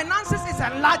 Your finances is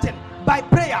enlarging by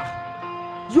prayer.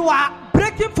 You are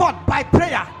breaking forth by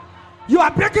prayer. You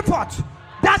are breaking forth.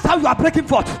 That's how you are breaking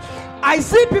forth. I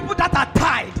see people that are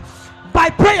tied by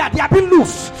prayer. They are being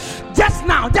loose. Just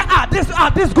now,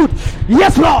 this good.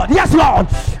 Yes, Lord. Yes, Lord.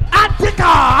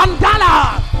 Antika,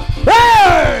 Andala.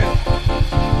 Hey!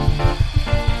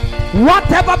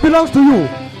 Whatever belongs to you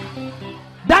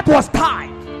that was tied.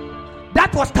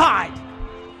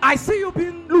 I see you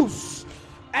being loose,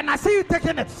 and I see you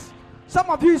taking it. Some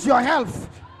of you is your health,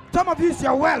 some of you is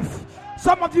your wealth,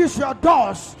 some of you is your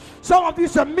doors, some of you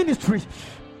is your ministry.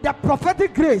 The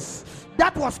prophetic grace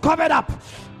that was covered up.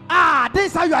 This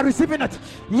is how you are receiving it.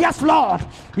 Yes, Lord.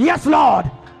 Yes, Lord.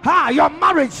 Your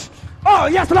marriage. Oh,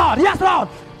 yes, Lord. Yes, Lord.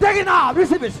 Take it now.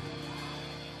 Receive it.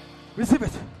 Receive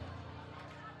it.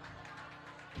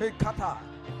 Hey, kata.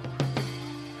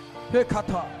 Hey,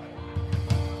 kata.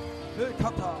 Hey,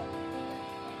 kata.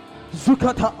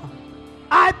 Zukata.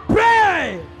 I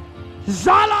pray.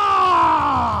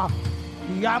 Zala.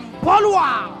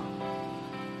 Yampolwa.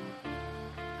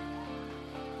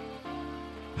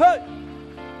 Hey.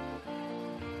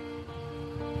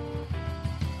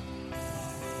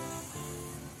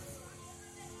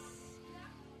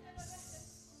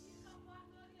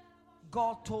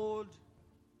 God told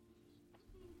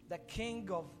the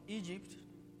king of Egypt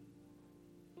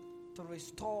to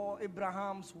restore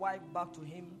Abraham's wife back to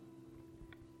him.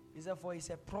 He said, for he's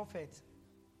a prophet,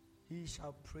 he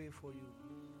shall pray for you.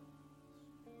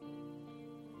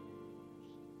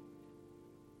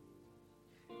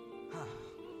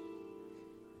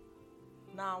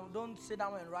 Now, don't sit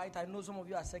down and write. I know some of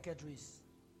you are secretaries.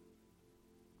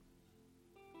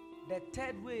 The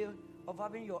third way of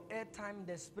having your airtime in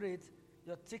the spirit,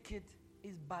 your ticket,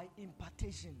 is by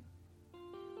impartation.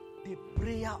 The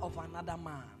prayer of another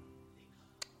man.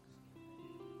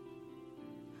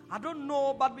 I don't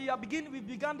know, but we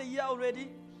began the year already.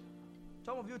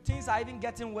 Some of you, things are even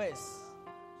getting worse.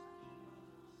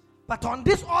 But on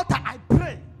this altar, I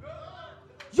pray.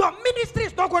 Your ministry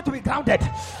is not going to be grounded.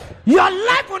 Your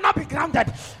life will not be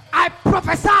grounded. I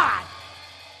prophesy.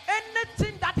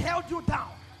 Anything that held you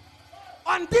down,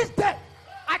 on this day,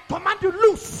 I command you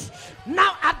loose.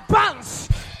 Now advance.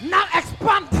 Now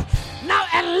expand. Now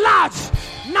enlarge.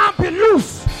 Now be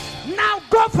loose. Now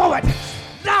go forward.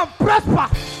 Now prosper.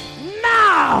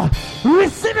 Now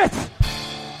receive it.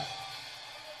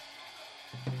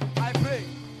 I pray.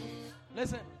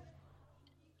 Listen.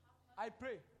 I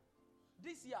pray.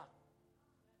 This year,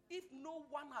 if no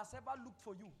one has ever looked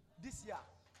for you this year,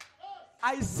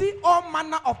 I see all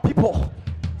manner of people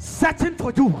searching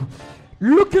for you,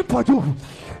 looking for you.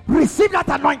 Receive that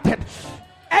anointing.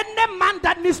 Any man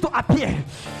that needs to appear,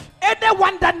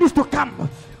 anyone that needs to come,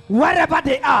 wherever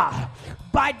they are,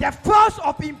 by the force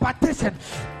of impartation,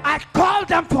 I call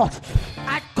them forth.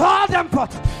 I call them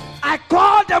forth. I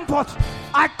call them forth.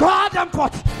 I call them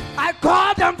forth. I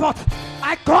call them forth.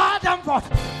 I call them forth.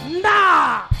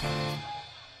 Now.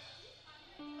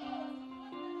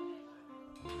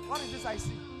 What is this I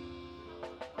see?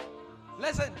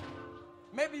 Listen.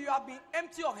 Maybe you have been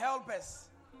empty of helpers.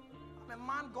 I'm a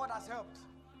man God has helped.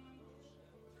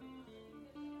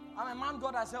 I'm a man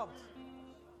God has helped.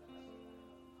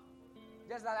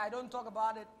 Just that I don't talk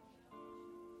about it.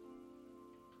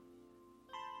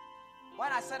 When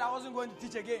I said I wasn't going to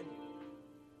teach again,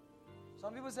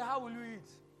 some people say, how will you eat?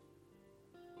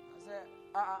 I said,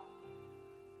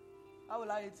 how will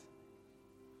I eat?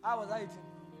 How was I eating?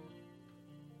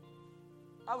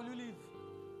 How will you live?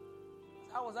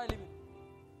 How was I living?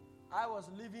 I was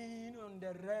living on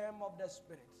the realm of the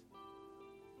spirit.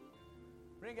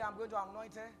 Bring it, I'm going to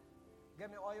anoint her. Get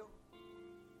me oil.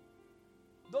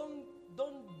 Don't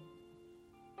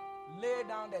lay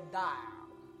down the dial.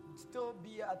 Still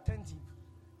be attentive.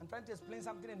 I'm trying to explain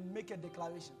something and make a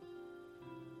declaration.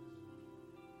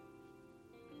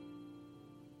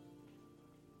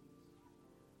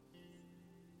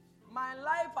 My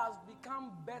life has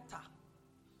become better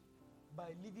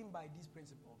by living by these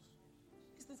principles.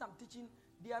 These things I'm teaching,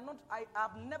 they are not,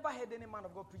 I've never heard any man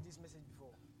of God preach this message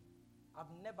before. I've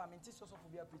never, this is also for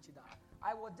me preaching that.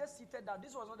 I was just seated down.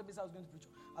 This was not the message I was going to preach.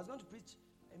 I was going to preach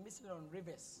a message on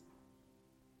rivers.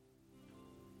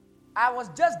 I was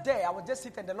just there. I was just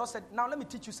sitting. The Lord said, now let me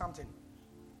teach you something.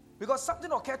 Because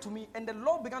something occurred to me, and the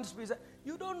Lord began to speak. He said,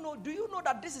 you don't know, do you know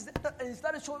that this is it? And he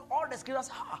started showing all the scriptures.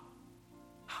 How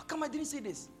come I didn't see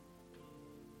this?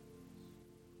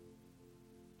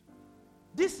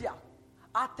 This year,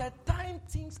 at a time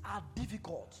things are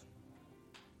difficult,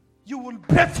 you will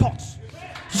break forth.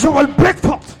 You will break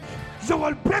forth. You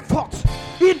will break forth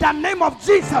in the name of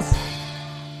Jesus.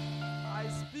 I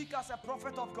speak as a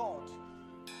prophet of God.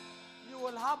 You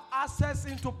will have access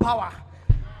into power,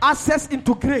 access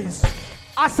into grace,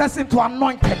 access into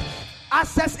anointing,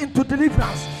 access into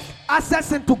deliverance,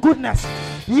 access into goodness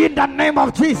in the name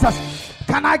of Jesus.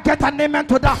 Can I get an amen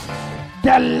to that?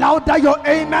 The louder your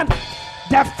amen,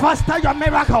 the faster your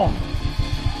miracle.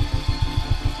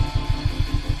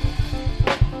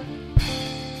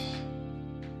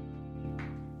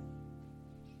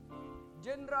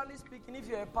 Generally speaking, if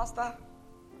you're a pastor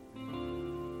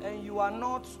and you are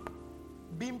not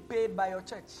being paid by your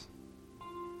church,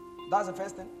 that's the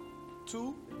first thing.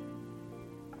 2,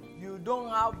 you don't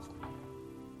have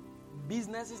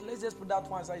businesses. Let's just put that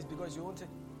one aside. It's because you won't.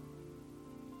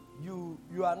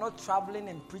 You are not traveling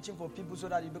and preaching for people so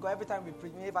that because every time we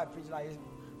preach, if I preach like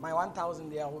my 1,000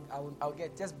 there, I'll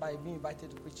get just by being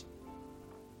invited to preach.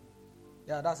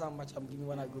 Yeah, that's how much I'm giving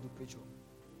when I go to preach.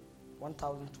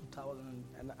 1,000, 2,000,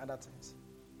 and other things.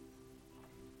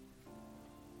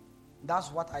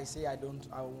 That's what I say. I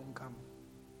won't come.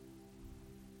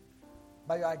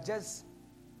 But you are just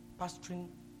pastoring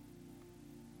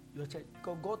your church.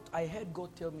 God, I heard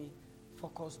God tell me,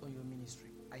 focus on your ministry.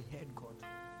 I heard God.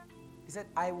 He said,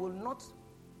 I will not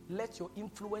let your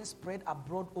influence spread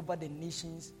abroad over the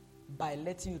nations by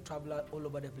letting you travel all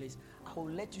over the place. I will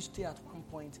let you stay at one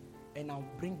point and I'll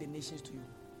bring the nations to you.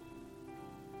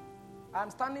 I'm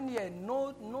standing here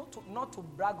not to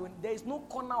brag. There is no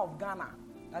corner of Ghana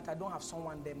that I don't have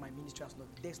someone there. My ministry has not.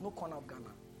 There's no corner of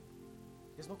Ghana.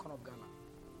 There's no corner of Ghana.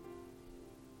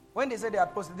 When they said they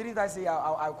had posted, didn't I say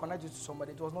I'll connect you to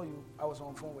somebody? It was not you. I was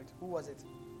on phone with. Who was it?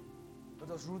 It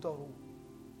was Ruth or who?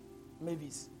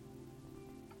 Mavis.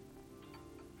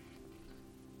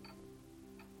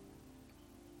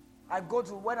 I go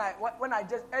to when I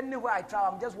just anywhere I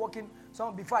travel, I'm just walking.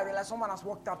 Before I realize someone has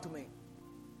walked up to me.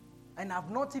 And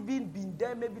I've not even been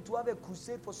there maybe to have a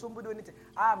crusade for somebody or anything.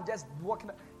 I'm just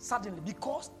walking suddenly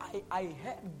because I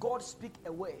heard God speak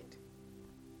a word.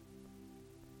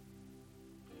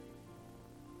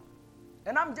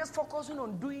 And I'm just focusing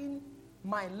on doing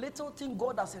my little thing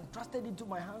God has entrusted into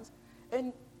my hands.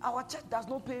 And our church does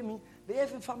not pay me. The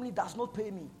AFA family does not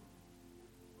pay me.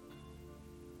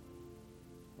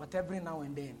 But every now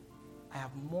and then, I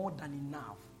have more than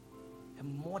enough.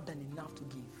 And more than enough to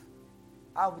give.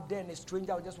 I would then, a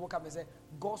stranger would just walk up and say,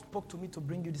 God spoke to me to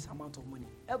bring you this amount of money.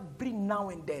 Every now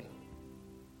and then.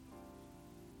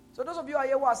 So those of you who are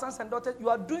here who are sons and daughters, you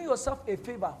are doing yourself a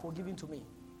favor for giving to me.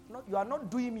 You are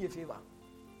not doing me a favor.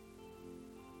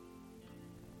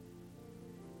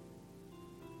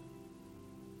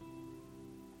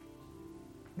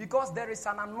 Because there is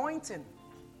an anointing.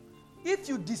 If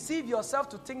you deceive yourself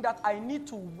to think that I need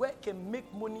to work and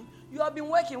make money, you have been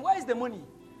working. Where is the money?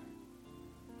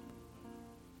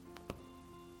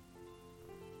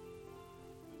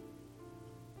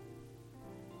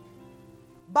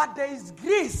 But there is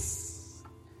grace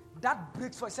that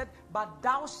breaks forth. He said, but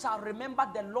thou shalt remember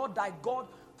the Lord thy God,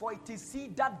 for it is he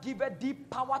that giveth thee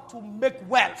power to make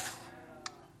wealth.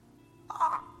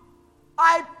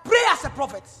 I pray as a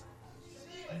prophet.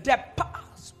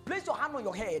 Place your hand on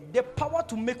your head. The power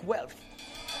to make wealth.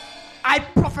 I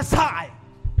prophesy.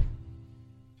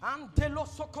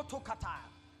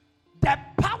 The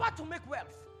power to make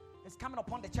wealth is coming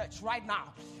upon the church right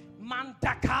now.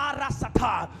 Mandakara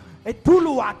sata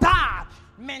etuluata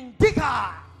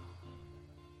mendiga.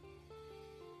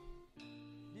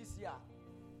 This year,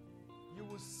 you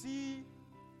will see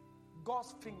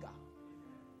God's finger.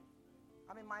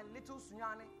 I mean, my little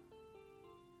Sunyani,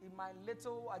 in my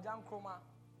little Ajahn Kroma,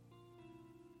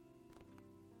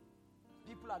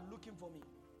 people are looking for me.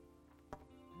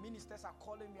 Ministers are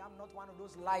calling me. I'm not one of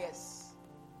those liars.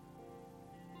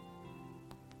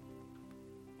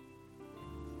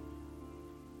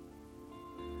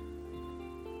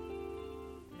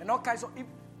 And all kinds of,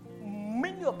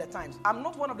 many of the times, I'm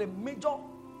not one of the major,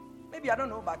 maybe I don't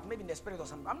know, but maybe in the spirit or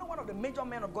something. I'm not one of the major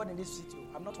men of God in this city.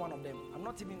 I'm not one of them.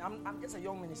 I'm just a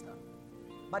young minister.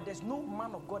 But there's no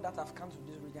man of God that has come to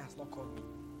this region has not called me.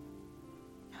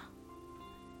 Yeah.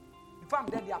 If I'm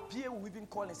there, the PA will even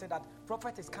call and say that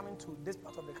prophet is coming to this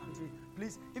part of the country.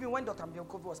 Please, even when Dr.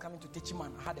 Mbiokovi was coming to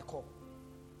Techiman, I had a call.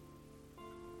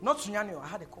 Not Sunyani, I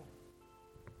had a call.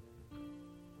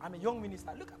 I'm a young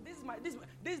minister. Look at this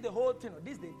is the whole thing.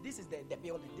 This is the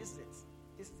building. This is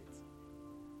it.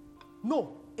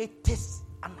 No, it is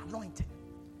an anointing.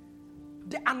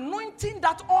 The anointing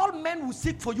that all men will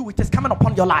seek for you, it is coming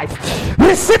upon your life.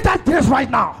 Receive that grace right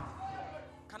now.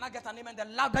 Can I get an amen? The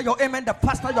louder your amen, the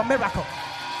faster your miracle.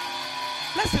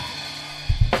 Listen,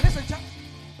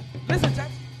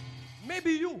 church.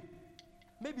 Maybe you.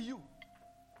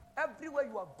 Everywhere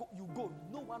you go,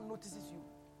 no one notices you.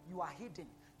 You are hidden.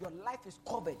 Your life is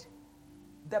covered.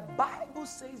 The Bible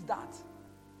says that.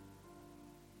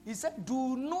 He said,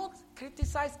 do not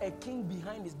criticize a king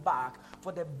behind his back,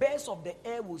 for the birds of the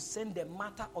air will send the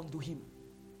matter unto him.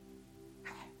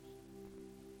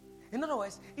 In other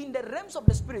words, in the realms of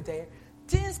the spirit,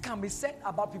 things can be said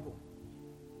about people.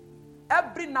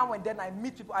 Every now and then I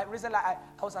meet people. Recently, I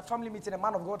was at family meeting. A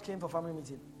man of God came for family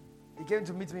meeting. He came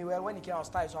to meet me. Well, when he came, I was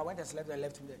tired, so I went and slept and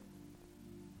left him there.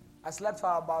 I slept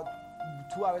for about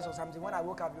 2 hours or something. When I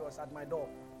woke up, he was at my door.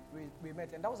 We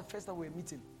met, and that was the first time we were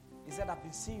meeting. He said, I've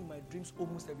been seeing you in my dreams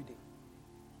almost every day.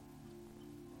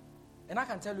 And I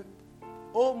can tell you,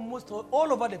 almost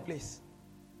all over the place.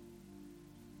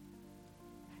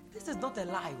 This is not a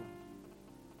lie.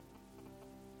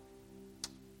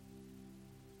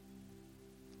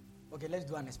 Okay, let's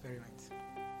do an experiment.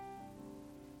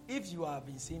 If you have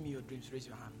been seeing me in your dreams, raise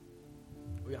your hand.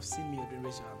 Or you have seen me in your dream,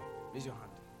 raise your hand. Raise your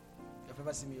hand. If you have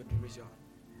ever seen me in your dream, raise your hand.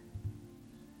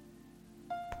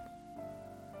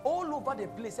 All over the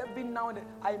place, every now and then,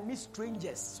 I meet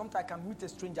strangers. Sometimes I can meet a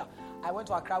stranger. I went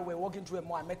to Accra, we were walking through a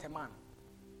mall, I met a man.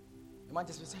 The man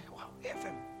just said, wow,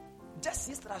 FM. Just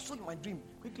yesterday, I saw you in my dream.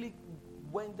 Quickly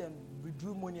went and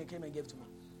withdrew money and came and gave to me.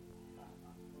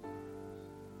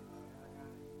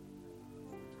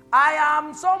 I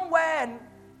am somewhere, and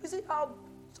you see how,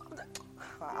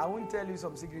 I won't tell you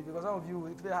some secret because some of you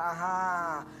will feel,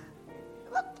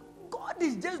 God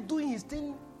is just doing his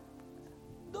thing.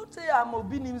 Don't say I'm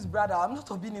Obinim's brother. I'm not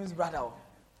Obinim's brother.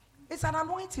 It's an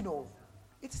anointing.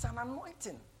 It is an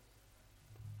anointing.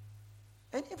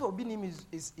 And if Obinim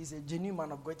is a genuine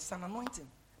man of God, it's an anointing.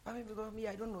 But maybe because me,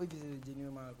 I don't know if he's a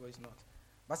genuine man of God or not.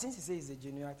 But since he says he's a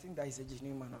genuine, I think that he's a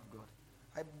genuine man of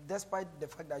God. Despite the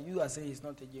fact that you are saying he's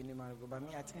not a genuine man of God, but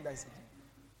me, I think that it's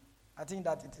I think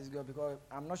that it is good because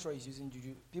I'm not sure he's using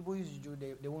juju. People use juju,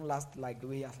 they won't last like the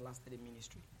way he has lasted in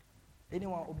ministry.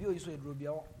 Anyone, Obio is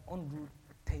on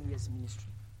 10 years ministry.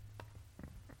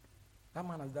 That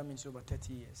man has done ministry over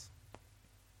 30 years.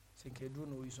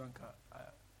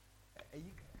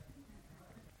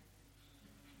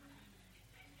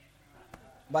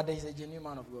 But he's a genuine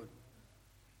man of God.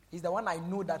 He's the one I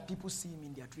know that people see him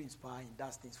in their dreams, but he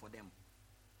does things for them.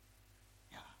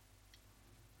 Yeah.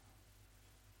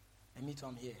 And me too,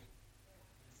 I'm here.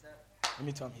 And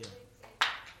me too, I'm here.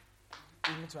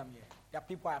 And me too, I'm here. There are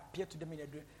people I appear to them in a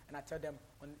dream, and I tell them,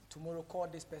 tomorrow call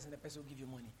this person, the person will give you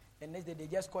money. The next day they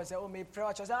just call and say, oh, may pray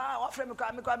watch. I say, what friend me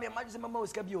call me, imagine mama will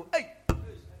scab you. Hey!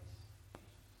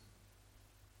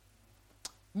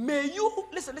 May you,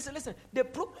 listen. The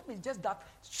problem is just that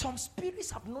some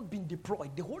spirits have not been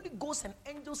deployed. The Holy Ghost and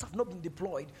angels have not been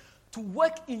deployed to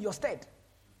work in your stead.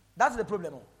 That's the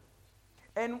problem.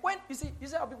 And when, you see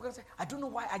how people can say, I don't know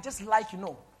why, I just like,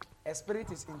 a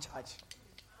spirit is in charge.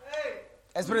 Hey.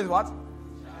 A spirit is what?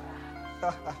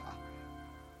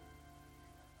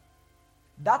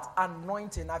 That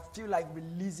anointing, I feel like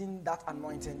releasing that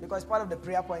anointing because part of the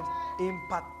prayer point,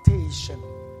 impartation.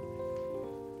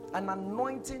 An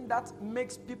anointing that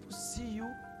makes people see you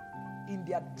in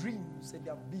their dreams and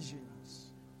their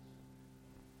visions.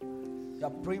 You are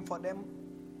praying for them.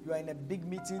 You are in a big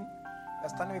meeting. You are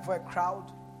standing before a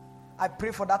crowd. I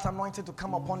pray for that anointing to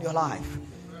come upon your life.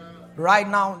 Right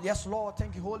now, yes, Lord,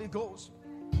 thank you, Holy Ghost.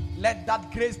 Let that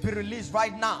grace be released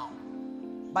right now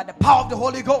by the power of the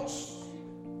Holy Ghost.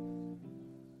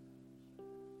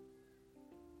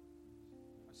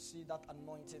 I see that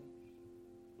anointing.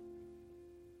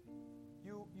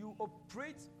 You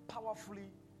operate powerfully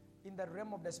in the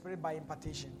realm of the spirit by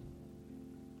impartation.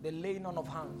 The laying on of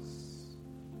hands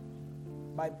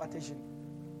by impartation.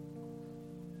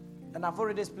 And I've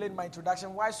already explained my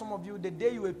introduction why some of you, the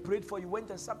day you were prayed for, you went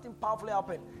and something powerful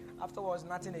happened. Afterwards,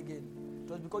 nothing again.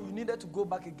 It was because you needed to go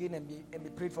back again and be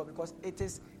prayed for, because it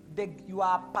is you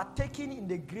are partaking in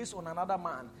the grace on another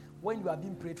man when you are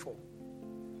being prayed for.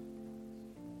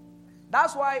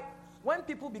 That's why when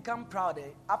people become proud,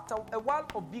 after a while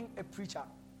of being a preacher,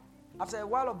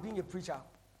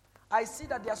 I see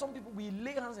that there are some people, we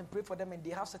lay hands and pray for them and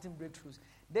they have certain breakthroughs.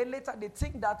 Then later they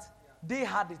think that they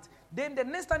had it. Then the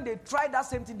next time they try that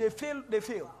same thing, they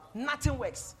fail. Nothing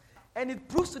works. And it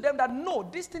proves to them that no,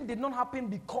 this thing did not happen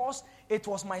because it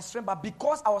was my strength, but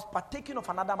because I was partaking of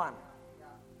another man.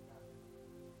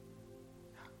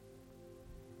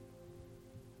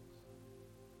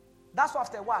 That's why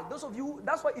after a while, those of you,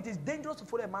 that's why it is dangerous to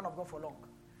follow a man of God for long.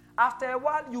 After a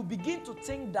while, you begin to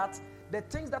think that the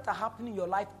things that are happening in your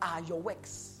life are your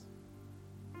works.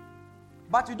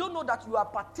 But you don't know that you are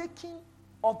partaking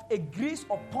of a grace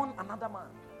upon another man.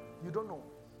 You don't know.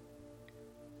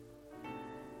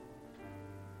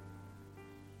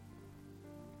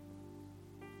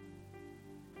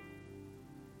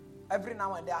 Every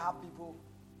now and then I have people,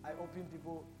 I open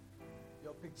people,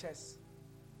 your pictures,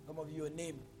 some of your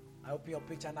name. I open your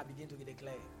picture and I begin to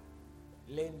declare,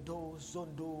 Lendo,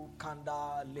 Zondo,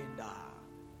 Kanda, Lenda.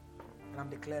 And I'm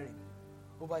declaring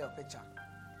over your picture.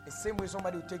 The same way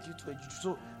somebody will take you to a juju.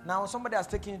 So now somebody has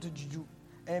taken you to juju.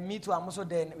 And me too, I'm also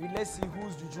there. Let's see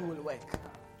whose juju will work.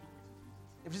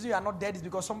 If you are not dead, it's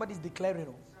because somebody is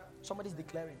declaring. Somebody is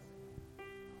declaring.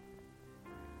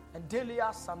 And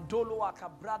Delia, Sandolo,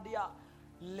 Akabradia,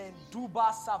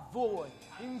 Lenduba, Savoy,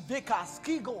 Inveka,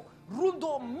 Skigo,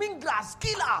 Rundo, Mingra,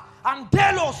 Skila,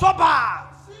 Andelo, Soba.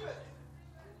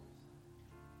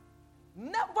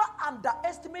 Never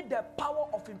underestimate the power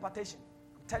of impartation.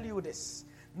 I'm telling you this.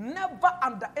 Never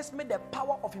underestimate the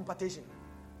power of impartation.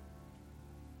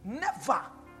 Never.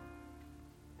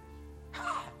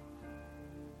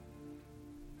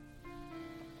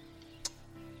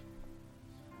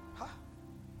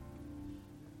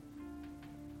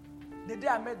 The day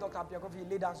I met Dr. Piakofi, he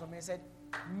laid hands on me and said,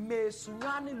 may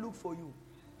Sunyani look for you.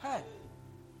 Hey.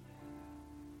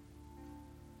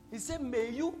 He said, may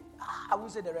you, I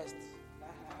won't say the rest.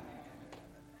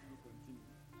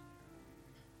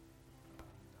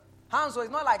 Hands, so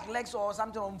it's not like legs or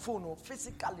something on phone, or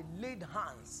physically laid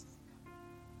hands.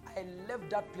 I left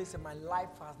that place and my life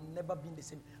has never been the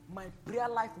same. My prayer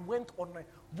life went on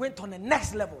the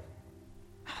next level.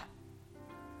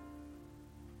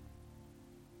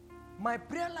 My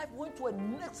prayer life went to a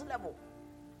next level.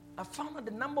 I found out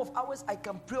the number of hours I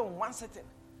can pray on one setting.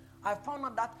 I found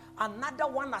out that another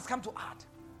one has come to add.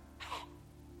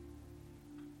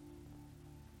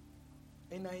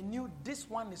 And I knew this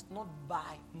one is not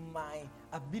by my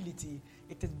ability.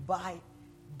 It is by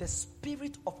the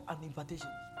spirit of an invitation.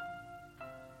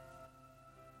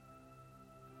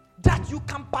 That you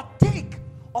can partake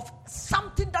of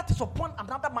something that is upon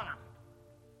another man.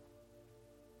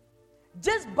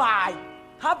 Just by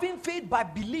having faith, by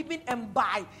believing, and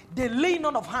by the laying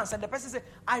on of hands. And the person says,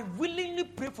 I willingly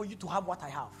pray for you to have what I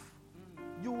have.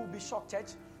 You will be shocked,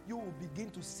 church. You will begin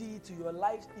to see it to your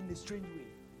life in a strange way.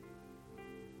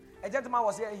 A gentleman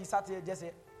was here, he sat here just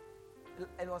here.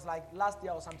 It was like last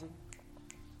year or something.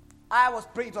 I was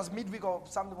praying, it was midweek or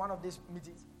something, one of these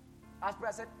meetings. I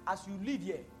said, as you leave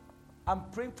here, I'm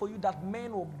praying for you that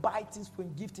men will buy things for you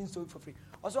and give things to you for free.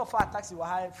 Also, for a taxi will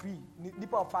hire free.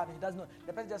 Nipa of farming, he doesn't know.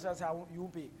 The person just says, you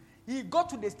won't pay. He got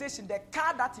to the station, the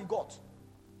car that he got.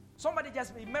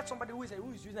 He met somebody who is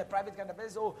using a private car. The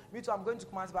person said, oh, me too, I'm going to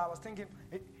Kumasi. But I was thinking,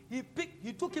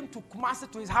 he took him to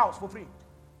Kumasi to his house for free.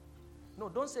 No,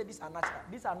 don't say these are natural.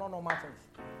 These are not normal things.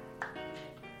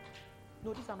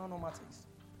 No, these are not normal things.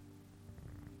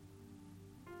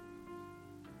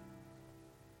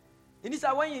 In this,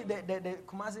 when the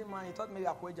Kumasi man, he thought maybe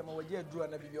I could drew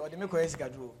and or they make a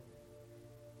drew.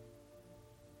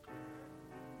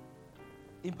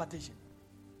 Impartation.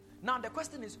 Now the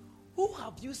question is, who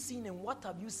have you seen and what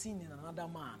have you seen in another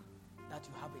man that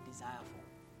you have a desire for?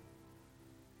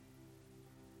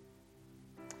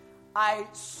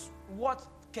 What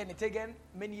Kenneth Hagin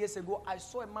many years ago, I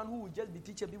saw a man who would just be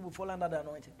teaching people fall under the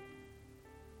anointing.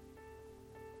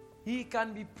 He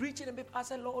can be preaching and people. I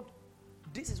said, Lord,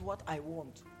 this is what I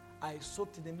want. I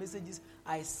soaked in the messages.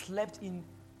 I slept in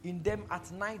them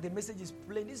at night. The message is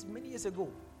playing. This is many years ago.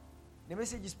 The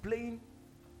message is playing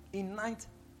in night.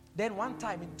 Then one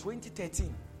time in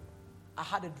 2013, I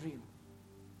had a dream.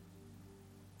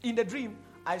 In the dream,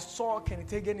 I saw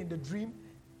Kenneth Hagin in the dream.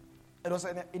 It was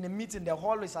in a meeting. The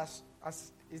hall is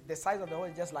is the size of the hall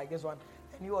is just like this one.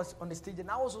 And he was on the stage, and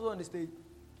I was also on the stage.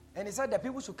 And he said that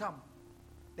people should come.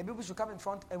 The people should come in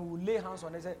front, and we will lay hands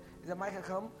on them. He said, Michael,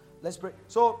 come, let's pray.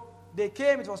 So they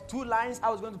came. It was 2 lines.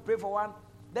 I was going to pray for one.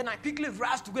 Then I quickly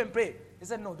rushed to go and pray. He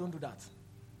said, no, don't do that.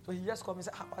 So he just called me and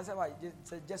said, I said, why? He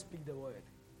said, just speak the word.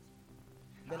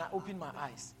 Then I opened my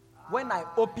eyes. When I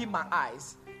opened my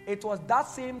eyes, it was that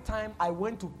same time I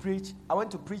went to preach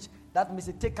that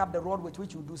message, take up the rod with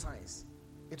which you do signs.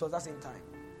 It was that same time.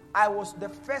 I was the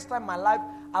first time in my life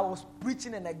I was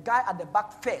preaching and a guy at the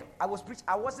back fell. I was preaching.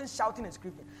 I wasn't shouting and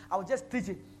screaming. I was just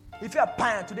teaching. If you're a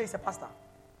pioneer, today is a pastor.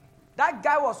 That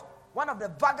guy was one of the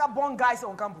vagabond guys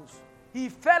on campus. He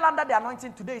fell under the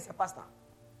anointing. Today he's a pastor.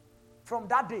 From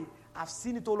that day, I've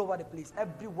seen it all over the place.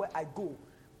 Everywhere I go,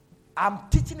 I'm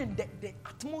teaching in the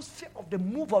atmosphere of the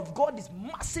move of God is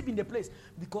massive in the place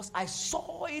because I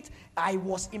saw it, I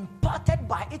was imparted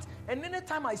by it, and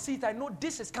anytime I see it, I know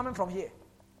this is coming from here.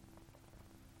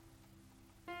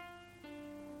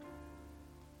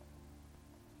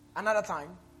 Another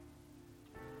time,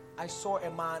 I saw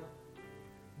a man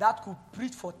that could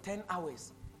preach for 10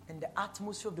 hours, and the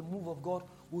atmosphere of the move of God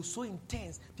was so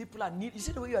intense. People are kneeling. You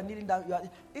see the way you are kneeling down?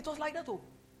 It was like that. Oh.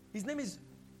 His name is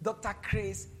Dr.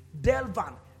 Chris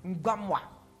Delvan Ngamwa.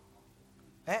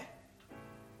 Eh?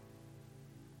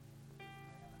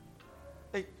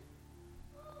 Hey.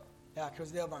 Yeah,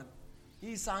 Chris Delvan.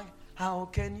 He sang, "How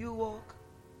can you walk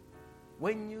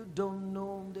when you don't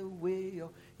know the way?"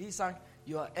 He sang,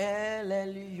 "You are El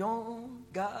Elyon,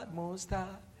 God Most High,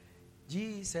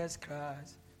 Jesus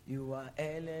Christ. You are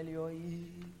El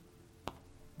Elyon."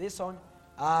 This song,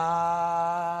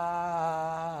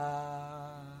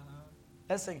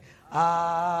 let's sing.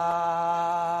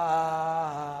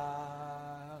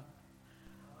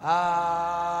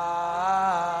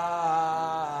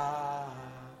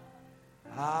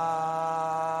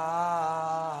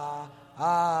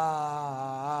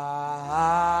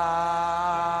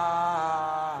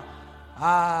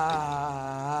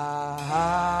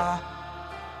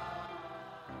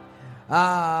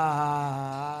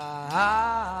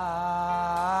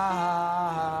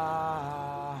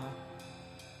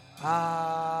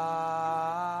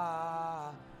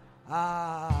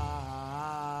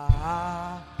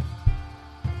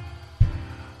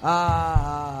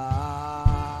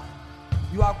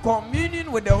 You are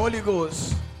communing with the Holy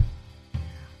Ghost.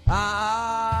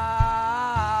 I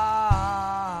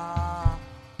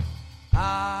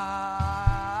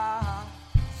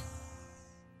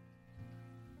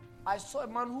saw a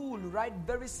man who will write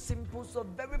very simple, so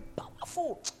very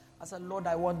powerful. I said, Lord,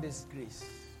 I want this grace.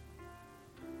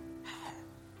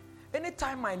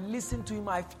 Anytime I listened to him,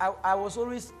 I was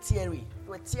always teary.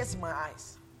 There were tears in my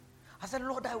eyes. I said,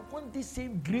 Lord, I want this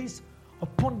same grace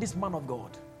upon this man of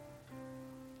God.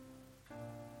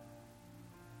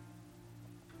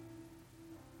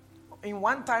 In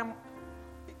one time,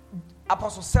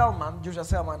 Apostle Selman, Joshua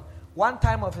Selman, one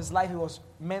time of his life, he was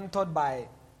mentored by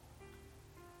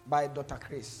Dr.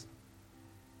 Chris.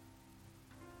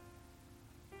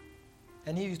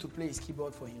 And he used to play his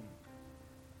keyboard for him.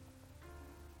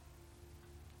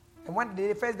 And one day,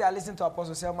 the first day I listened to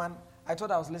Apostle Selman, I thought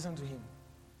I was listening to him.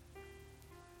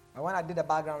 And when I did the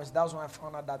background, that was when I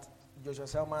found out that Joshua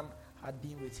Selman had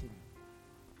been with him.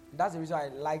 And that's the reason I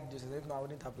liked Joshua. If not, I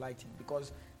wouldn't have liked him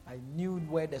because I knew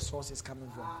where the source is coming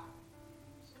from.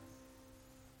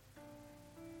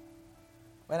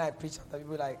 When I preach,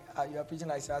 people like, you are preaching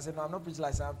like, I said, no, I'm not preaching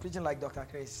like, I'm preaching like Dr.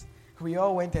 Chris. We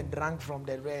all went and drank from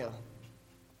the rail.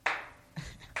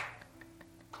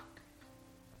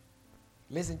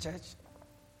 Listen, church,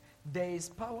 there is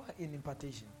power in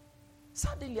impartation.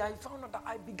 Suddenly, I found out that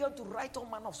I began to write all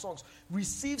manner of songs,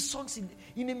 receive songs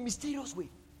in a mysterious way.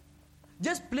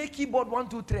 Just play keyboard 1,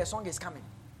 2, 3, a song is coming.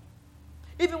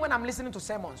 Even when I'm listening to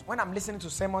sermons,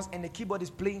 and the keyboard is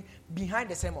playing behind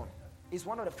the sermon, it's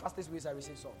one of the fastest ways I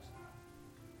receive songs.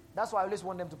 That's why I always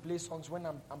want them to play songs when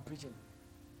I'm preaching.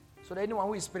 So that anyone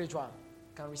who is spiritual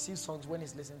can receive songs when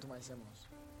he's listening to my sermons.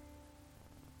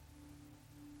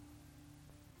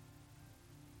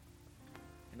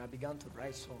 And I began to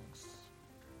write songs.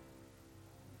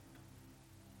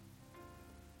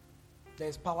 There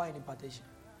is power in impartation.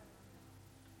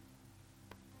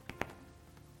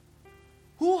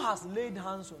 Who has laid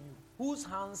hands on you? Whose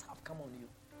hands have come on you?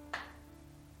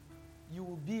 You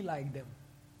will be like them.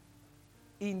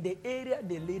 In the area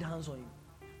they laid hands on you.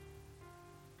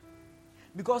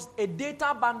 Because a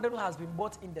data bundle has been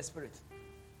bought in the spirit.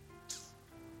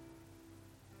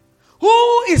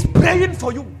 Who is praying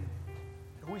for you?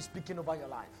 Who is speaking over your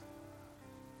life?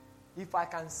 If I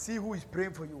can see who is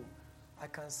praying for you, I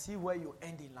can see where you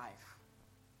end in life.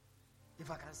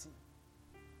 If I can see.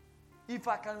 If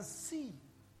I can see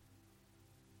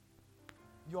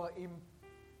your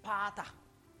imparter.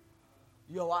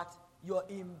 Your what? Your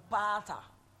imparter.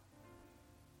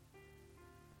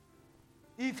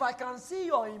 If I can see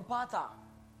your imparter,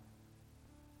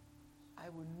 I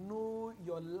will know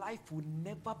your life will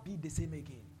never be the same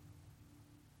again.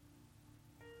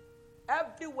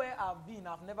 Everywhere I've been,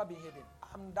 I've never been hidden.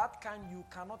 I'm that kind, you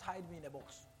cannot hide me in a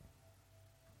box.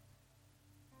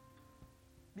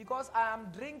 Because I am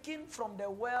drinking from the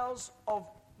wells of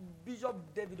Bishop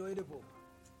David Oyedepo.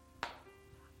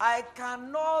 I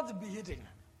cannot be hidden.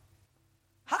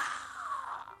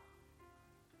 Ha!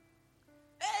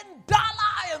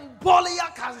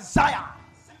 Embolia Kazaya.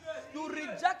 You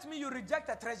reject me, you reject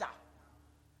a treasure.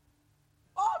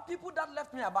 All people that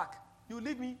left me are back. You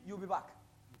leave me, you'll be back.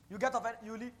 You get offended,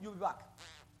 you leave, you'll be back.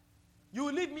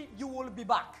 You leave me, you will be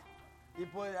back.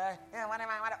 People,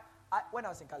 when I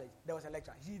was in college, there was a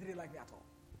lecturer. He didn't like me at all.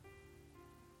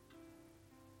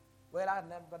 Well, I had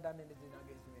never done anything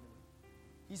against him anyway.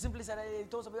 He simply said, he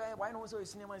told us, why not so a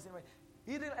senior man?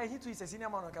 He didn't, and he too is a senior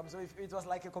man on campus, so it was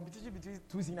like a competition between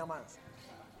two senior men.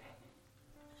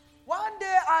 One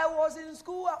day I was in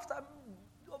school after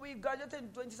we graduated in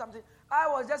 20-something. I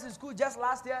was just in school just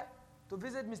last year to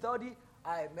visit Mr. Odi.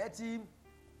 I met him.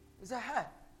 He said, hey,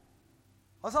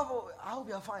 I hope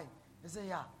you're fine. He said,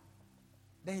 yeah.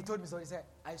 Then he told me so. He said,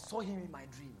 I saw him in my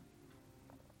dream.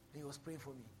 He was praying for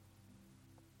me.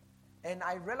 And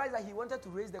I realized that he wanted to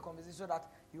raise the conversation so that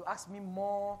you ask me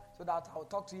more so that I'll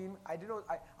talk to him. I didn't know.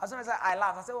 As soon as I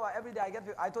laughed, I said, well, every day I get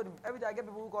people. I told him, every day I get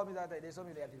people who call me that they saw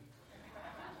me there.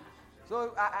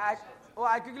 So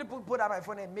I quickly put out my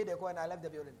phone and made a call and I left the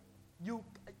building. You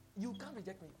can't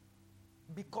reject me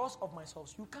because of my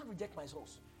source. You can't reject my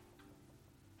source.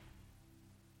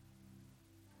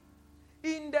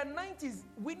 In the 90s,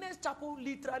 Witness Chapel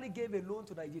literally gave a loan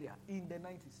to Nigeria. In the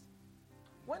 90s.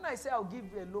 When I say I'll give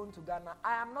a loan to Ghana,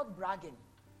 I am not bragging.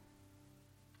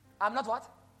 I'm not what?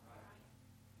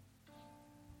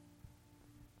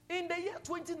 In the year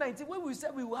 2019, when we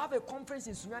said we will have a conference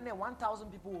in Sunyane,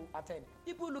 1,000 people will attend.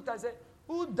 People looked and said,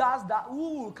 who does that?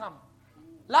 Who will come?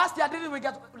 Last year, didn't we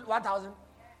get 1,000?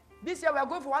 This year, we are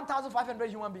going for 1,500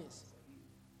 human beings.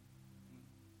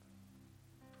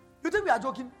 You think we are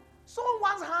joking?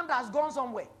 Someone's hand has gone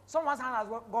somewhere. Someone's hand has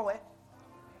gone where?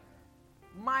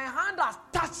 My hand has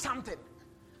touched something.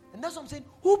 And that's what I'm saying.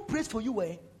 Who prays for you?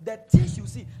 The things you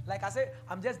see. Like I said,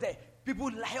 I'm just there.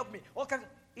 People help me. Okay.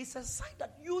 It's a sign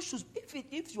that you should,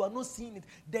 if you are not seeing it,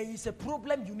 there is a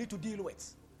problem you need to deal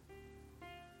with.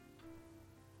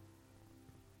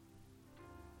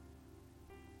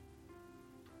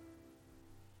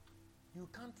 You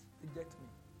can't reject me.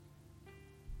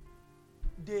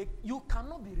 You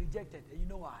cannot be rejected. And you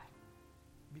know why?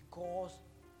 Because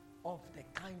of the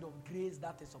kind of grace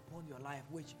that is upon your life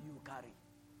which you carry.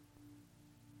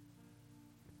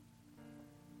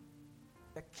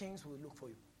 The kings will look for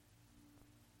you.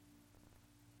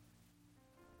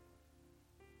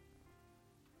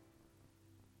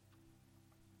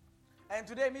 And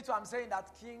today, me too, I'm saying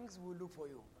that kings will look for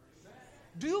you. Amen.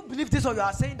 Do you believe this or you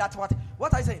are saying that what?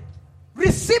 What I say?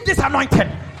 Receive this anointing.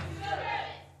 Amen.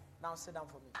 Now sit down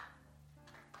for me.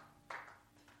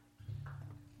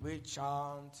 We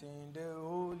chant in the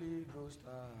Holy Ghost.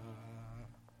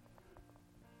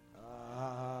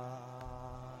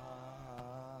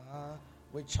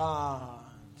 We chant.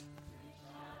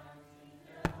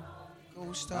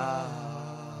 Ghost.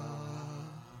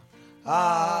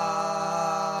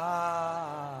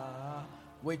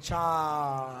 We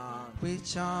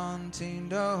chant in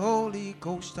the Holy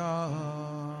Ghost.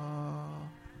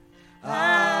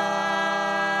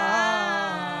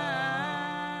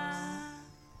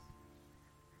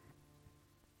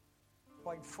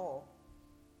 Point 4.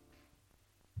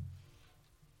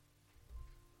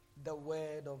 The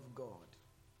Word of God.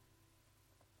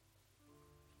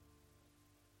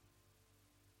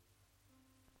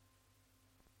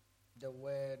 The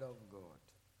Word of God.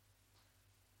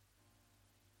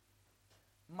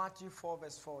 Matthew 4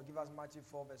 verse 4. Give us Matthew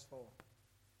 4 verse 4.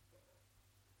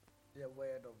 The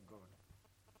Word of God.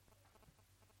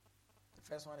 The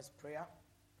first one is prayer.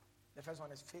 The first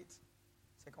one is faith.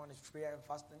 Second one is prayer and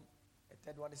fasting. The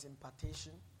third one is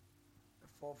impartation. The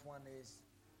fourth one is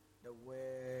the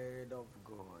Word of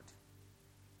God.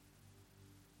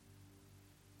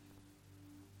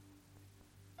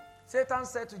 Satan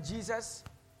said to Jesus,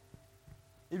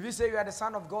 if you say you are the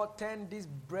Son of God, turn this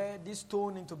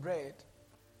stone into bread.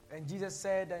 And Jesus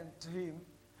said unto him,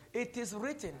 it is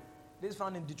written, this is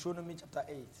found in Deuteronomy chapter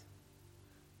 8.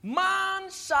 Man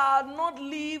shall not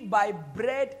live by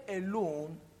bread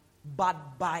alone,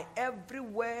 but by every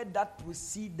word that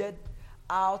proceeded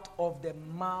out of the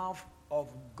mouth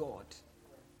of God.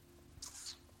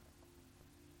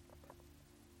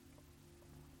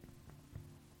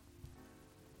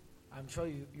 I'm sure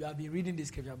you have been reading this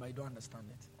scripture, but you don't understand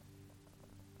it.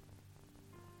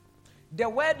 The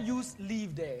word used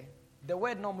live there, the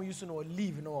word normal used to know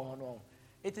live, no.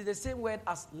 It is the same word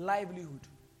as livelihood.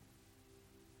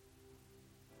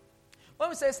 When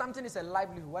we say something is a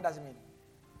livelihood, what does it mean?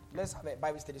 Let's have a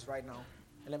Bible studies right now,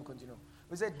 and let me continue.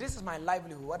 We say, this is my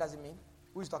livelihood. What does it mean?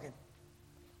 Who is talking?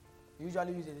 You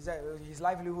usually use it. He said, his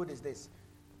livelihood is this.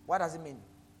 What does it mean?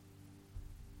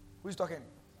 Who is talking?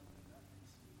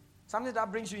 Something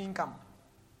that brings you income.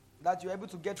 that you're able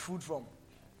to get food from.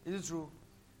 Is it true?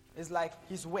 It's like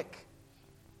his work.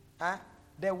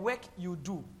 The work you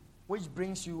do, which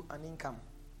brings you an income,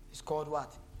 is called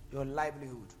what? Your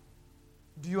livelihood.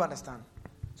 Do you understand?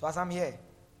 So as I'm here,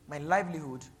 my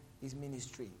livelihood is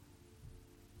ministry.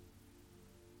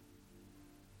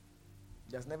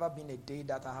 There's never been a day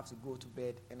that I have to go to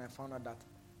bed and I found out that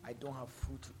I don't have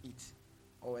food to eat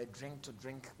or a drink to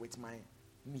drink with my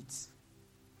meat.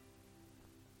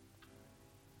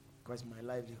 Because my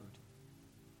livelihood.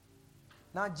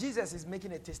 Now Jesus is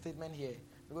making a statement here.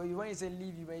 Because when you say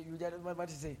leave, you get what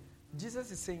he say.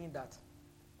 Jesus is saying that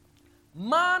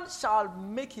man shall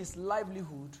make his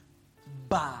livelihood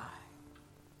by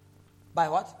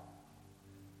what?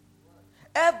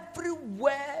 Every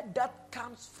word that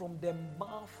comes from the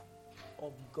mouth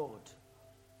of God.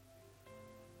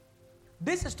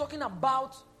 This is talking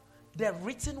about the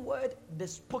written word, the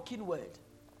spoken word,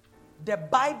 the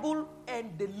Bible,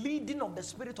 and the leading of the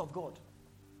Spirit of God.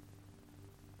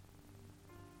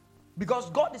 Because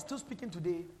God is still speaking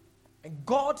today, and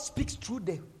God speaks through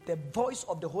the voice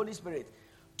of the Holy Spirit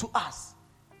to us.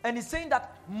 And he's saying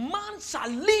that man shall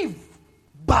live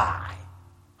by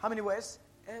how many words?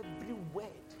 Every word.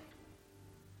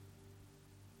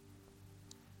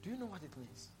 Do you know what it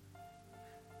means?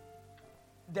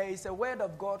 There is a word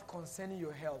of God concerning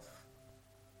your health.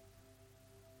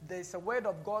 There is a word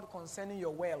of God concerning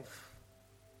your wealth.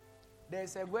 There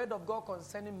is a word of God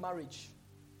concerning marriage.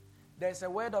 There is a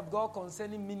word of God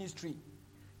concerning ministry.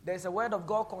 There is a word of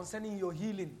God concerning your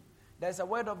healing. There is a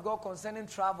word of God concerning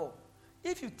travel.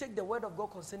 If you take the word of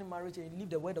God concerning marriage and you leave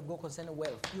the word of God concerning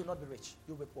wealth, you will not be rich.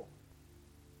 You will be poor.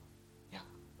 Yeah.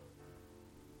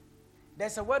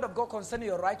 There's a word of God concerning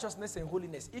your righteousness and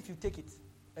holiness. If you take it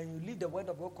and you leave the word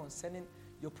of God concerning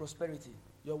your prosperity,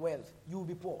 your wealth, you will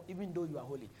be poor, even though you are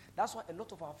holy. That's why a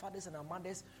lot of our fathers and our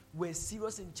mothers were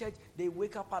serious in church. They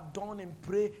wake up at dawn and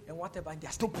pray and whatever, and they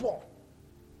are still poor.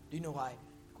 Do you know why?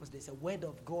 Because there's a word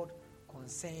of God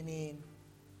concerning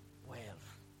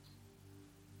wealth.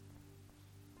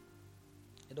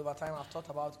 And over time, I've thought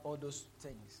about all those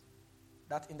things.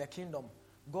 That in the kingdom,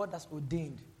 God has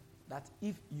ordained that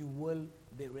if you will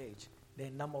be rich, there are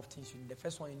a number of things you need. The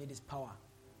first one you need is power.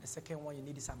 The second one you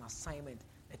need is an assignment.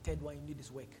 The third one you need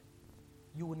is work.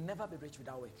 You will never be rich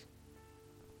without work.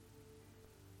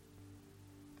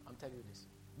 I'm telling you this.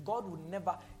 God will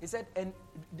never, he said, and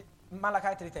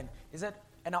Malachi 3:10, he said,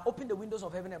 and I open the windows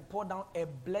of heaven and pour down a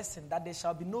blessing that there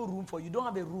shall be no room for. You don't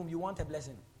have a room, you want a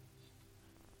blessing.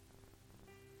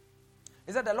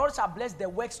 He said, the Lord shall bless the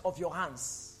works of your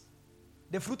hands,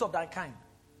 the fruit of thy kind.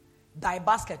 Thy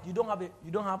basket, you don't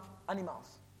have animals.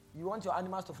 You want your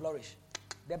animals to flourish.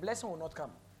 The blessing will not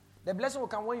come. The blessing will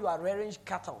come when you are rearing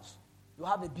cattle. You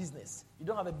have a business. You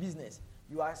don't have a business.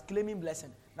 You are claiming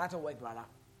blessing. Not will work, brother.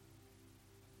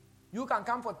 You can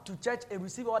come to church and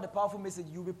receive all the powerful message.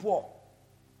 You'll be poor.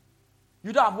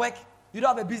 You don't have work. You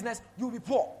don't have a business. You'll be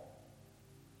poor.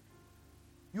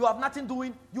 You have nothing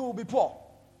doing. You will be poor.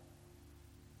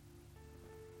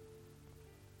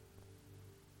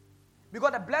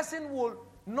 Because the blessing will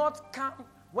not come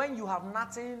when you have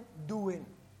nothing doing.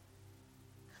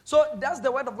 So that's the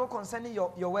word of God concerning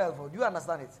your wealth. Do you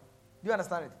understand it? Do you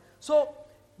understand it? So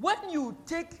when you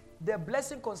take the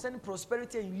blessing concerning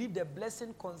prosperity and you leave the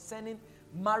blessing concerning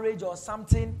marriage or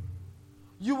something,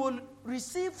 you will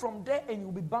receive from there and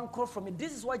you'll be bankrupt from it.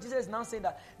 This is why Jesus is now saying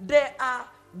that there are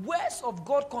words of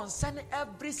God concerning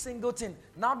every single thing.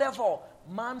 Now therefore,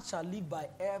 man shall live by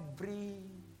every.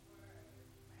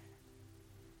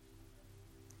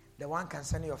 The one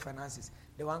concerning your finances,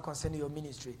 the one concerning your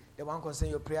ministry, the one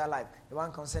concerning your prayer life, the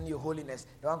one concerning your holiness,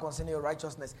 the one concerning your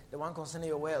righteousness, the one concerning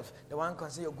your wealth, the one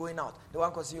concerning your going out, the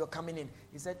one concerning your coming in.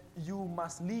 He said, you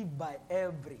must live by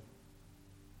every.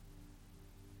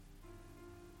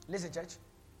 Listen, church.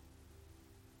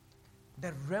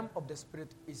 The realm of the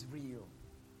Spirit is real.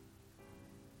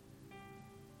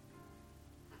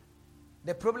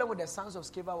 The problem with the sons of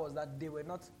Sceva was that they were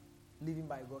not living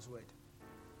by God's word.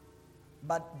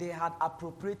 But they had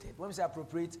appropriated. When we say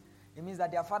appropriate, it means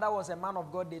that their father was a man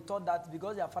of God. They thought that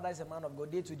because their father is a man of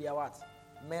God, they too they are what?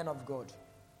 Men of God.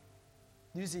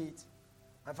 Do you see it?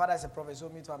 My father is a prophet, so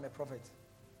me too I'm a prophet.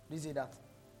 Do you see that?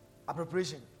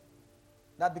 Appropriation.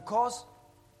 That because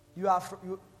you are,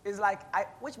 it's like,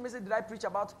 which message did I preach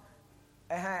about?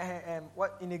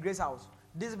 What in a great house?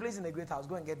 Disciplines in a great house.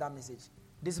 Go and get that message.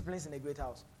 Disciplines in a great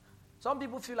house. Some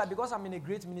people feel like because I'm in a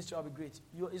great ministry, I'll be great.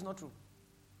 It's not true.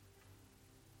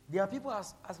 There are people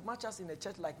as much as in a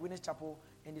church like Winners Chapel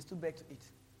and they still beg to eat.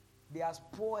 They are as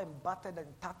poor and battered and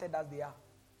tattered as they are.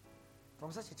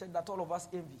 From such a church that all of us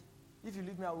envy. If you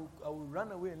leave me, I will run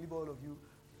away and leave all of you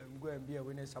go and be a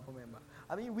Winning Chapel member.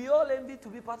 I mean, we all envy to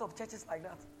be part of churches like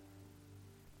that.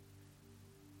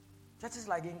 Churches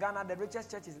like in Ghana, the richest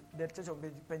church is the Church of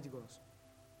Pentecost.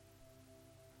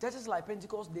 Churches like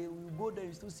Pentecost, they will go there,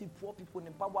 you still see poor people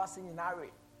in Pabwa singing Ari.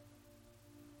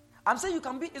 I'm saying you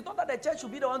can be, it's not that the church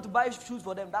should be the one to buy shoes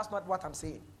for them. That's not what I'm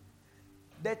saying.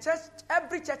 The church,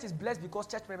 every church is blessed because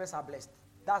church members are blessed.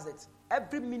 That's it.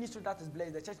 Every ministry that is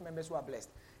blessed, the church members who are blessed.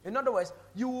 In other words,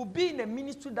 you will be in a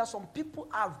ministry that some people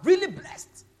are really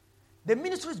blessed. The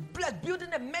ministry is blessed, building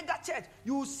a mega church.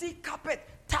 You will see carpet,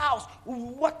 tiles,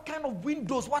 what kind of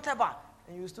windows, whatever.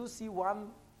 And you will still see one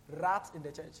rat in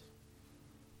the church.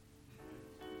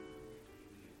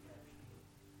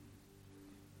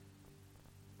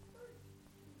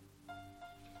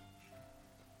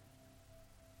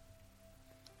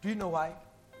 Do you know why?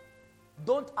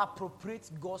 Don't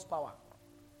appropriate God's power.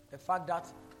 The fact that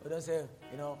you don't say,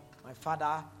 my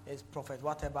father is prophet,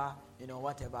 whatever,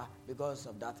 whatever, because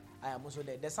of that, I am also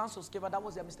there. The sons of Sceva, that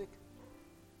was their mistake.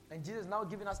 And Jesus is now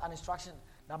giving us an instruction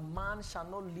that man shall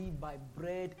not live by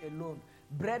bread alone.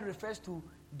 Bread refers to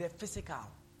the physical.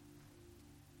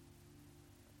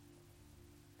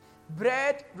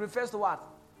 Bread refers to what?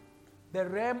 The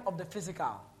realm of the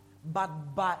physical.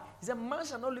 He said, man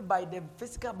shall not live by the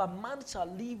physical, but man shall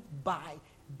live by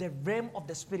the realm of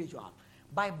the spiritual.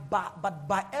 But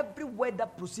by every word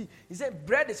that proceeds. He said,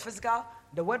 bread is physical,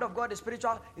 the word of God is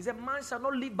spiritual. He said, man shall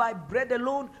not live by bread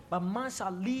alone, but man shall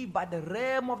live by the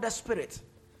realm of the spirit.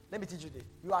 Let me teach you this.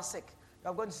 You are sick. You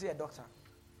are going to see a doctor.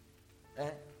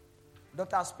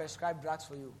 Doctor has prescribed drugs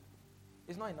for you.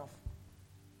 It's not enough.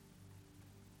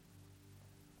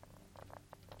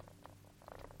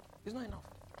 It's not enough.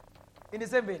 In the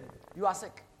same vein, you are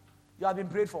sick. You have been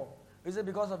prayed for. Is it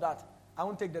because of that? I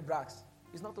won't take the drugs.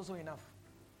 It's not also enough.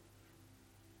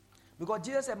 Because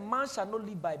Jesus said, man shall not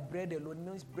live by bread alone. It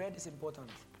means bread is important.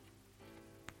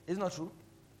 It's not true.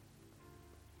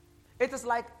 It is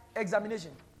like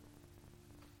examination.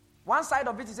 One side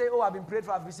of it is say, I've been prayed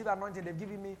for, I've received anointing, they've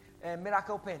given me a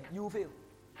miracle pen. You will fail.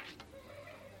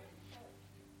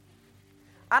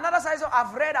 Another side is,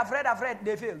 I've read,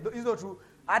 they fail. It's not true.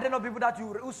 I don't know people that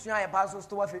you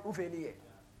fail.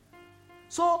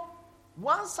 So,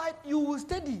 one side you will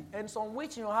study, and some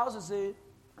witch in your house will say,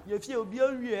 if you be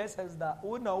says that,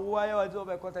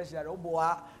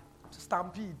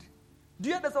 stampede. Do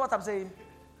you understand what I'm saying?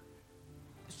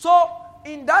 So,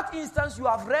 in that instance, you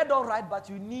have read all right, but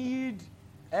you need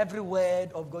every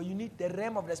word of God. You need the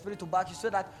realm of the Spirit to back you so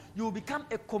that you will become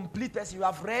a complete person. You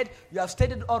have read, you have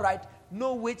studied all right.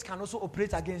 No witch can also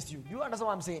operate against you. Do you understand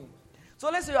what I'm saying? So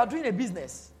let's say you are doing a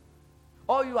business,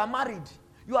 or you are married.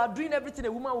 You are doing everything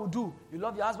a woman will do. You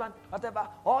love your husband, whatever.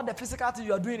 All the physical things,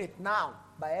 you are doing it now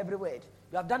by every word.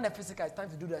 You have done the physical, it's time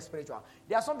to do the spiritual.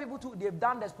 There are some people too, they've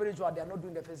done the spiritual, they are not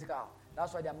doing the physical.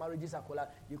 That's why their marriages are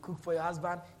collapsed. You cook for your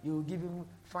husband, you give him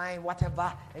fine,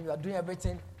 whatever, and you are doing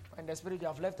everything. And the spirit, you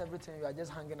have left everything, you are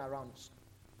just hanging around.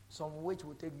 Some witch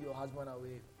will take your husband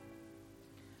away.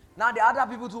 Now the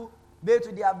other people too,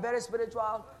 they are very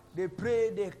spiritual. They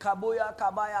pray, they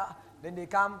kabaya, then they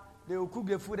come, they will cook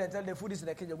the food and tell the food is in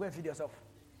the kitchen. Go and feed yourself.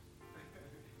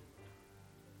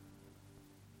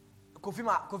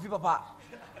 Kofi Papa.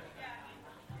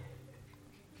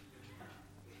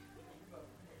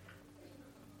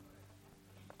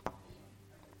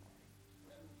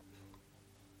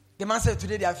 The man said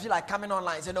today they feel like coming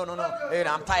online. He said, no. Hey,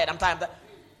 I'm tired.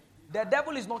 The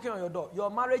devil is knocking on your door. Your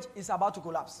marriage is about to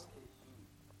collapse.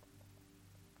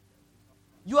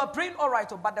 You are praying all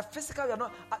right, but the physical, you are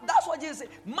not. That's what Jesus said.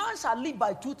 Man shall live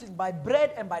by two things, by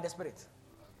bread and by the spirit.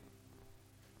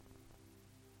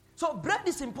 So bread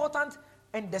is important,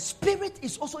 and the spirit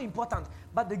is also important.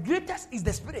 But the greatest is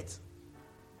the spirit.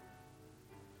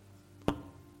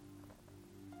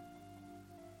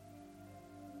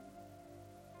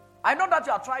 I know that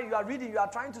you are trying, you are reading, you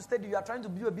are trying to study, you are trying to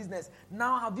build a business.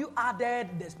 Now have you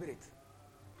added the spirit?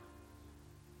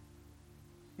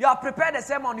 You have prepared a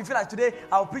sermon, you feel like today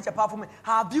I will preach a powerful message.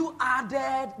 Have you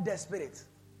added the spirit?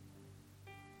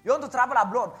 You want to travel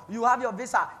abroad, you have your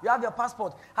visa, you have your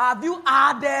passport. Have you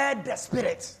added the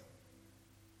spirit?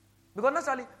 Because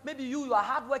naturally, maybe you are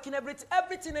hardworking,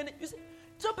 everything. And you see,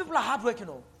 some people are hardworking.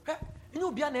 You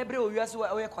know, be an Hebrew, you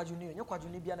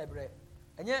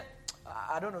and yet,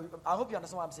 I don't know, I hope you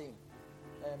understand what I'm saying.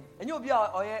 And you'll be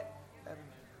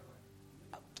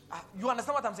you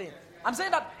understand what I'm saying? I'm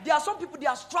saying that there are some people, they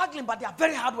are struggling, but they are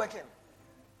very hardworking.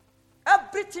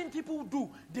 Everything people do,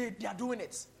 they are doing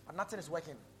it, but nothing is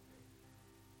working.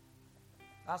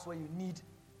 That's where you need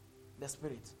the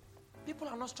spirit. People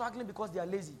are not struggling because they are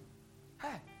lazy.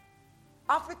 Hey,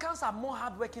 Africans are more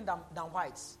hardworking than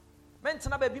whites.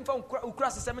 Mentana baby from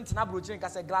Ukras 17 abroad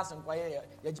and say glass and quiet.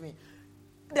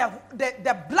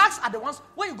 The blacks are the ones,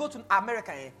 when you go to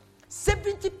America,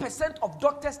 70% of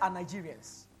doctors are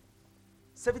Nigerians.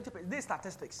 70%, these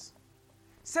statistics.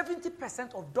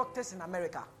 70% of doctors in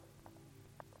America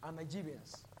are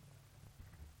Nigerians.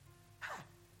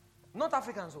 Not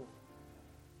Africans.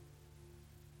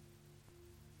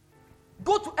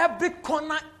 Go to every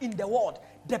corner in the world.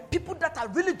 The people that are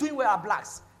really doing well are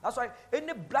blacks. That's why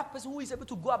any black person who is able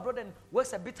to go abroad and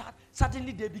works a bit hard,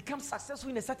 suddenly they become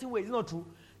successful in a certain way. It's not true.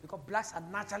 Because blacks are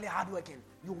naturally hardworking.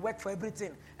 You work for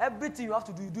everything. Everything you have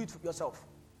to do, you do it for yourself.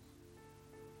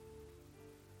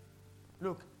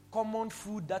 Look, common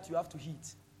food that you have to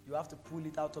heat. You have to pull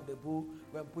it out of the bowl,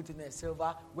 go and put it in a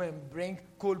silver, go and bring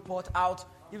coal pot out.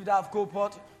 If you don't have coal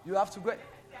pot, you have to go. You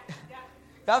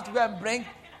have to go and bring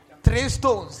 3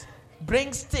 stones,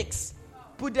 bring sticks,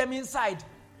 put them inside.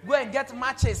 Go and get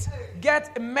matches,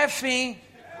 get a muffin.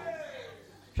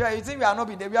 Sure, you think we have not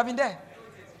been there? We have been there.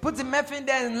 Put the muffin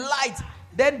there and light,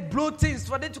 then blow things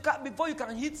for them to come before you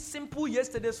can eat simple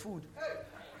yesterday's food.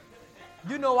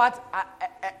 You know what?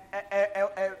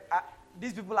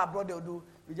 These people abroad they'll do.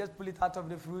 You just pull it out of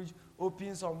the fridge,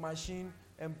 open some machine,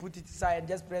 and put it inside.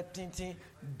 Just press ting.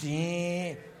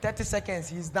 30 seconds,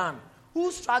 he's done.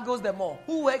 Who struggles the more?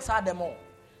 Who works hard the more?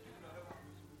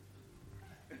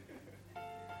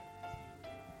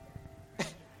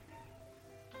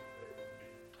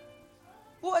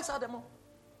 Who works hard the more?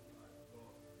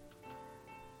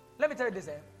 Let me tell you this.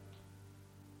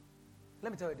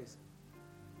 Let me tell you this.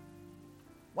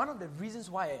 One of the reasons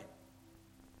why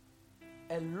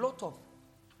a lot of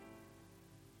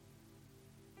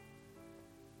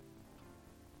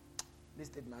this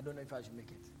statement, I don't know if I should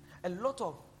make it. A lot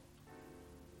of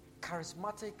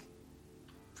charismatic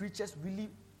preachers really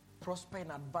prosper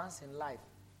and advance in life.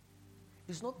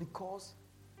 It's not because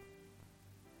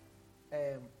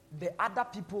the other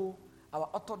people, our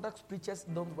orthodox preachers,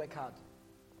 don't work hard.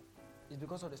 It's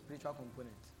because of the spiritual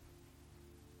component.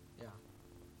 Yeah.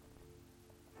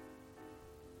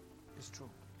 It's true.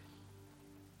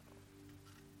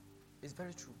 It's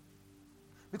very true.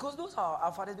 Because those are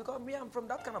our fathers. Because me, I'm from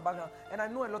that kind of background. And I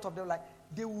know a lot of them, like,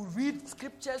 they will read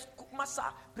scriptures,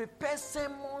 prepare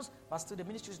sermons, but still the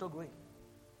ministry is not growing.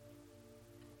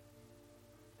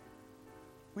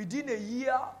 Within a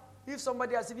year, if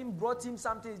somebody has even brought him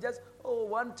something, it's just,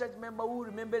 one church member who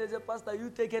remembered as a pastor, you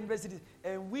take universities.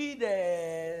 And we,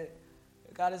 the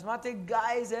charismatic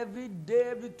guys, every day,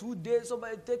 every 2 days,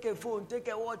 somebody take a phone, take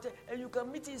a watch, and you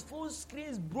can meet his phone screen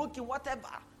is broken, whatever.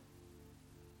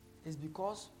 It's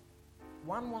because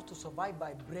one wants to survive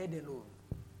by bread alone.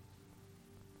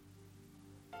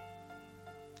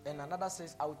 And another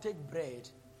says, I will take bread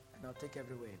and I'll take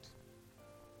every word.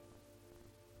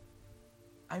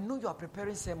 I know you are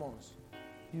preparing sermons.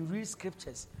 You read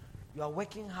scriptures. You are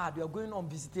working hard. You are going on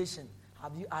visitation.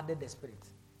 Have you added the Spirit?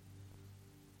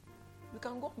 You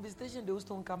can go on visitation, they will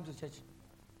still come to church.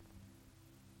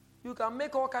 You can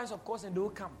make all kinds of calls and they will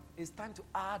come. It's time to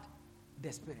add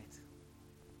the Spirit.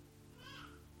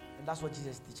 And that's what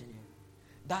Jesus is teaching you.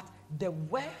 That the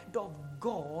Word of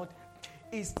God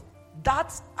is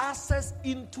that access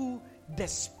into the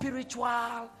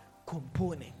spiritual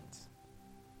component.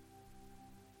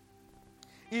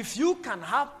 If you can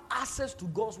have access to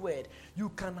God's Word, you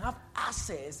can have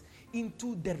access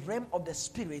into the realm of the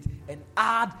Spirit and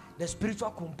add the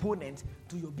spiritual component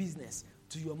to your business,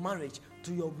 to your marriage,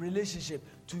 to your relationship,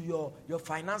 to your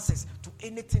finances, to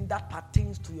anything that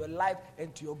pertains to your life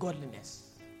and to your godliness.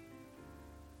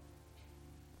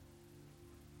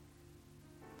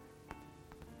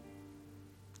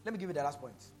 Let me give you the last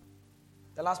point.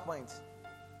 The last point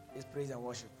is praise and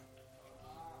worship.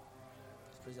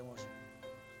 It's praise and worship.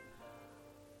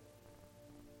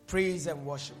 Praise and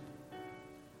worship.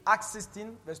 Acts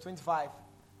 16, verse 25.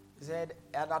 He said,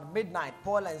 and at midnight,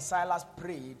 Paul and Silas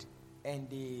prayed and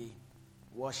they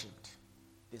worshipped.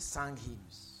 They sang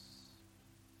hymns.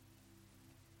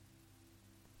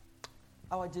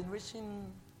 Our generation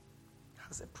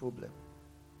has a problem.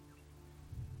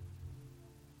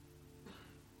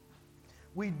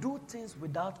 We do things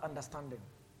without understanding.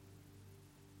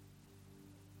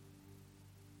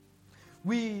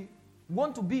 We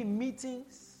want to be in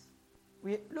meetings.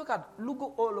 We look at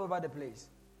logo all over the place.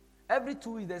 Every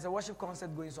 2 weeks, there's a worship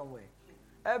concert going somewhere.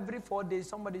 Every 4 days,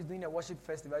 somebody's doing a worship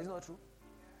festival. It's not true.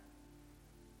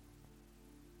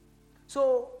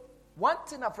 So, one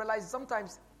thing I've realized is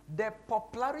sometimes the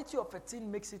popularity of a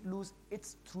thing makes it lose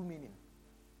its true meaning.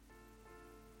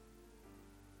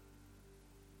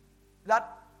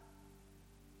 That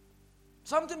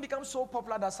something becomes so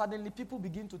popular that suddenly people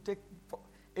begin to take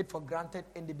it for granted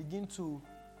and they begin to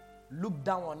look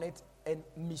down on it and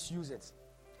misuse it.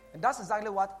 And that's exactly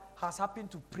what has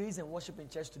happened to praise and worship in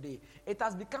church today. It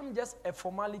has become just a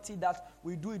formality that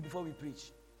we do it before we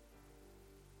preach.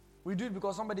 We do it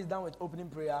because somebody's done with opening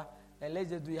prayer, and let's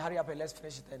just do it, hurry up and let's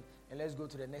finish it and let's go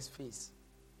to the next phase.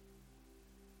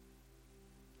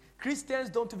 Christians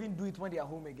don't even do it when they are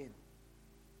home again.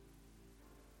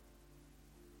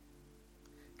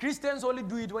 Christians only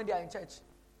do it when they are in church.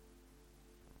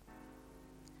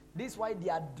 This is why they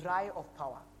are dry of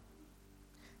power.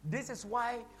 This is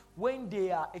why when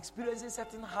they are experiencing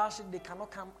certain hardship, they cannot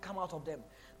come out of them.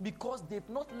 Because they've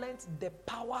not learned the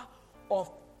power of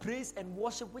praise and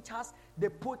worship, which has the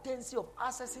potency of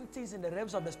accessing things in the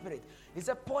realms of the spirit. He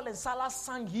said Paul and Silas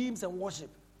sang hymns and worship.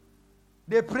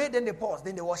 They prayed, then they paused,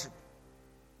 then they worship.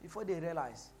 Before they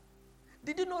realize.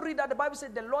 Did you not read that the Bible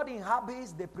said the Lord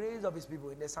inhabits the praise of his people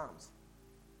in the Psalms?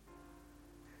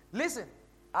 Listen,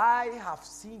 I have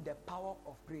seen the power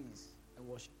of praise and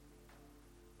worship.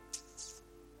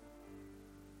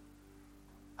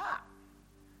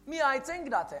 I think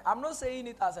that, I'm not saying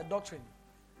it as a doctrine.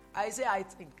 I say I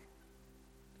think.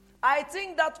 I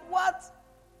think that what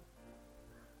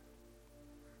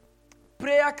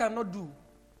prayer cannot do,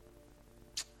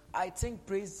 I think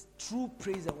true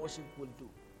praise and worship will do.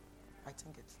 I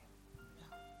think it.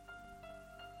 Yeah.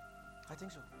 I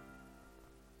think so.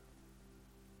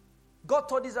 God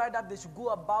told Israel that they should go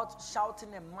about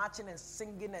shouting and marching and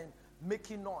singing and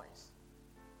making noise.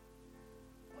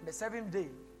 On the seventh day,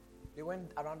 they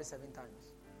went around the 7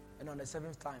 times. And on the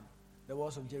 7th time, the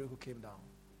walls of Jericho came down.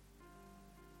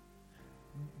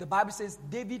 The Bible says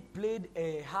David played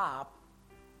a harp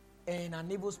and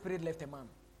an evil spirit left a man.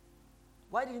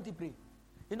 Why didn't he pray?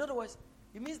 In other words,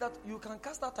 it means that you can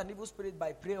cast out an evil spirit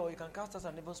by prayer, or you can cast out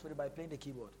an evil spirit by playing the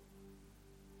keyboard.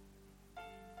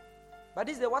 But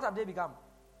this is what have they become?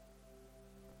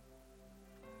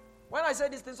 When I say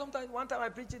this thing, sometimes one time I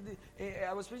preached it,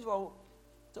 I was preaching for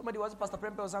somebody, was Pastor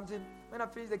Prempe or something. When I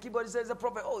finished the keyboard, he says, the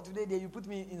prophet, today you put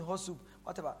me in horse soup,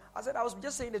 whatever. I said, I was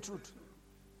just saying the truth.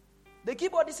 The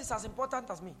keyboardist is as important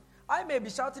as me. I may be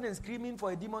shouting and screaming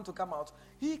for a demon to come out.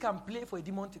 He can play for a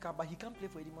demon to come, but he can't play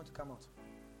for a demon to come out.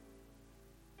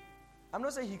 I'm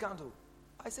not saying he can't.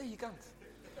 I say he can't.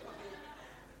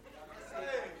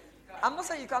 I'm not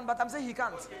saying he can't, but I'm saying he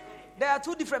can't. They are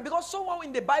two different, because someone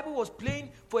in the Bible was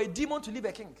playing for a demon to leave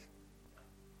a king.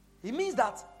 It means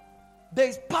that there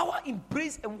is power in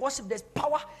praise and worship. There's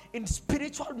power in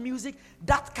spiritual music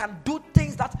that can do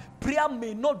things that prayer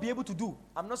may not be able to do.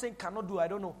 I'm not saying cannot do, I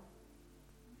don't know.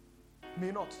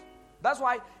 May not. That's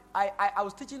why I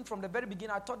was teaching from the very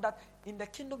beginning. I thought that in the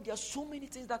kingdom there are so many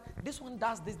things that this one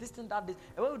does this thing does this.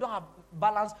 And when we don't have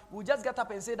balance, we just get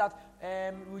up and say that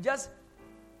we just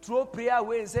throw prayer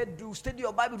away and say, do study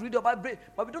your Bible, read your Bible, pray.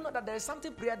 But we don't know that there is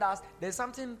something prayer does, there's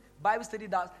something Bible study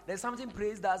does, there's something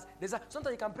praise does.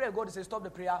 Sometimes you can pray, God say, stop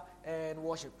the prayer and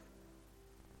worship.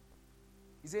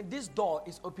 He said, this door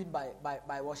is opened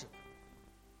by worship.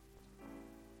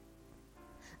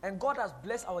 And God has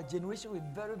blessed our generation with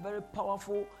very, very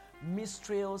powerful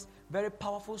minstrels, very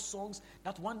powerful songs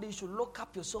that one day you should lock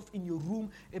up yourself in your room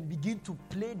and begin to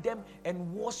play them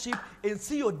and worship and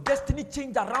see your destiny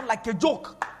change around like a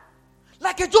joke.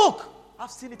 Like a joke.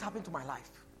 I've seen it happen to my life.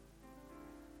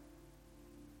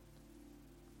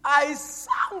 I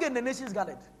sang and the nations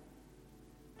gathered.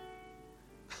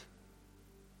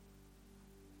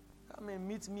 Come and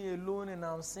meet me alone and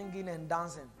I'm singing and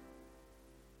dancing.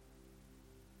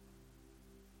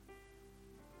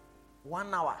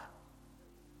 1 hour.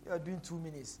 You are doing 2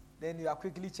 minutes. Then you are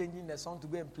quickly changing the song to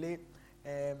go and play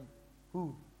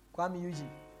who? Kwame Eugene.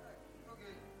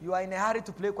 Okay. You are in a hurry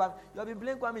to play Kwame. You have been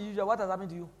playing Kwame Eugene. What has happened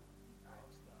to you?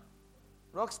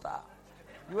 Rockstar.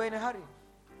 You are in a hurry.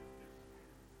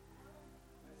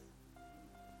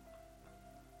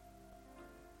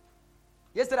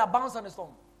 Yesterday I bounced on a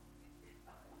song.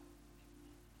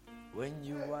 When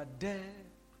you are there,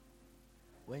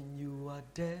 when you are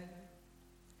there,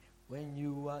 when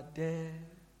you are there,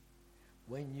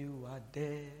 when you are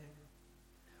there,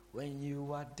 when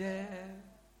you are there,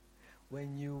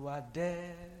 when you are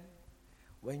there,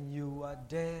 when you are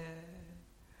there,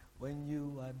 when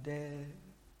you are there,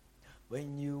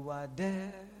 when you are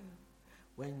there,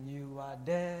 when you are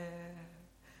there,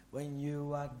 when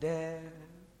you are there,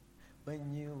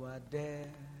 when you are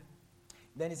there.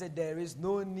 Then he said, there is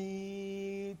no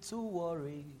need to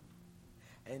worry.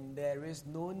 And there is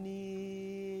no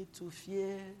need to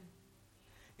fear.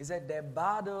 He said, the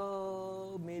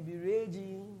battle may be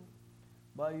raging,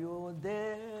 but you're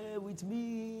there with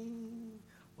me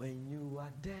when you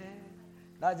are there.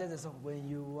 That's just a song. When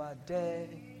you are there,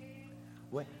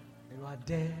 When you are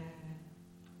there,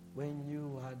 when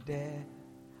you are there.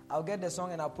 I'll get the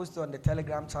song and I'll post it on the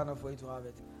Telegram channel for you to have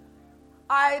it.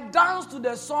 I danced to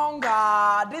the song.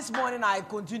 This morning I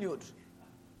continued.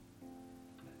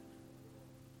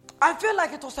 I feel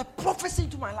like it was a prophecy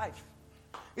to my life.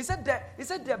 He said the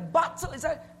battle. He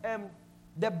said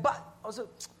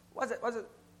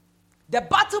the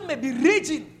battle may be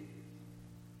raging.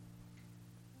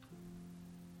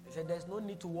 He said there's no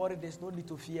need to worry. There's no need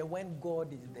to fear when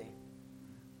God is there.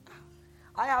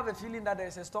 I have a feeling that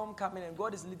there's a storm coming and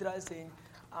God is literally saying,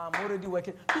 I'm already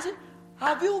working. You see,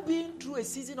 have you been through a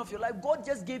season of your life? God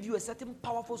just gave you a certain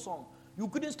powerful song. You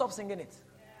couldn't stop singing it.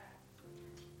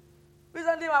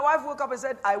 Recently, my wife woke up and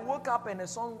said, I woke up and a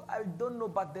song, I don't know,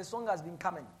 but the song has been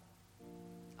coming.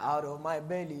 Out of my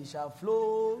belly shall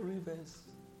flow rivers,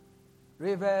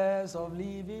 rivers of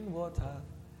living water.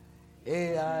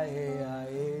 Hey, hey,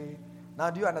 hey. Now,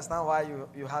 do you understand why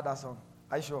you had that song?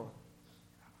 Are you sure?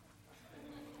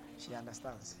 She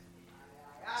understands.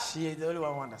 She is the only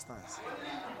one who understands.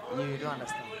 You don't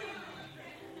understand.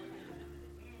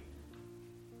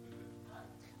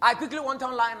 I quickly went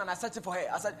online and I searched it for her.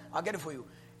 I said, I'll get it for you.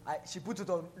 She put it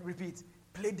on repeat.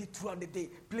 Played it throughout the day.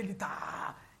 Played it.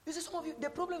 You see, some of you, the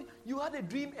problem, you had a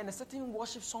dream and a certain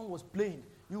worship song was playing.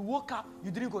 You woke up, you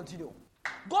didn't continue.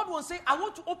 God will say, I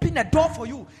want to open a door for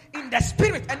you in the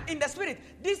spirit. And in the spirit,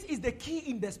 this is the key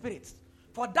in the spirit.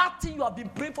 For that thing you have been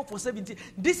praying for 17,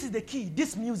 this is the key,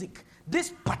 this music,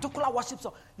 this particular worship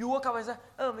song. You woke up and say,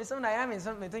 oh,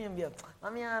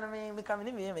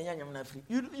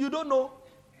 you don't know.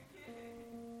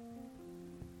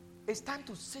 It's time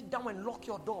to sit down and lock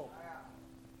your door.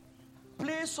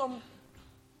 Play some.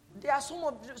 There are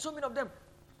so many of them.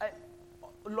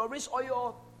 Loris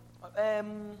Oyo,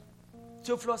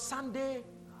 Theophilus Sunday,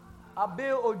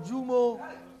 Abe Ojumo.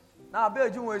 Now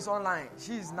Abe Ojumo is online.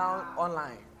 She is now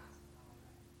online.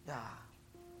 Yeah.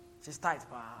 She's tight.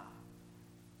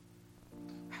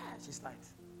 She's tight.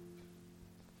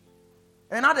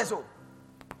 And others so.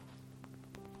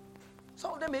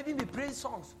 Some of them may even be praise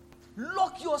songs.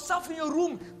 Lock yourself in your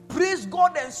room. Praise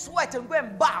God and sweat and go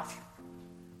and bath.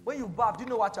 When you bath, do you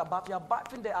know what you're bathing? You're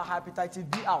bathing the hepatitis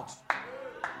B out.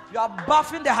 You are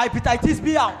bathing the hepatitis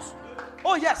B out.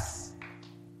 Oh yes.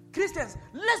 Christians,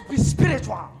 let's be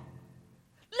spiritual.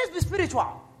 Let's be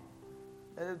spiritual.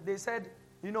 They said,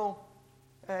 we will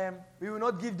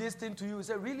not give this thing to you. We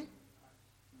said, really?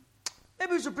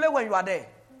 Maybe you should play when you are there.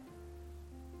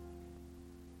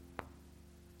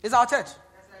 It's our church.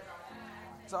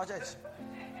 It's our church.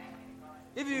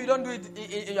 If you don't do it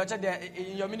in your church, there,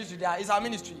 in your ministry, there, it's our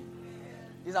ministry.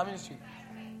 It's our ministry.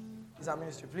 It's our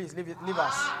ministry. Please leave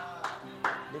us.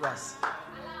 Leave us.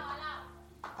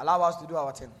 Allow us to do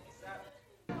our thing.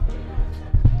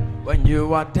 When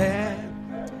you are there,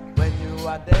 when you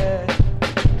are there,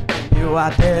 when you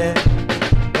are there,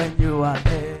 when you are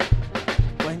there,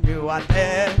 when you are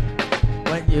there,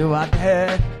 when you are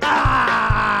there,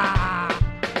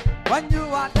 when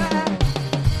you are there,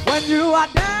 when you are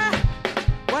there,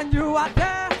 when you are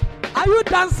there, are you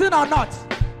dancing or not?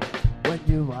 When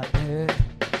you are there,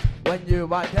 when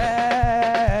you are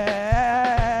there.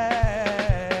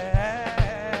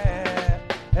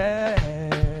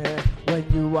 When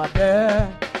you are there,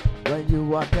 when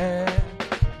you are there,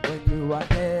 when you are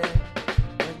there,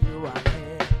 when you are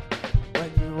there,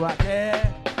 when you are there,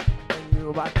 when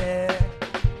you are there,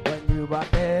 when you are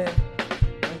there,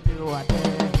 when you are there, when you are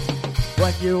there,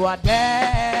 when you are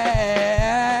there,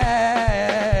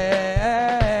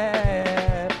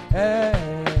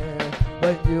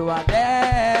 when you are there.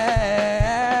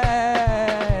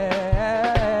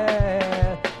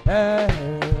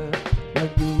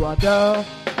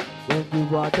 When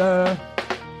you are there,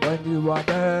 when you are there, when you are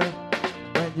there,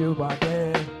 when you are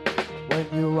there, when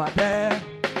you are there,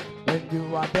 when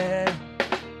you are there,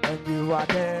 when you are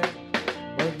there,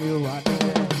 when you are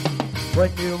there,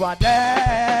 when you are there,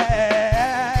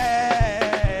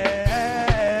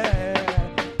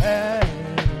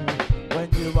 when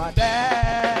you are there.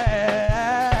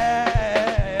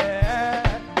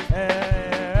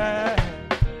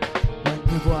 When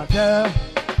you are there,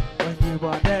 when you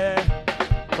are there,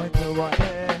 when you are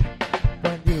there,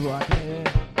 when you are there,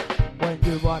 when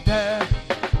you are there,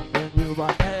 when you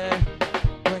are there,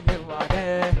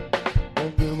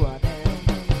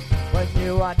 when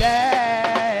you are there,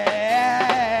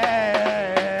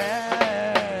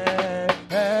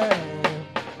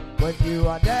 when you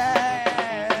are there,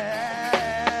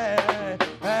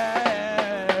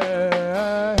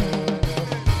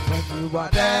 when you are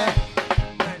there,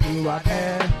 when you are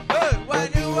there. When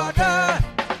you are there,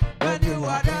 when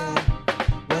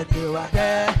you are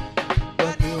there,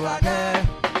 when you are there,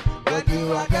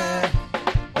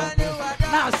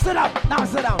 sit down. Now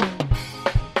sit down.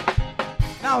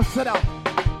 Now sit down.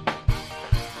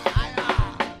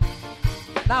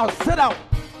 Now sit down.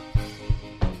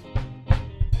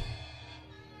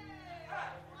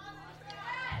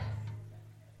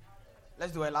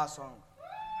 Let's do a last song.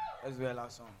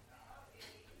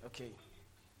 Okay.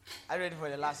 Are you ready for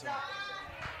the last song?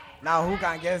 Now, who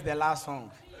can guess the last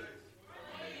song?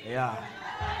 Yeah.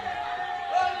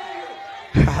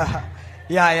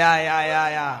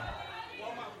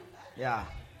 Yeah.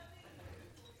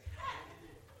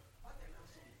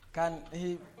 Can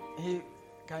you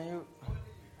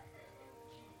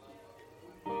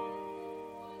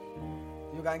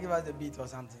can give us the beat or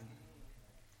something?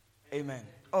 Amen.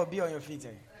 Oh, be on your feet.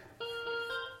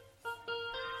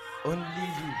 Only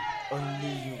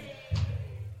you.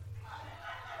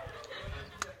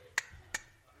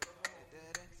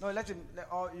 No, let him.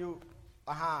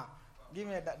 Give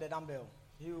me the dumbbell.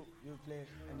 You play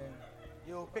and then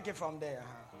you pick it from there.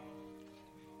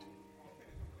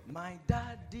 My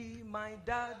daddy.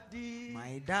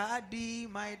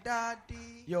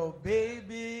 Your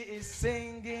baby is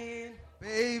singing.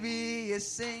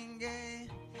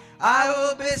 I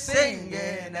will be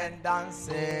singing and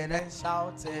dancing and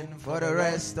shouting for the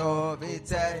rest of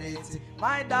eternity.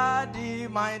 My daddy.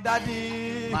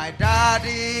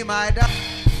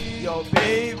 Your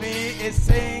baby is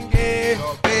singing.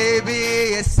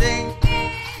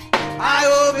 I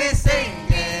will be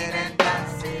singing and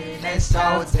dancing and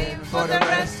shouting for the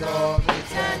rest of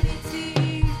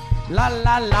eternity. La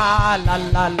la la la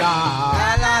la la.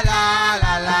 La la la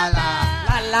la la la.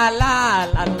 La la la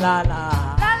la la la.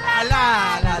 La la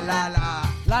la la la.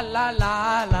 La la la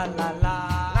la la la.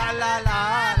 La la la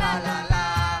la la la.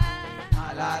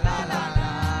 La la la la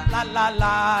la. La la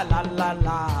la la la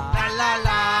la. La la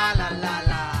la la la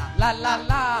la. La la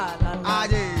la la la.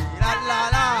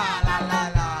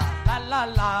 La la la la la la. La la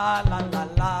la la la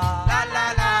la. La la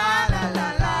la la la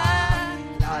la.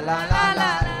 La la la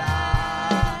la la.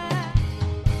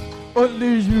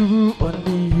 Only you.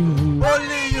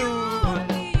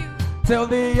 Till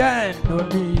the end,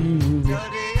 only you.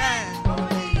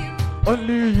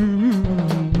 Only you.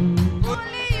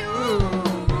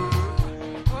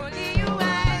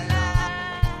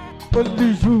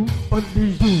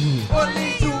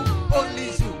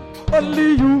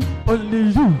 Only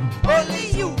you.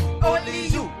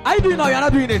 I do know you're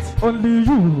not doing it. Only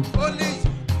you.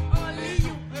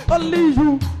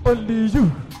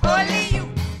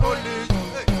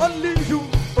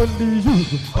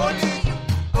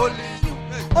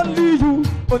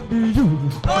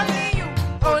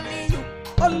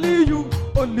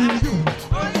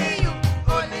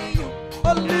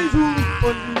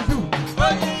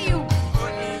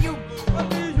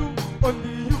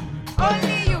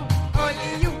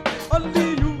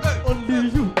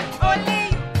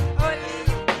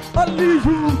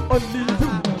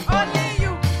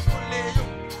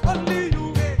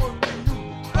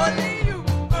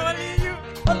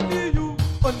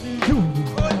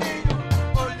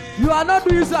 You are not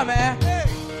doing something, eh?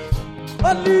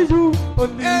 Only you.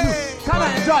 Come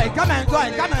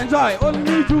and enjoy.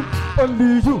 Only you.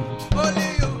 Only you.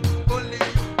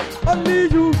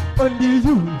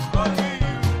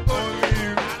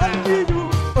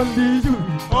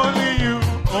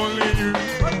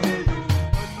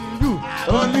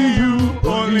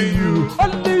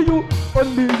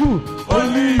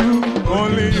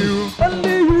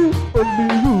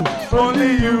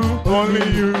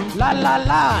 La la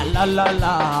la la la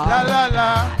la. La la la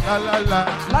la la la.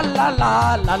 La la la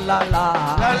la la la.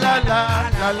 La la la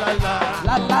la la la.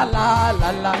 La la la la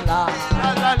la la. La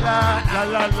la la la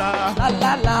la la. La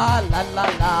la la la la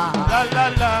la. La la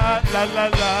la la la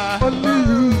la. Only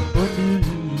you.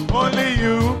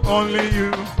 Only you.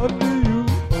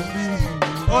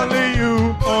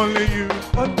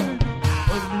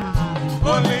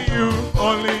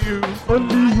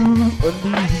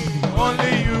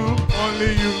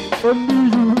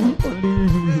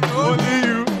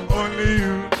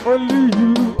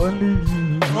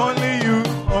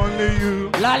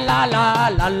 La la la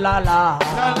la la la.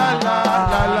 La la la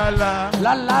la la la.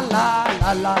 La la la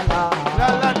la la la. La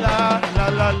la la la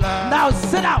la la. Now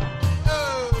sit down.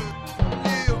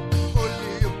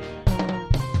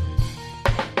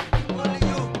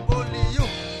 Only you.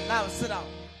 Now sit down.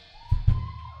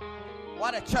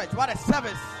 What a church, what a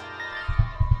service.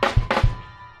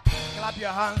 Clap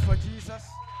your hands for Jesus.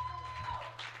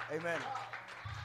 Amen.